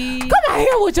like, "Come out here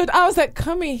with your." I was like,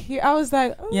 "Come in here." I was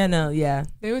like, "Oh." Yeah, no, yeah.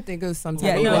 They would think it was some type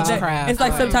Yeah, of you know, witchcraft. it's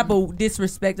like some type of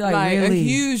disrespect. Like a really.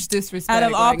 huge disrespect. Out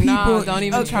of all Like, nah, people, don't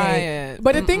even okay. try it.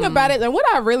 But the thing about it, and what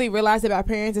I really realized about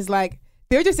parents is like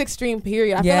they're just extreme.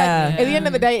 Period. I feel Yeah. like at the end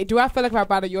of the day, do I feel like if I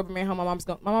brought a Yoruba man home, my mom's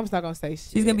not gonna say shit.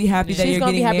 She's gonna be happy that She's you're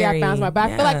gonna be getting happy married. I found somebody. But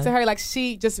I feel like Yeah. to her, like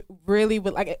she just really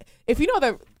would like if you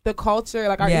know the culture,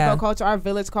 like our Yeah. Igbo culture, our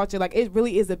village culture, like it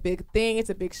really is a big thing. It's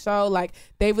a big show. Like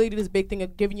they really do this big thing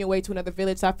of giving you away to another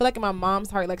village. So I feel like in my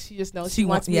mom's heart, like she just knows she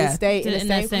wants me to stay in the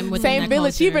that same within that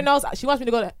village. She culture. even knows she wants me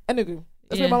to go to Enugu.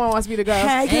 That's where my mom wants me to go. Hey,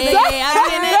 I'm in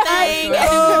that thing.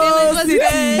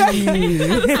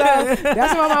 So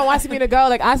that's where my mom wants me to go.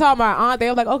 Like I saw my aunt, they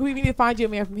were like, "Oh, we need to find you a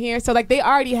man from here." So like they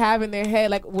already have in their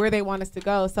head like where they want us to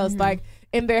go. So it's like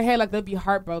in their head like they'll be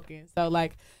heartbroken. So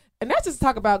like, and that's just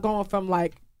talk about going from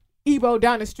like Ebo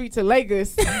down the street to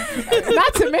Lagos,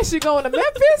 not to mention going to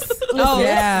Memphis. Oh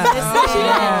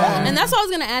Yeah. And that's what I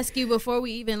was gonna ask you before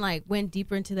we even like went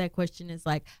deeper into that question. Is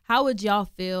like, how would y'all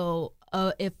feel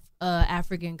if a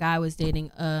African guy was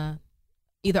dating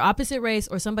either opposite race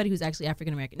or somebody who's actually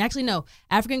African American? Actually, no,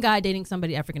 African guy dating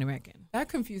somebody African American. That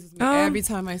confuses me every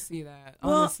time I see that.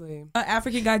 Honestly, An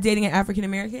African guy dating an African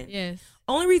American. Yes.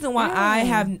 Only reason why I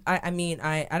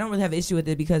don't really have an issue with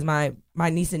it because my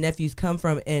niece and nephews come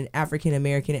from an African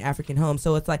American and African home.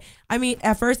 So it's like, I mean,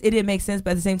 at first it didn't make sense,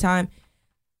 but at the same time,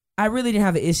 I really didn't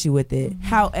have an issue with it.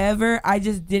 However, I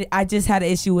just had an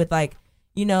issue with like,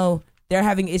 you know, they're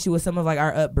having an issue with some of like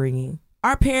our upbringing.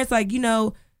 Our parents, like, you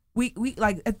know, we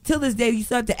like till this day you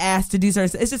still have to ask to do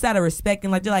certain. It's just out of respect,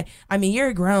 and like they're like, I mean,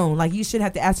 you're grown, like you should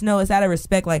have to ask. No, it's out of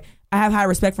respect. Like I have high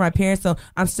respect for my parents, so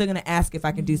I'm still gonna ask if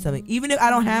I can do something, even if I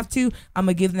don't have to. I'm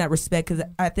gonna give them that respect because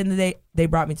at the end of the day, they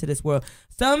brought me to this world.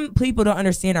 Some people don't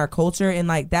understand our culture, and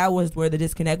like that was where the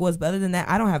disconnect was. But other than that,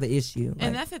 I don't have an issue.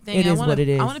 And Like, that's the thing. It is what it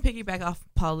is. I want to piggyback off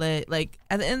Paulette. Like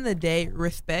at the end of the day,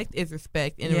 respect is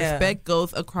respect, and Yeah. respect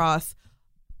goes across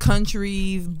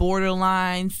countries,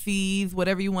 borderline, seas,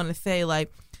 whatever you want to say.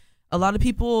 Like a lot of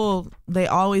people, they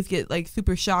always get like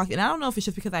super shocked, and I don't know if it's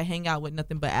just because I hang out with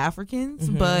nothing but Africans,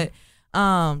 but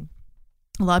a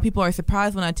lot of people are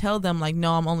surprised when I tell them like,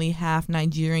 no, I'm only half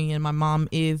Nigerian. My mom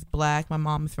is black. My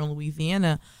mom is from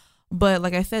Louisiana. But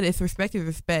like I said, it's respect is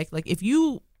respect. Like if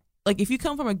you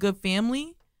come from a good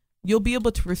family, you'll be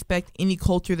able to respect any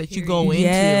culture that you go into.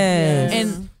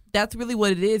 And that's really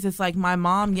what it is. It's like my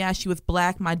mom, yeah, she was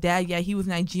black. My dad, yeah, he was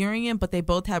Nigerian, but they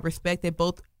both have respect. They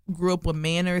both grew up with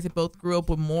manners. They both grew up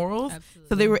with morals. Absolutely.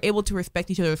 So they were able to respect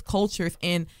each other's cultures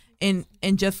and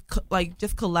just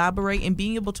collaborate and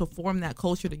being able to form that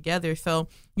culture together. So,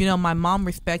 you know, my mom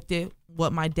respected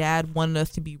what my dad wanted us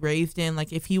to be raised in.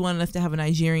 Like if he wanted us to have a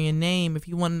Nigerian name, if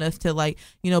he wanted us to like,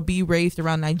 you know, be raised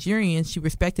around Nigerians, she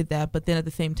respected that. But then at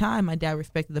the same time, my dad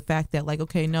respected the fact that like,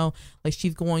 okay, no, like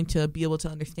she's going to be able to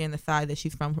understand the side that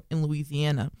she's from in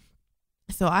Louisiana.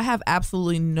 So I have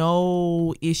absolutely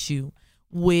no issue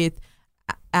with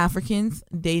Africans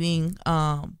dating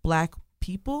black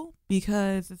people,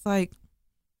 because it's like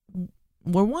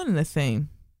we're one and the same.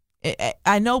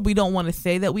 I know we don't want to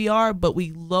say that we are, but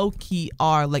we low key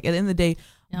are. Like at the end of the day,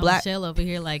 black. Michelle over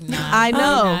here, like, nah. I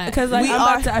know, because like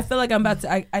I feel like I'm about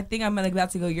to. I think I'm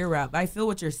about to go your route. I feel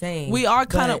what you're saying. We are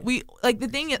kind of like the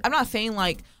thing is, I'm not saying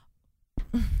like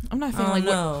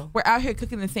we're out here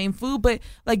cooking the same food, but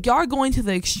like y'all are going to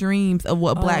the extremes of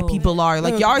what black people are.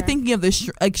 Like y'all are thinking of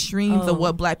the extremes of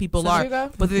what black people are.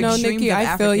 But the extremes Nikki, of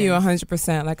I feel you Africans.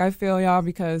 100%. Like I feel y'all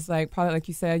because like probably like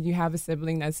you said, you have a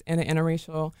sibling that's in an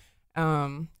interracial,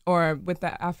 or with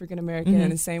the African American,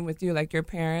 and the same with you, like your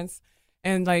parents,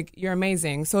 and like you're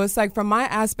amazing. So it's like from my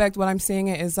aspect, what I'm seeing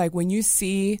it is like when you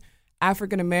see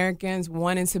African Americans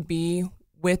wanting to be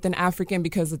with an African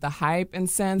because of the hype and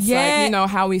sense, like, you know,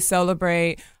 how we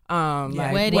celebrate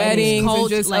like weddings and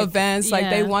just like, events, like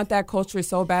they want that culture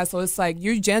so bad. So it's like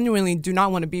you genuinely do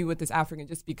not want to be with this African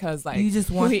just because like you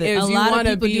just want a lot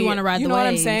of people do want to ride the wave. You know what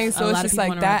I'm saying? So it's just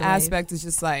like that aspect is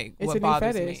just like what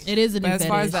bothers me. It is a new fetish. As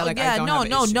far as that, like, I don't have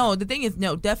an issue. No. The thing is,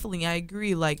 no, definitely, I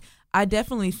agree. Like I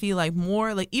definitely see like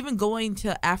more like even going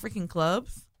to African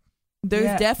clubs.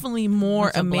 There's definitely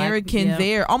more Americans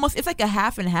there. Almost, it's like a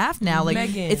half and half now. Like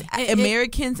it's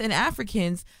Americans and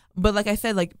Africans. But like I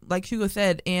said, like Shugo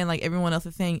said, and like everyone else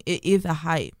is saying, it is a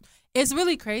hype. It's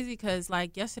really crazy because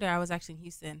like yesterday I was actually in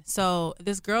Houston. So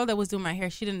this girl that was doing my hair,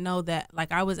 she didn't know that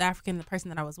like I was African. The person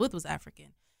that I was with was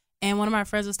African. And one of my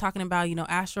friends was talking about, you know,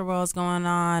 Astro World's going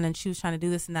on, and she was trying to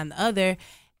do this and that and the other.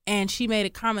 And she made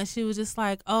a comment. She was just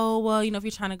like, oh, well, you know, if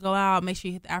you're trying to go out, make sure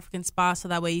you hit the African spot so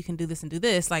that way you can do this and do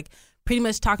this. Like pretty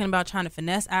much talking about trying to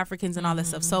finesse Africans and all this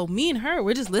stuff. So me and her,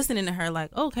 we're just listening to her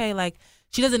like, okay, like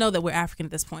she doesn't know that we're African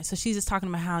at this point. So she's just talking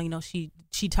about how, you know, she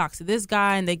talks to this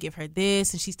guy and they give her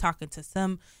this, and she's talking to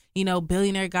some, you know,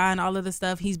 billionaire guy and all of this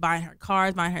stuff. He's buying her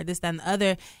cars, buying her this, that, and the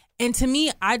other. And to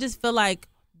me, I just feel like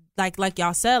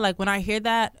y'all said, like when I hear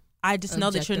that, I just know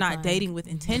that you're not dating with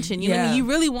intention. You know what I mean? You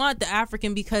really want the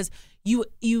African because you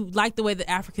like the way that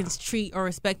Africans treat or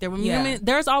respect their women. You know what I mean?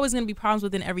 There's always going to be problems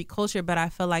within every culture, but I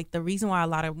feel like the reason why a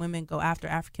lot of women go after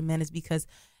African men is because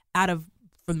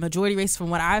for the majority race, from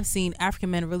what I've seen,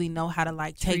 African men really know how to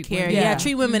like take care.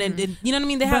 Treat women and you know what I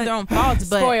mean? They have their own faults,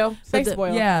 but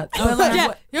spoil. Yeah. But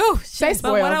like, say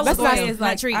spoil. But what I was That's saying nice. is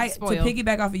like treat, to spoil.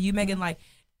 piggyback off of you, Megan, like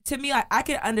to me, like, I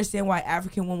can understand why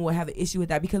African women would have an issue with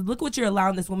that, because look what you're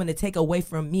allowing this woman to take away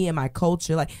from me and my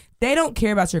culture. Like, they don't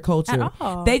care about your culture at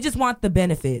all. They just want the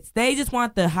benefits. They just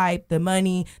want the hype, the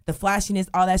money, the flashiness,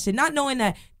 all that shit. Not knowing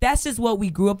that that's just what we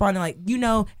grew up on. And like, you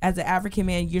know, as an African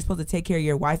man, you're supposed to take care of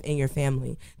your wife and your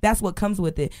family. That's what comes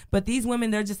with it. But these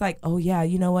women, they're just like, oh yeah,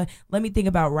 you know what? Let me think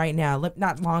about right now,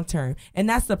 not long term. And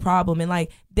that's the problem. And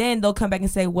like, then they'll come back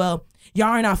and say, well, y'all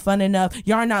are not fun enough.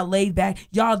 Y'all are not laid back.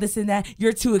 Y'all this and that.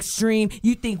 You're too extreme.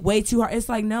 You think way too hard. It's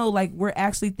like, no, like we're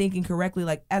actually thinking correctly.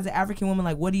 Like as an African woman,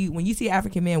 like when you see an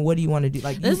African man, what do you want to do?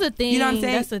 Like this is a thing. You know what I'm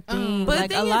saying? That's a thing. But like,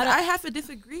 the thing is, I have to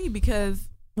disagree because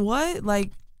what?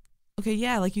 Like, okay,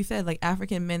 yeah, like you said, like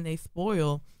African men, they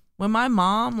spoil. When my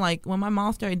mom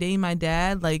started dating my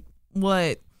dad, like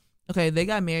what? Okay, they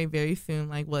got married very soon,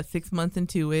 like what, 6 months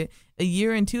into it. A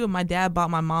year into it, my dad bought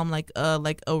my mom like a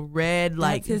red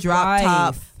like drop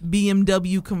top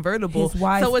BMW convertible. His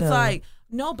wife, so it's though. like,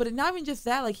 no, but not even just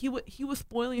that. Like he was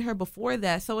spoiling her before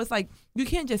that. So it's like you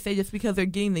can't just say just because they're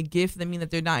getting the gifts that mean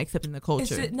that they're not accepting the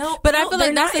culture. I feel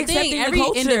like that's the thing. Every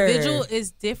individual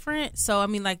is different. So I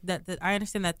mean, like that I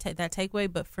understand that takeaway.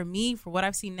 But for me, for what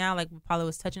I've seen now, like Paula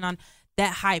was touching on,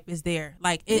 that hype is there.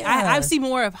 Like Yeah. I see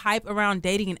more of hype around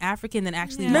dating an African than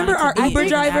actually. Remember our wanting to Uber date an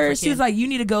driver? African. She was like, "You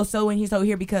need to go so and he's so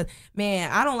here because man,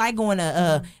 I don't like going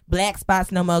to black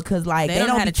spots no more because like They they don't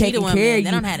don't have be to treat taking a woman. care of They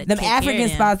you. don't have to Them take care of African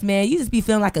them. spots, man, you just be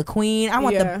feeling like a queen. I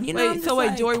want Yeah. the you know. Wait, so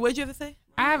wait, Jory, what'd you have to say?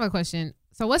 I have a question.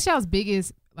 So what's y'all's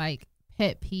biggest like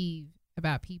pet peeve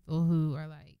about people who are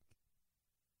like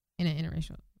in an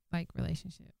interracial like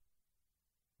relationship?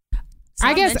 Stop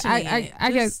I guess mentioning I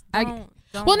it. guess Just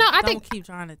don't, well, no, I don't think- keep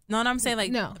trying to. No, I'm saying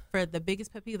like No. for the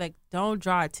biggest pet peeve, like don't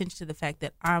draw attention to the fact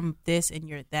that I'm this and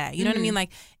you're that. You know what Mm-hmm. I mean?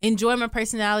 Like enjoy my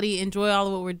personality, enjoy all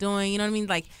of what we're doing. You know what I mean?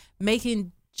 Like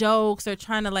making jokes or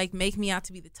trying to like make me out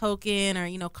to be the token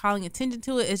or calling attention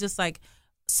to it. It's just like.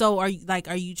 So are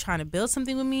you trying to build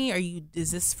something with me?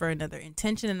 Is this for another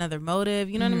intention, another motive?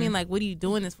 You know what I mean? Like, what are you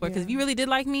doing this for? Because if you really did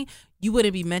like me, you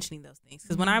wouldn't be mentioning those things.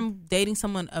 Because when I'm dating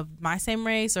someone of my same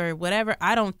race or whatever,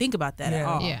 I don't think about that at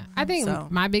all. Yeah, I think So-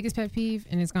 my biggest pet peeve,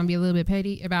 and it's gonna be a little bit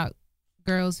petty, about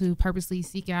girls who purposely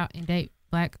seek out and date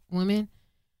black women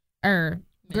or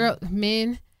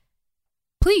men.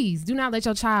 Please do not let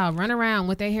your child run around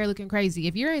with their hair looking crazy.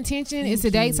 If your intention is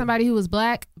to date somebody who is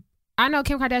black, I know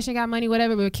Kim Kardashian got money,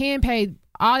 whatever, but Kim paid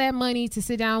all that money to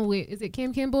sit down with, is it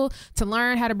Kim Kimball, to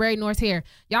learn how to braid North's hair.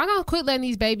 Y'all gonna quit letting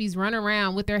these babies run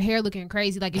around with their hair looking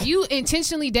crazy. Like, if you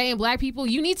intentionally dating black people,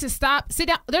 you need to stop, sit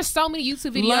down. There's so many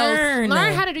YouTube videos.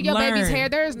 Learn how to do your baby's hair.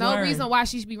 There is no reason why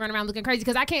she should be running around looking crazy,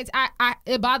 because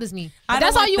it bothers me. If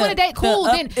that's all you want to date, cool.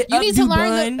 Then you need to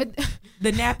learn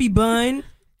the nappy bun.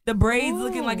 The braids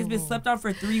looking like it's been slept on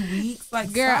for 3 weeks.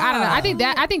 Like, girl, stop. I don't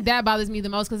know. I think that bothers me the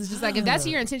most, because it's just like, if that's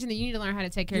your intention, then you need to learn how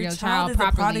to take care of your child is a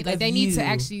properly. product Like, of they need to you.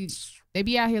 actually, they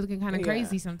be out here looking kind of Yeah.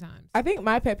 crazy sometimes. I think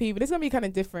my pet peeve, but it's gonna be kind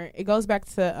of different. It goes back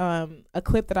to a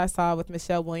clip that I saw with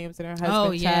Michelle Williams and her husband.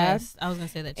 Oh Chad. yes, I was gonna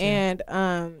say that too.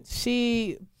 And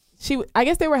she I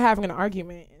guess they were having an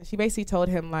argument, and she basically told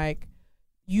him like,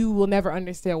 "You will never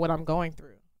understand what I'm going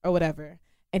through," or whatever.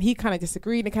 And he kind of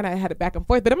disagreed and kind of had it back and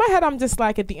forth. But in my head, I'm just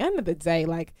like, at the end of the day,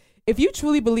 like, if you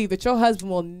truly believe that your husband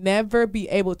will never be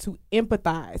able to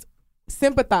sympathize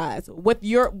with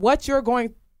what you're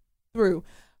going through,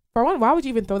 for one, why would you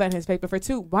even throw that in his face? But for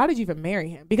two, why did you even marry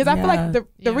him? Because I feel like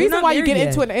the reason why you get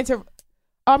into engaged.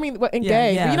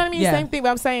 You know what I mean? Same thing.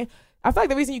 But I'm saying, I feel like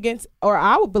the reason you get into, or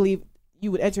I would believe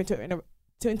you would enter into an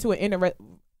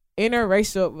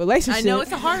interracial relationship. I know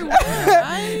it's a hard one.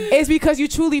 Right? It's because you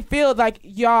truly feel like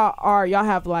y'all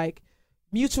have like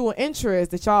mutual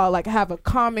interests, that y'all like have a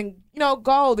common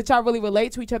goal, that y'all really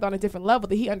relate to each other on a different level,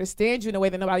 that he understands you in a way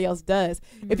that nobody else does.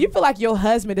 If you feel like your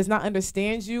husband does not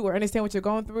understand you or understand what you're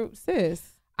going through, sis.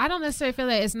 I don't necessarily feel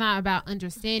that it's not about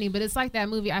understanding, but it's like that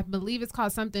movie. I believe it's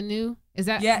called Something New. Is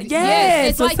that? Yes.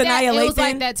 It's like that. It was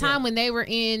like Lathan. that time when they were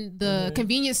in the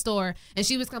convenience store and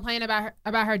she was complaining about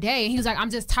her day, and he was like, "I'm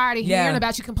just tired of hearing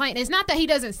about you complain." It's not that he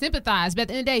doesn't sympathize, but at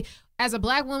the end of the day, as a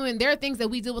black woman, there are things that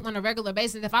we deal with on a regular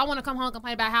basis. If I want to come home and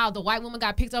complain about how the white woman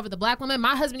got picked over the black woman,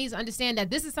 my husband needs to understand that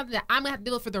this is something that I'm going to have to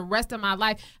deal with for the rest of my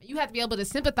life. You have to be able to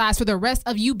sympathize for the rest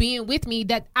of you being with me,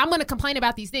 that I'm going to complain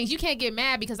about these things. You can't get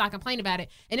mad because I complain about it.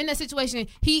 And in that situation,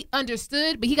 he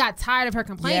understood, but he got tired of her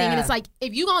complaining. Yeah. And it's like,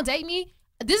 if you going to date me,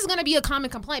 this is going to be a common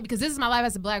complaint, because this is my life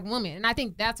as a black woman. And I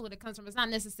think that's what it comes from. It's not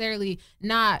necessarily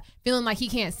not feeling like he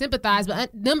can't sympathize, but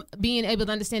them being able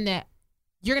to understand that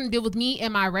you're going to deal with me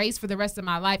and my race for the rest of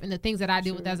my life and the things that I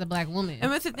deal with as a black woman.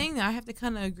 And that's the thing that I have to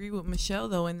kind of agree with Michelle,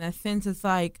 though, in that sense. It's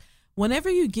like, whenever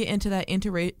you get into that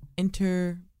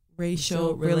interracial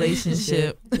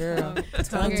relationship, Girl,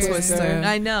 tongue Girl. twister.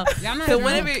 I know. Y'all not So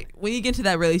drunk. when you get into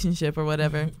that relationship or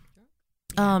whatever,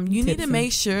 you need to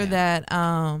make sure that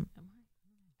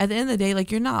at the end of the day,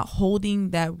 like, you're not holding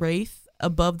that race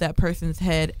above that person's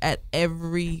head at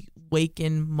every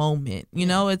waking moment. You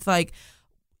know, it's like,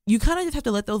 you kind of just have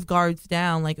to let those guards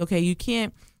down. Like, okay, you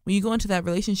can't, when you go into that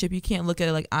relationship, you can't look at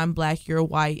it like, I'm black, you're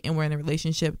white, and we're in a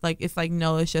relationship. Like, it's like,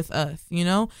 no, it's just us,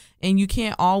 And you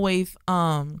can't always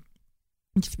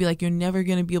just be like, you're never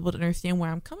going to be able to understand where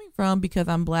I'm coming from because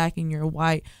I'm black and you're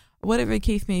white, or whatever the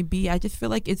case may be. I just feel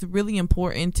like it's really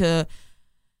important to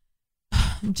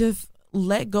just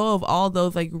let go of all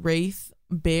those like race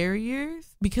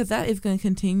barriers, because that is going to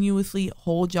continuously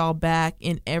hold y'all back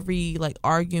in every like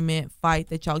argument, fight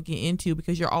that y'all get into,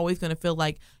 because you're always going to feel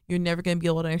like you're never going to be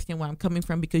able to understand where I'm coming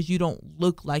from because you don't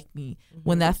look like me,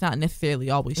 when that's not necessarily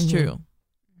always true.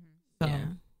 So. Yeah,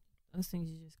 those things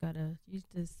you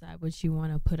decide what you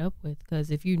want to put up with,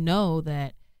 because if you know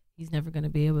that he's never going to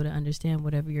be able to understand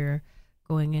whatever you're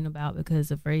going in about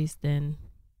because of race, then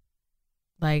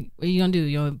like, what are you gonna do?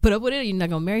 You gonna put up with it? You're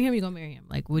not gonna marry him? You're gonna marry him?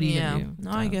 Like, what are you gonna do?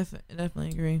 No, I guess I definitely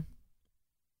agree.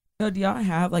 So do y'all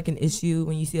have like an issue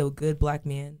when you see a good black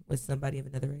man with somebody of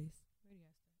another race?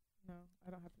 No,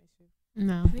 I don't have an issue.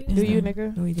 No. Do you,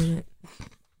 nigga? No, we didn't.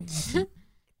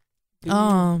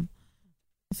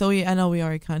 So I know we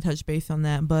already kind of touched base on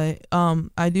that, but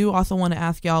I do also want to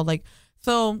ask y'all, like,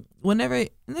 so whenever in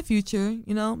the future,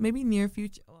 you know, maybe near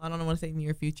future, I don't want to say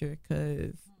near future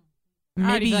because I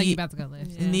already maybe feel like you about to go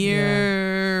left.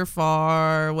 near,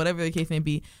 far, whatever the case may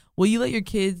be, will you let your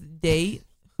kids date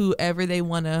whoever they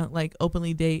want to like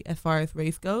openly date as far as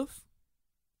race goes?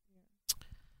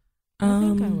 I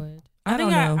think I would. I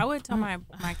don't think know. I would tell my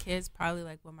kids probably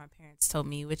like what my parents told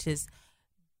me, which is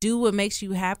do what makes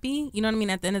you happy. You know what I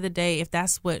mean? At the end of the day, if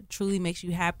that's what truly makes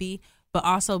you happy, but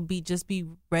also be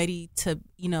ready to,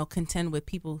 you know, contend with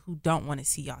people who don't want to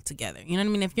see y'all together. You know what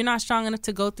I mean? If you're not strong enough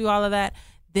to go through all of that,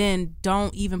 then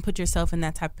don't even put yourself in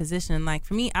that type of position. Like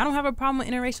for me, I don't have a problem with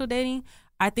interracial dating.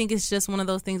 I think it's just one of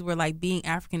those things where like being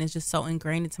African is just so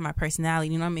ingrained into my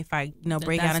personality. You know what I mean? If I, you know,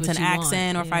 break out into an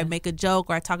accent or if I make a joke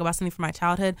or I talk about something from my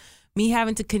childhood, me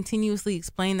having to continuously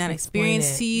explain that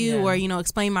experience to you or, you know,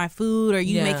 explain my food or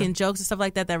you making jokes and stuff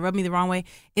like that rub me the wrong way,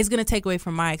 is going to take away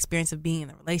from my experience of being in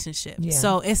the relationship. Yeah.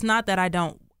 So it's not that I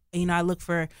don't, you know, I look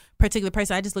for a particular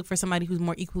person. I just look for somebody who's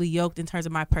more equally yoked in terms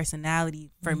of my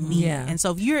personality for me. Yeah. And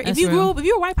so if you're a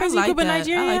white person, you grew up in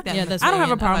Nigeria, I don't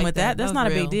have a problem with that. That's not a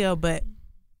big deal. But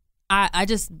I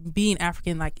just, being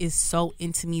African, like, is so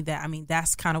into me that, I mean,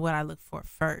 that's kind of what I look for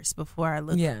first before I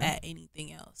look at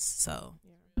anything else. So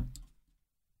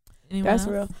that's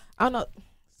real. I don't know.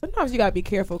 Sometimes you gotta be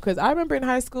careful because I remember in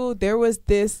high school there was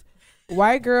this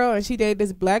white girl and she dated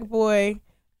this black boy,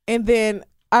 and then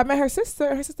I met her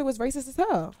sister. Her sister was racist as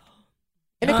hell.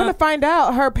 And then come to find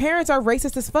out, her parents are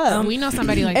racist as fuck. We know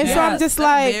somebody like and that. So I'm just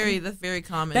like, that's very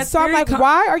common. So I'm like,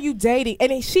 why are you dating?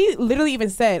 And she literally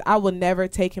even said, I will never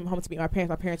take him home to meet my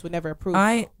parents. My parents would never approve.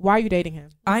 Why are you dating him?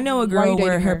 I know a girl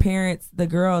where her parents, the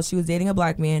girl, she was dating a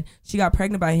black man. She got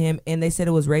pregnant by him, and they said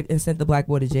it was rape and sent the black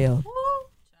boy to jail.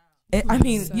 I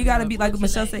mean, you got to be, like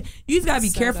Michelle said, you just got to be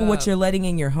careful what you're letting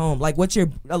in your home, like what you're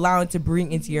allowing to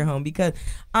bring into your home. Because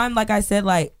I'm, like I said,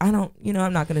 like, I don't, you know,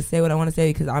 I'm not going to say what I want to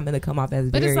say because I'm going to come off as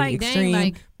very extreme.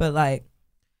 Dang, but like,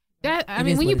 that, I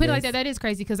mean, when you put it like that, that is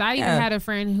crazy. Because I even had a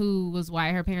friend who was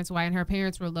white, her parents were white, and her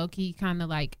parents were low key kind of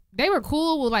like, they were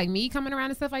cool with like me coming around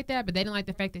and stuff like that, but they didn't like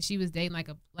the fact that she was dating like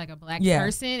a black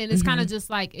person. And it's kind of just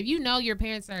like, if you know your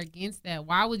parents are against that,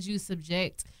 why would you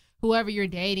subject whoever you're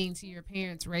dating to your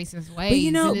parents' racist ways? But,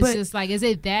 you know, and it's just like, is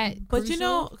it that But crucial? you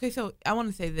know, okay, so I want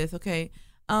to say this, okay.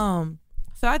 So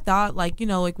I thought, like, you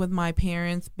know, like with my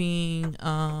parents being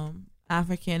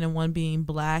African and one being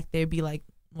black, they'd be like,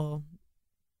 well,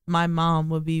 my mom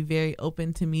would be very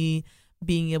open to me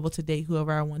being able to date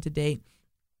whoever I want to date.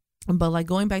 But like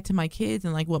going back to my kids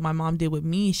and like what my mom did with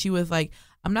me, she was like,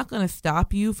 I'm not going to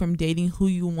stop you from dating who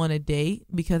you want to date,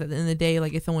 because at the end of the day,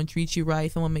 like if someone treats you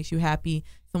right, someone makes you happy,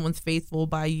 someone's faithful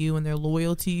by you and they're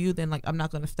loyal to you, then like I'm not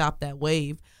going to stop that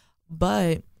wave.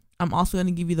 But I'm also going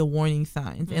to give you the warning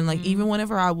signs. And like even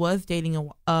whenever I was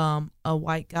dating a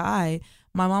white guy,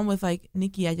 my mom was like,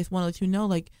 Nikki, I just want to let you know,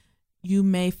 like you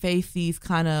may face these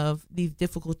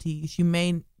difficulties.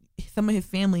 Some of his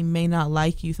family may not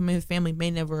like you. Some of his family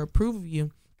may never approve of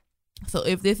you. So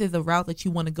if this is a route that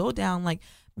you want to go down, like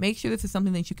make sure this is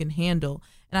something that you can handle.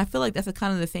 And I feel like that's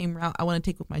kind of the same route I want to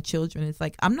take with my children. It's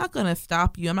like, I'm not going to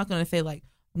stop you. I'm not going to say like,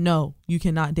 no, you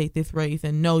cannot date this race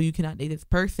and no, you cannot date this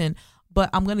person. But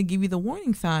I'm going to give you the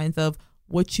warning signs of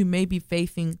what you may be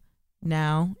facing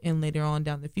now and later on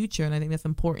down the future. And I think that's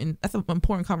important. That's an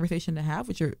important conversation to have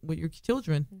with your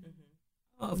children.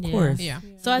 Oh, of course. Yeah.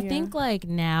 So I think like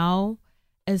now,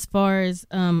 as far as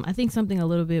I think something a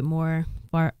little bit more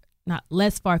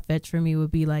less far-fetched for me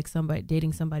would be like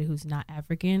dating somebody who's not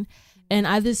African. And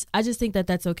I just think that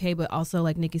that's okay, but also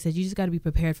like Nikki said, you just got to be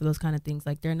prepared for those kind of things.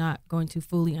 Like they're not going to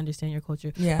fully understand your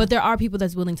culture, but there are people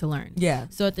that's willing to learn. Yeah.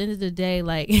 So at the end of the day,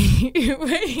 like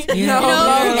everybody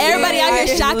out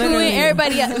here shakuing,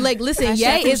 everybody like listen,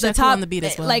 Ye is the top on the beat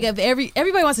as well. Like if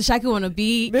everybody wants to shaku on the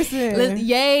beat. Listen,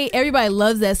 Ye, everybody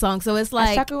loves that song. So it's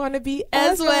like shaku on the beat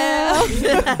as well.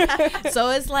 So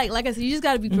it's like I said, you just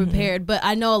got to be prepared. But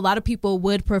I know a lot of people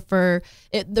would prefer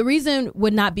it. The reason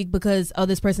would not be because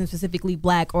this person specifically specifically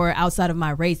black or outside of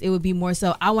my race. It would be more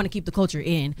so I want to keep the culture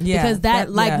in because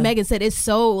that Megan said, it's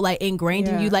so like ingrained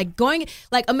in you. Like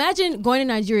imagine going to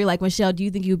Nigeria. Like Michelle, do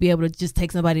you think you would be able to just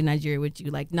take somebody to Nigeria with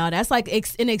you? Like no, that's like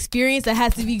an experience that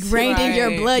has to be ingrained in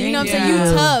your blood. You know what I'm saying? You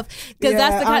tough because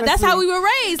that's how we were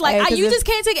raised. Like you just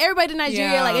can't take everybody to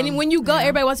Nigeria. Like and when you go,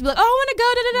 everybody wants to be like, oh, I want to go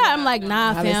I'm like,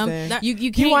 nah, fam. You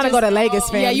can't. You want to go to Lagos,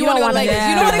 fam. Yeah, you want to go to Lagos.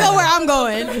 You don't want to go where I'm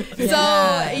going.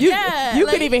 So you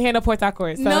couldn't even handle Port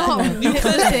Harcourt. So. No, you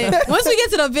couldn't. Once we get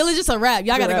to the village, it's a wrap.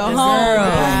 Y'all gotta go home.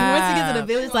 Once we get to the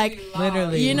village, like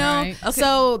literally, you know. Right. Okay.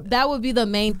 So that would be the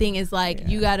main thing. Is like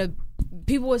you gotta.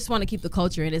 People just want to keep the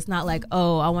culture, and it's not like,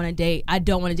 oh, I want to date. I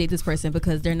don't want to date this person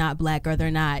because they're not black or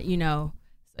they're not, you know.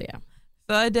 So yeah.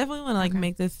 So I definitely want to like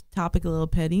make this topic a little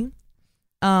petty.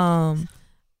 One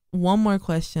more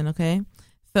question, okay?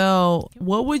 So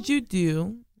what would you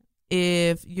do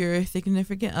if your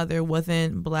significant other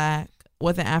wasn't black,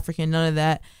 wasn't African, none of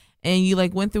that, and you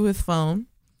like went through his phone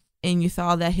and you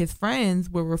saw that his friends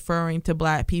were referring to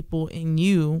black people and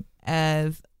you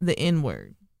as the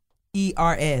N-word?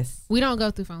 ERS. We don't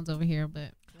go through phones over here,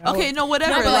 but okay, no,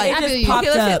 whatever. No, like it just popped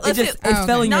up. It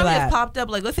fell in your lap. It just popped up.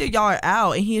 Like, let's say y'all are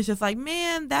out, and he's just like,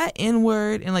 man, that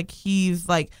N-word, and like he's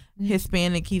like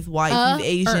Hispanic, he's white,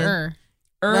 he's Asian.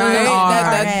 Right?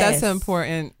 That's an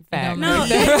important fact. No,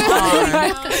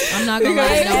 I'm not gonna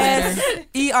lie.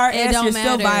 ERS, you're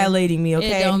still violating me.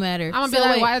 Okay, it don't matter. I'm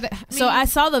gonna be like, why? So I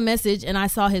saw the message and I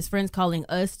saw his friends calling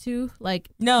us too, like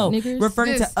niggers.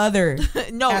 Referring to other.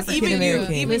 No, even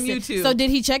you too. So did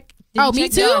he check? Me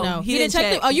too. No, he didn't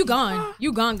check. Oh, you gone?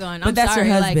 You gone? But that's your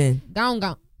husband.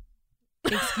 Gone.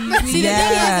 Excuse me. See, the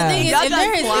thing is, if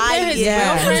they're his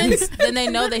girlfriends, then they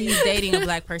know that he's dating a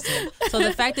black person. So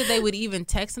the fact that they would even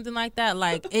text something like that,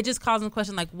 like it just calls into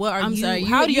question, like, what are you?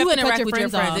 How do you interact with your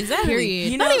friends? Exactly.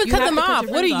 Period. You not even cut them off.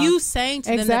 What are you saying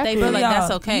to them that they feel like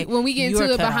that's okay? When we get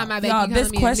into it behind my back,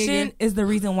 this question is the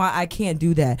reason why I can't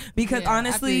do that. Because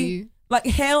honestly, like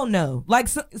hell no, like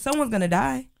someone's gonna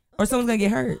die. Or someone's gonna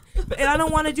get hurt, and I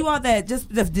don't want to do all that just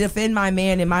to defend my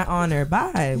man and my honor.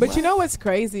 Bye. But you know what's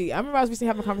crazy? I remember I was recently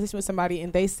having a conversation with somebody,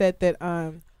 and they said that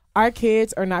our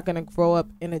kids are not gonna grow up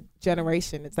in a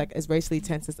generation it's like as racially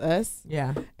tense as us.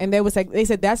 Yeah. And they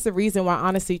said that's the reason why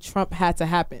honestly Trump had to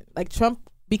happen. Like Trump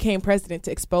became president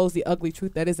to expose the ugly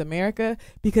truth that is America,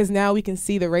 because now we can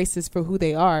see the racists for who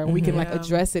they are and we can like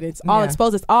address it. It's all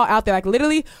exposed. It's all out there. Like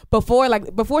literally before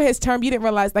his term, you didn't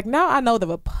realize, like now I know the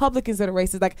Republicans are the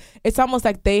racists. Like it's almost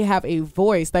like they have a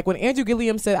voice. Like when Andrew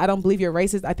Gilliam said, I don't believe you're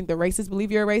racist, I think the racists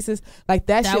believe you're a racist. Like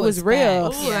that shit was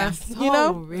real. You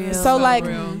know? Real. So like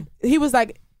he was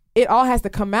like, it all has to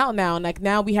come out now. And like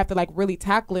now we have to like really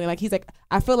tackle it. And like he's like,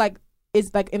 I feel like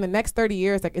it's like in the next 30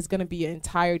 years, like it's gonna be an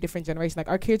entire different generation. Like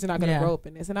our kids are not gonna grow up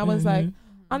in this. And I was like,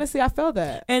 honestly, I feel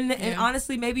that. And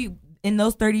honestly, maybe in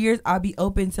those 30 years, I'll be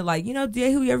open to like,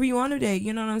 date whoever you want to date.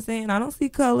 You know what I'm saying? I don't see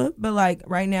color, but like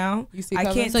right now, you see I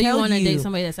color? can't so tell you. So you want to date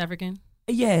somebody that's African?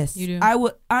 Yes, you do. I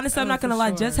would. Honestly, I'm not gonna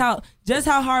lie. Just how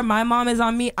hard my mom is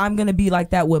on me, I'm gonna be like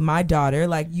that with my daughter.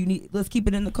 Like let's keep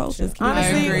it in the culture.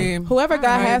 Honestly, whoever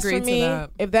God has for me,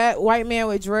 if that white man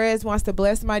with dreads wants to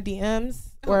bless my DMs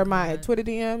or my Twitter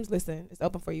DMs, listen, it's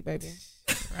open for you, baby.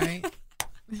 Right.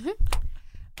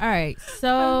 All right,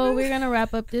 so we're gonna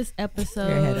wrap up this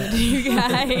episode, you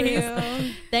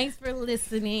guys. Thanks for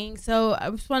listening. So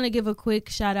I just want to give a quick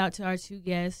shout out to our two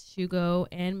guests, Shugo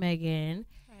and Megan.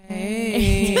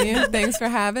 Hey, thanks for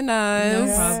having us.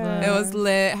 No problem. It was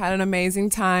lit. Had an amazing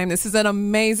time. This is an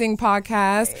amazing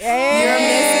podcast. Hey. You're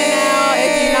missing out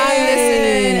if you're not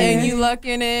listening, and you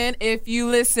looking in if you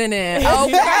listening.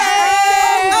 Okay.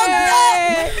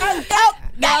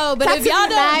 No, but if y'all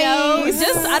don't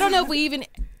know, I don't know if we even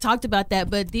talked about that,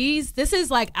 but this is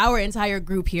like our entire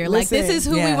group here. Like this is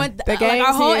who we went, like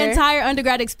our whole entire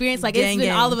undergrad experience. Like it's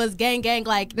been all of us gang.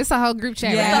 Like this a whole group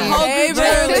chat. Yeah. The whole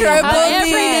group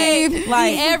chat.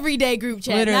 Like everyday group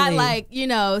chat. Literally. Not like,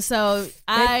 so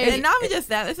and not just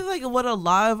that, this is like what a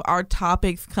lot of our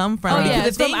topics come from. Oh yeah,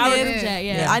 it's from our group chat.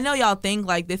 Yeah. I know y'all think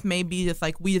like this may be just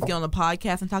like we just get on the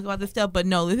podcast and talk about this stuff, but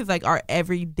no, this is like our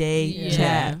everyday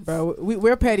chat. Bro,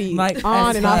 we're petty, like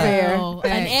on and off air.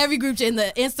 And every group chat, in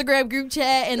the Instagram group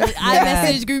chat, and the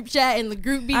iMessage group chat, and the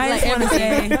group be like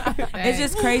everything. It's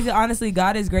just crazy. Honestly,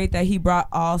 God is great that He brought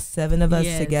all 7 of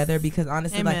us together, because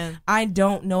honestly, like I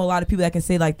don't know a lot of people that can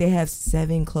say like they have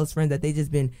 7 close friends that they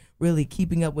just been really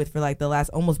keeping up with for like the last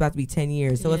almost about to be 10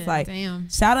 years. So it's like,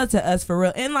 shout out to us for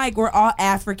real. And like we're all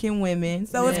African women,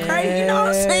 so it's crazy. You know what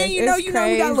I'm saying? You know we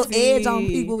got a little edge on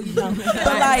people.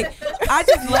 But like I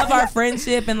just love our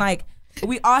friendship, and like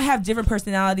we all have different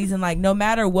personalities, and like no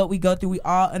matter what we go through, we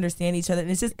all understand each other.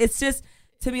 And it's just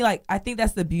to me, like, I think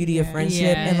that's the beauty of friendship.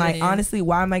 Yeah, and, like, it is. honestly,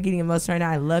 why am I getting emotional right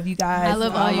now? I love you guys. I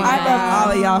love all you I guys. love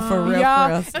all of y'all for real.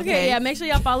 Y'all- For real. Okay, yeah, make sure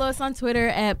y'all follow us on Twitter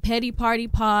at Petty Party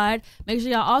Pod. Make sure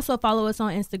y'all also follow us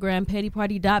on Instagram,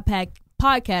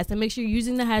 pettyparty.podcast. And make sure you're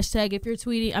using the hashtag if you're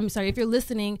tweeting. If you're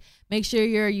listening, make sure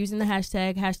you're using the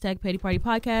hashtag Petty Party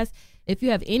Podcast. If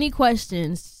you have any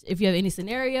questions, if you have any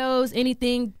scenarios,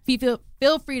 anything,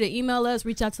 feel free to email us,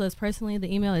 reach out to us personally.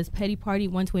 The email is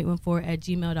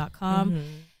pettyparty12814@gmail.com.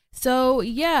 So,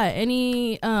 yeah,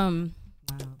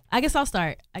 I guess I'll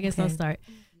start.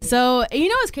 So, you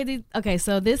know what's crazy? Okay,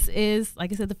 so this is,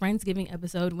 like I said, the Friendsgiving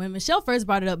episode. When Michelle first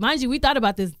brought it up, mind you, we thought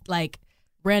about this, like,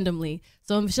 randomly.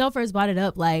 So when Michelle first brought it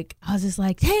up, like, I was just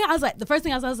like, hey, the first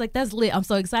thing I was like, that's lit. I'm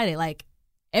so excited. Like,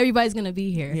 everybody's going to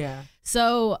be here. Yeah.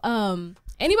 So,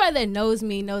 anybody that knows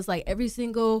me knows, like, every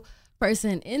single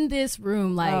person in this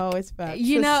room, like, Oh, it's facts.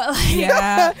 you know, like,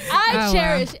 Yeah. I Oh,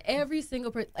 cherish every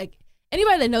single person. Like,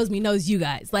 anybody that knows me knows you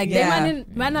guys. Like, Yeah. they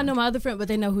might not know my other friend, but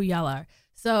they know who y'all are.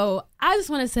 So I just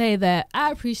want to say that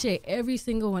I appreciate every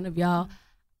single one of y'all.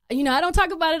 You know, I don't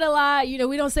talk about it a lot. You know,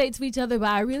 we don't say it to each other, but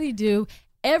I really do.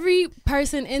 Every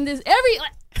person in this,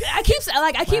 I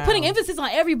keep putting emphasis on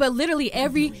every, but literally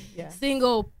every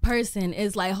single person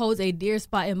is like holds a dear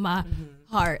spot in my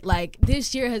heart. Like,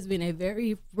 this year has been a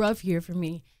very rough year for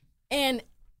me, and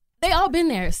they all been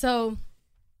there. So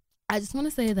I just want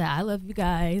to say that I love you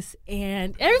guys,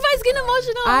 and everybody's getting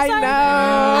emotional. I know.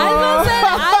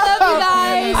 I love you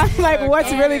guys. I'm like,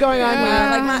 what's really going on here?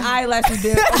 Like, my eyelashes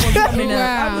did almost coming up.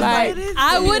 Wow. Like,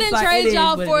 I wouldn't like, it trade is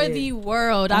y'all what for it is. the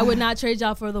world. I would not trade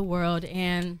y'all for the world.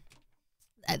 And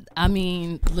I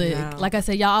mean, like I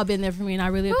said, y'all all been there for me, and I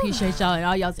really appreciate y'all in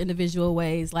all y'all's individual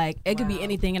ways. Like, it could be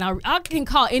anything, and I can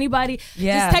call anybody.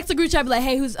 Yeah. Just text a group chat, be like,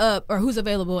 hey, who's up or who's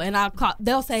available, and I'll call.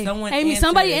 They'll say, Someone hey,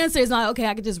 somebody answers. answers. Like, okay,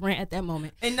 I could just rant at that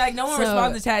moment. And, like, no one So-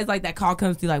 responds to chat. It's like that call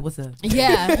comes through, like, what's up?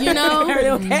 Yeah, you know.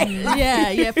 Everything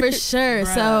okay? Yeah, for sure.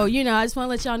 So, you know, I just want to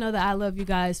let y'all know that I love you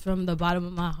guys from the bottom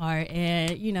of my heart,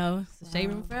 and, you know, Shade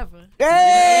Room forever. Give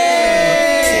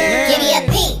me a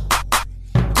P.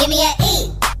 Give me a E.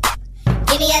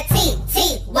 Give me a T. T.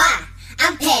 Y.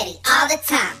 I'm petty all the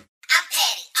time.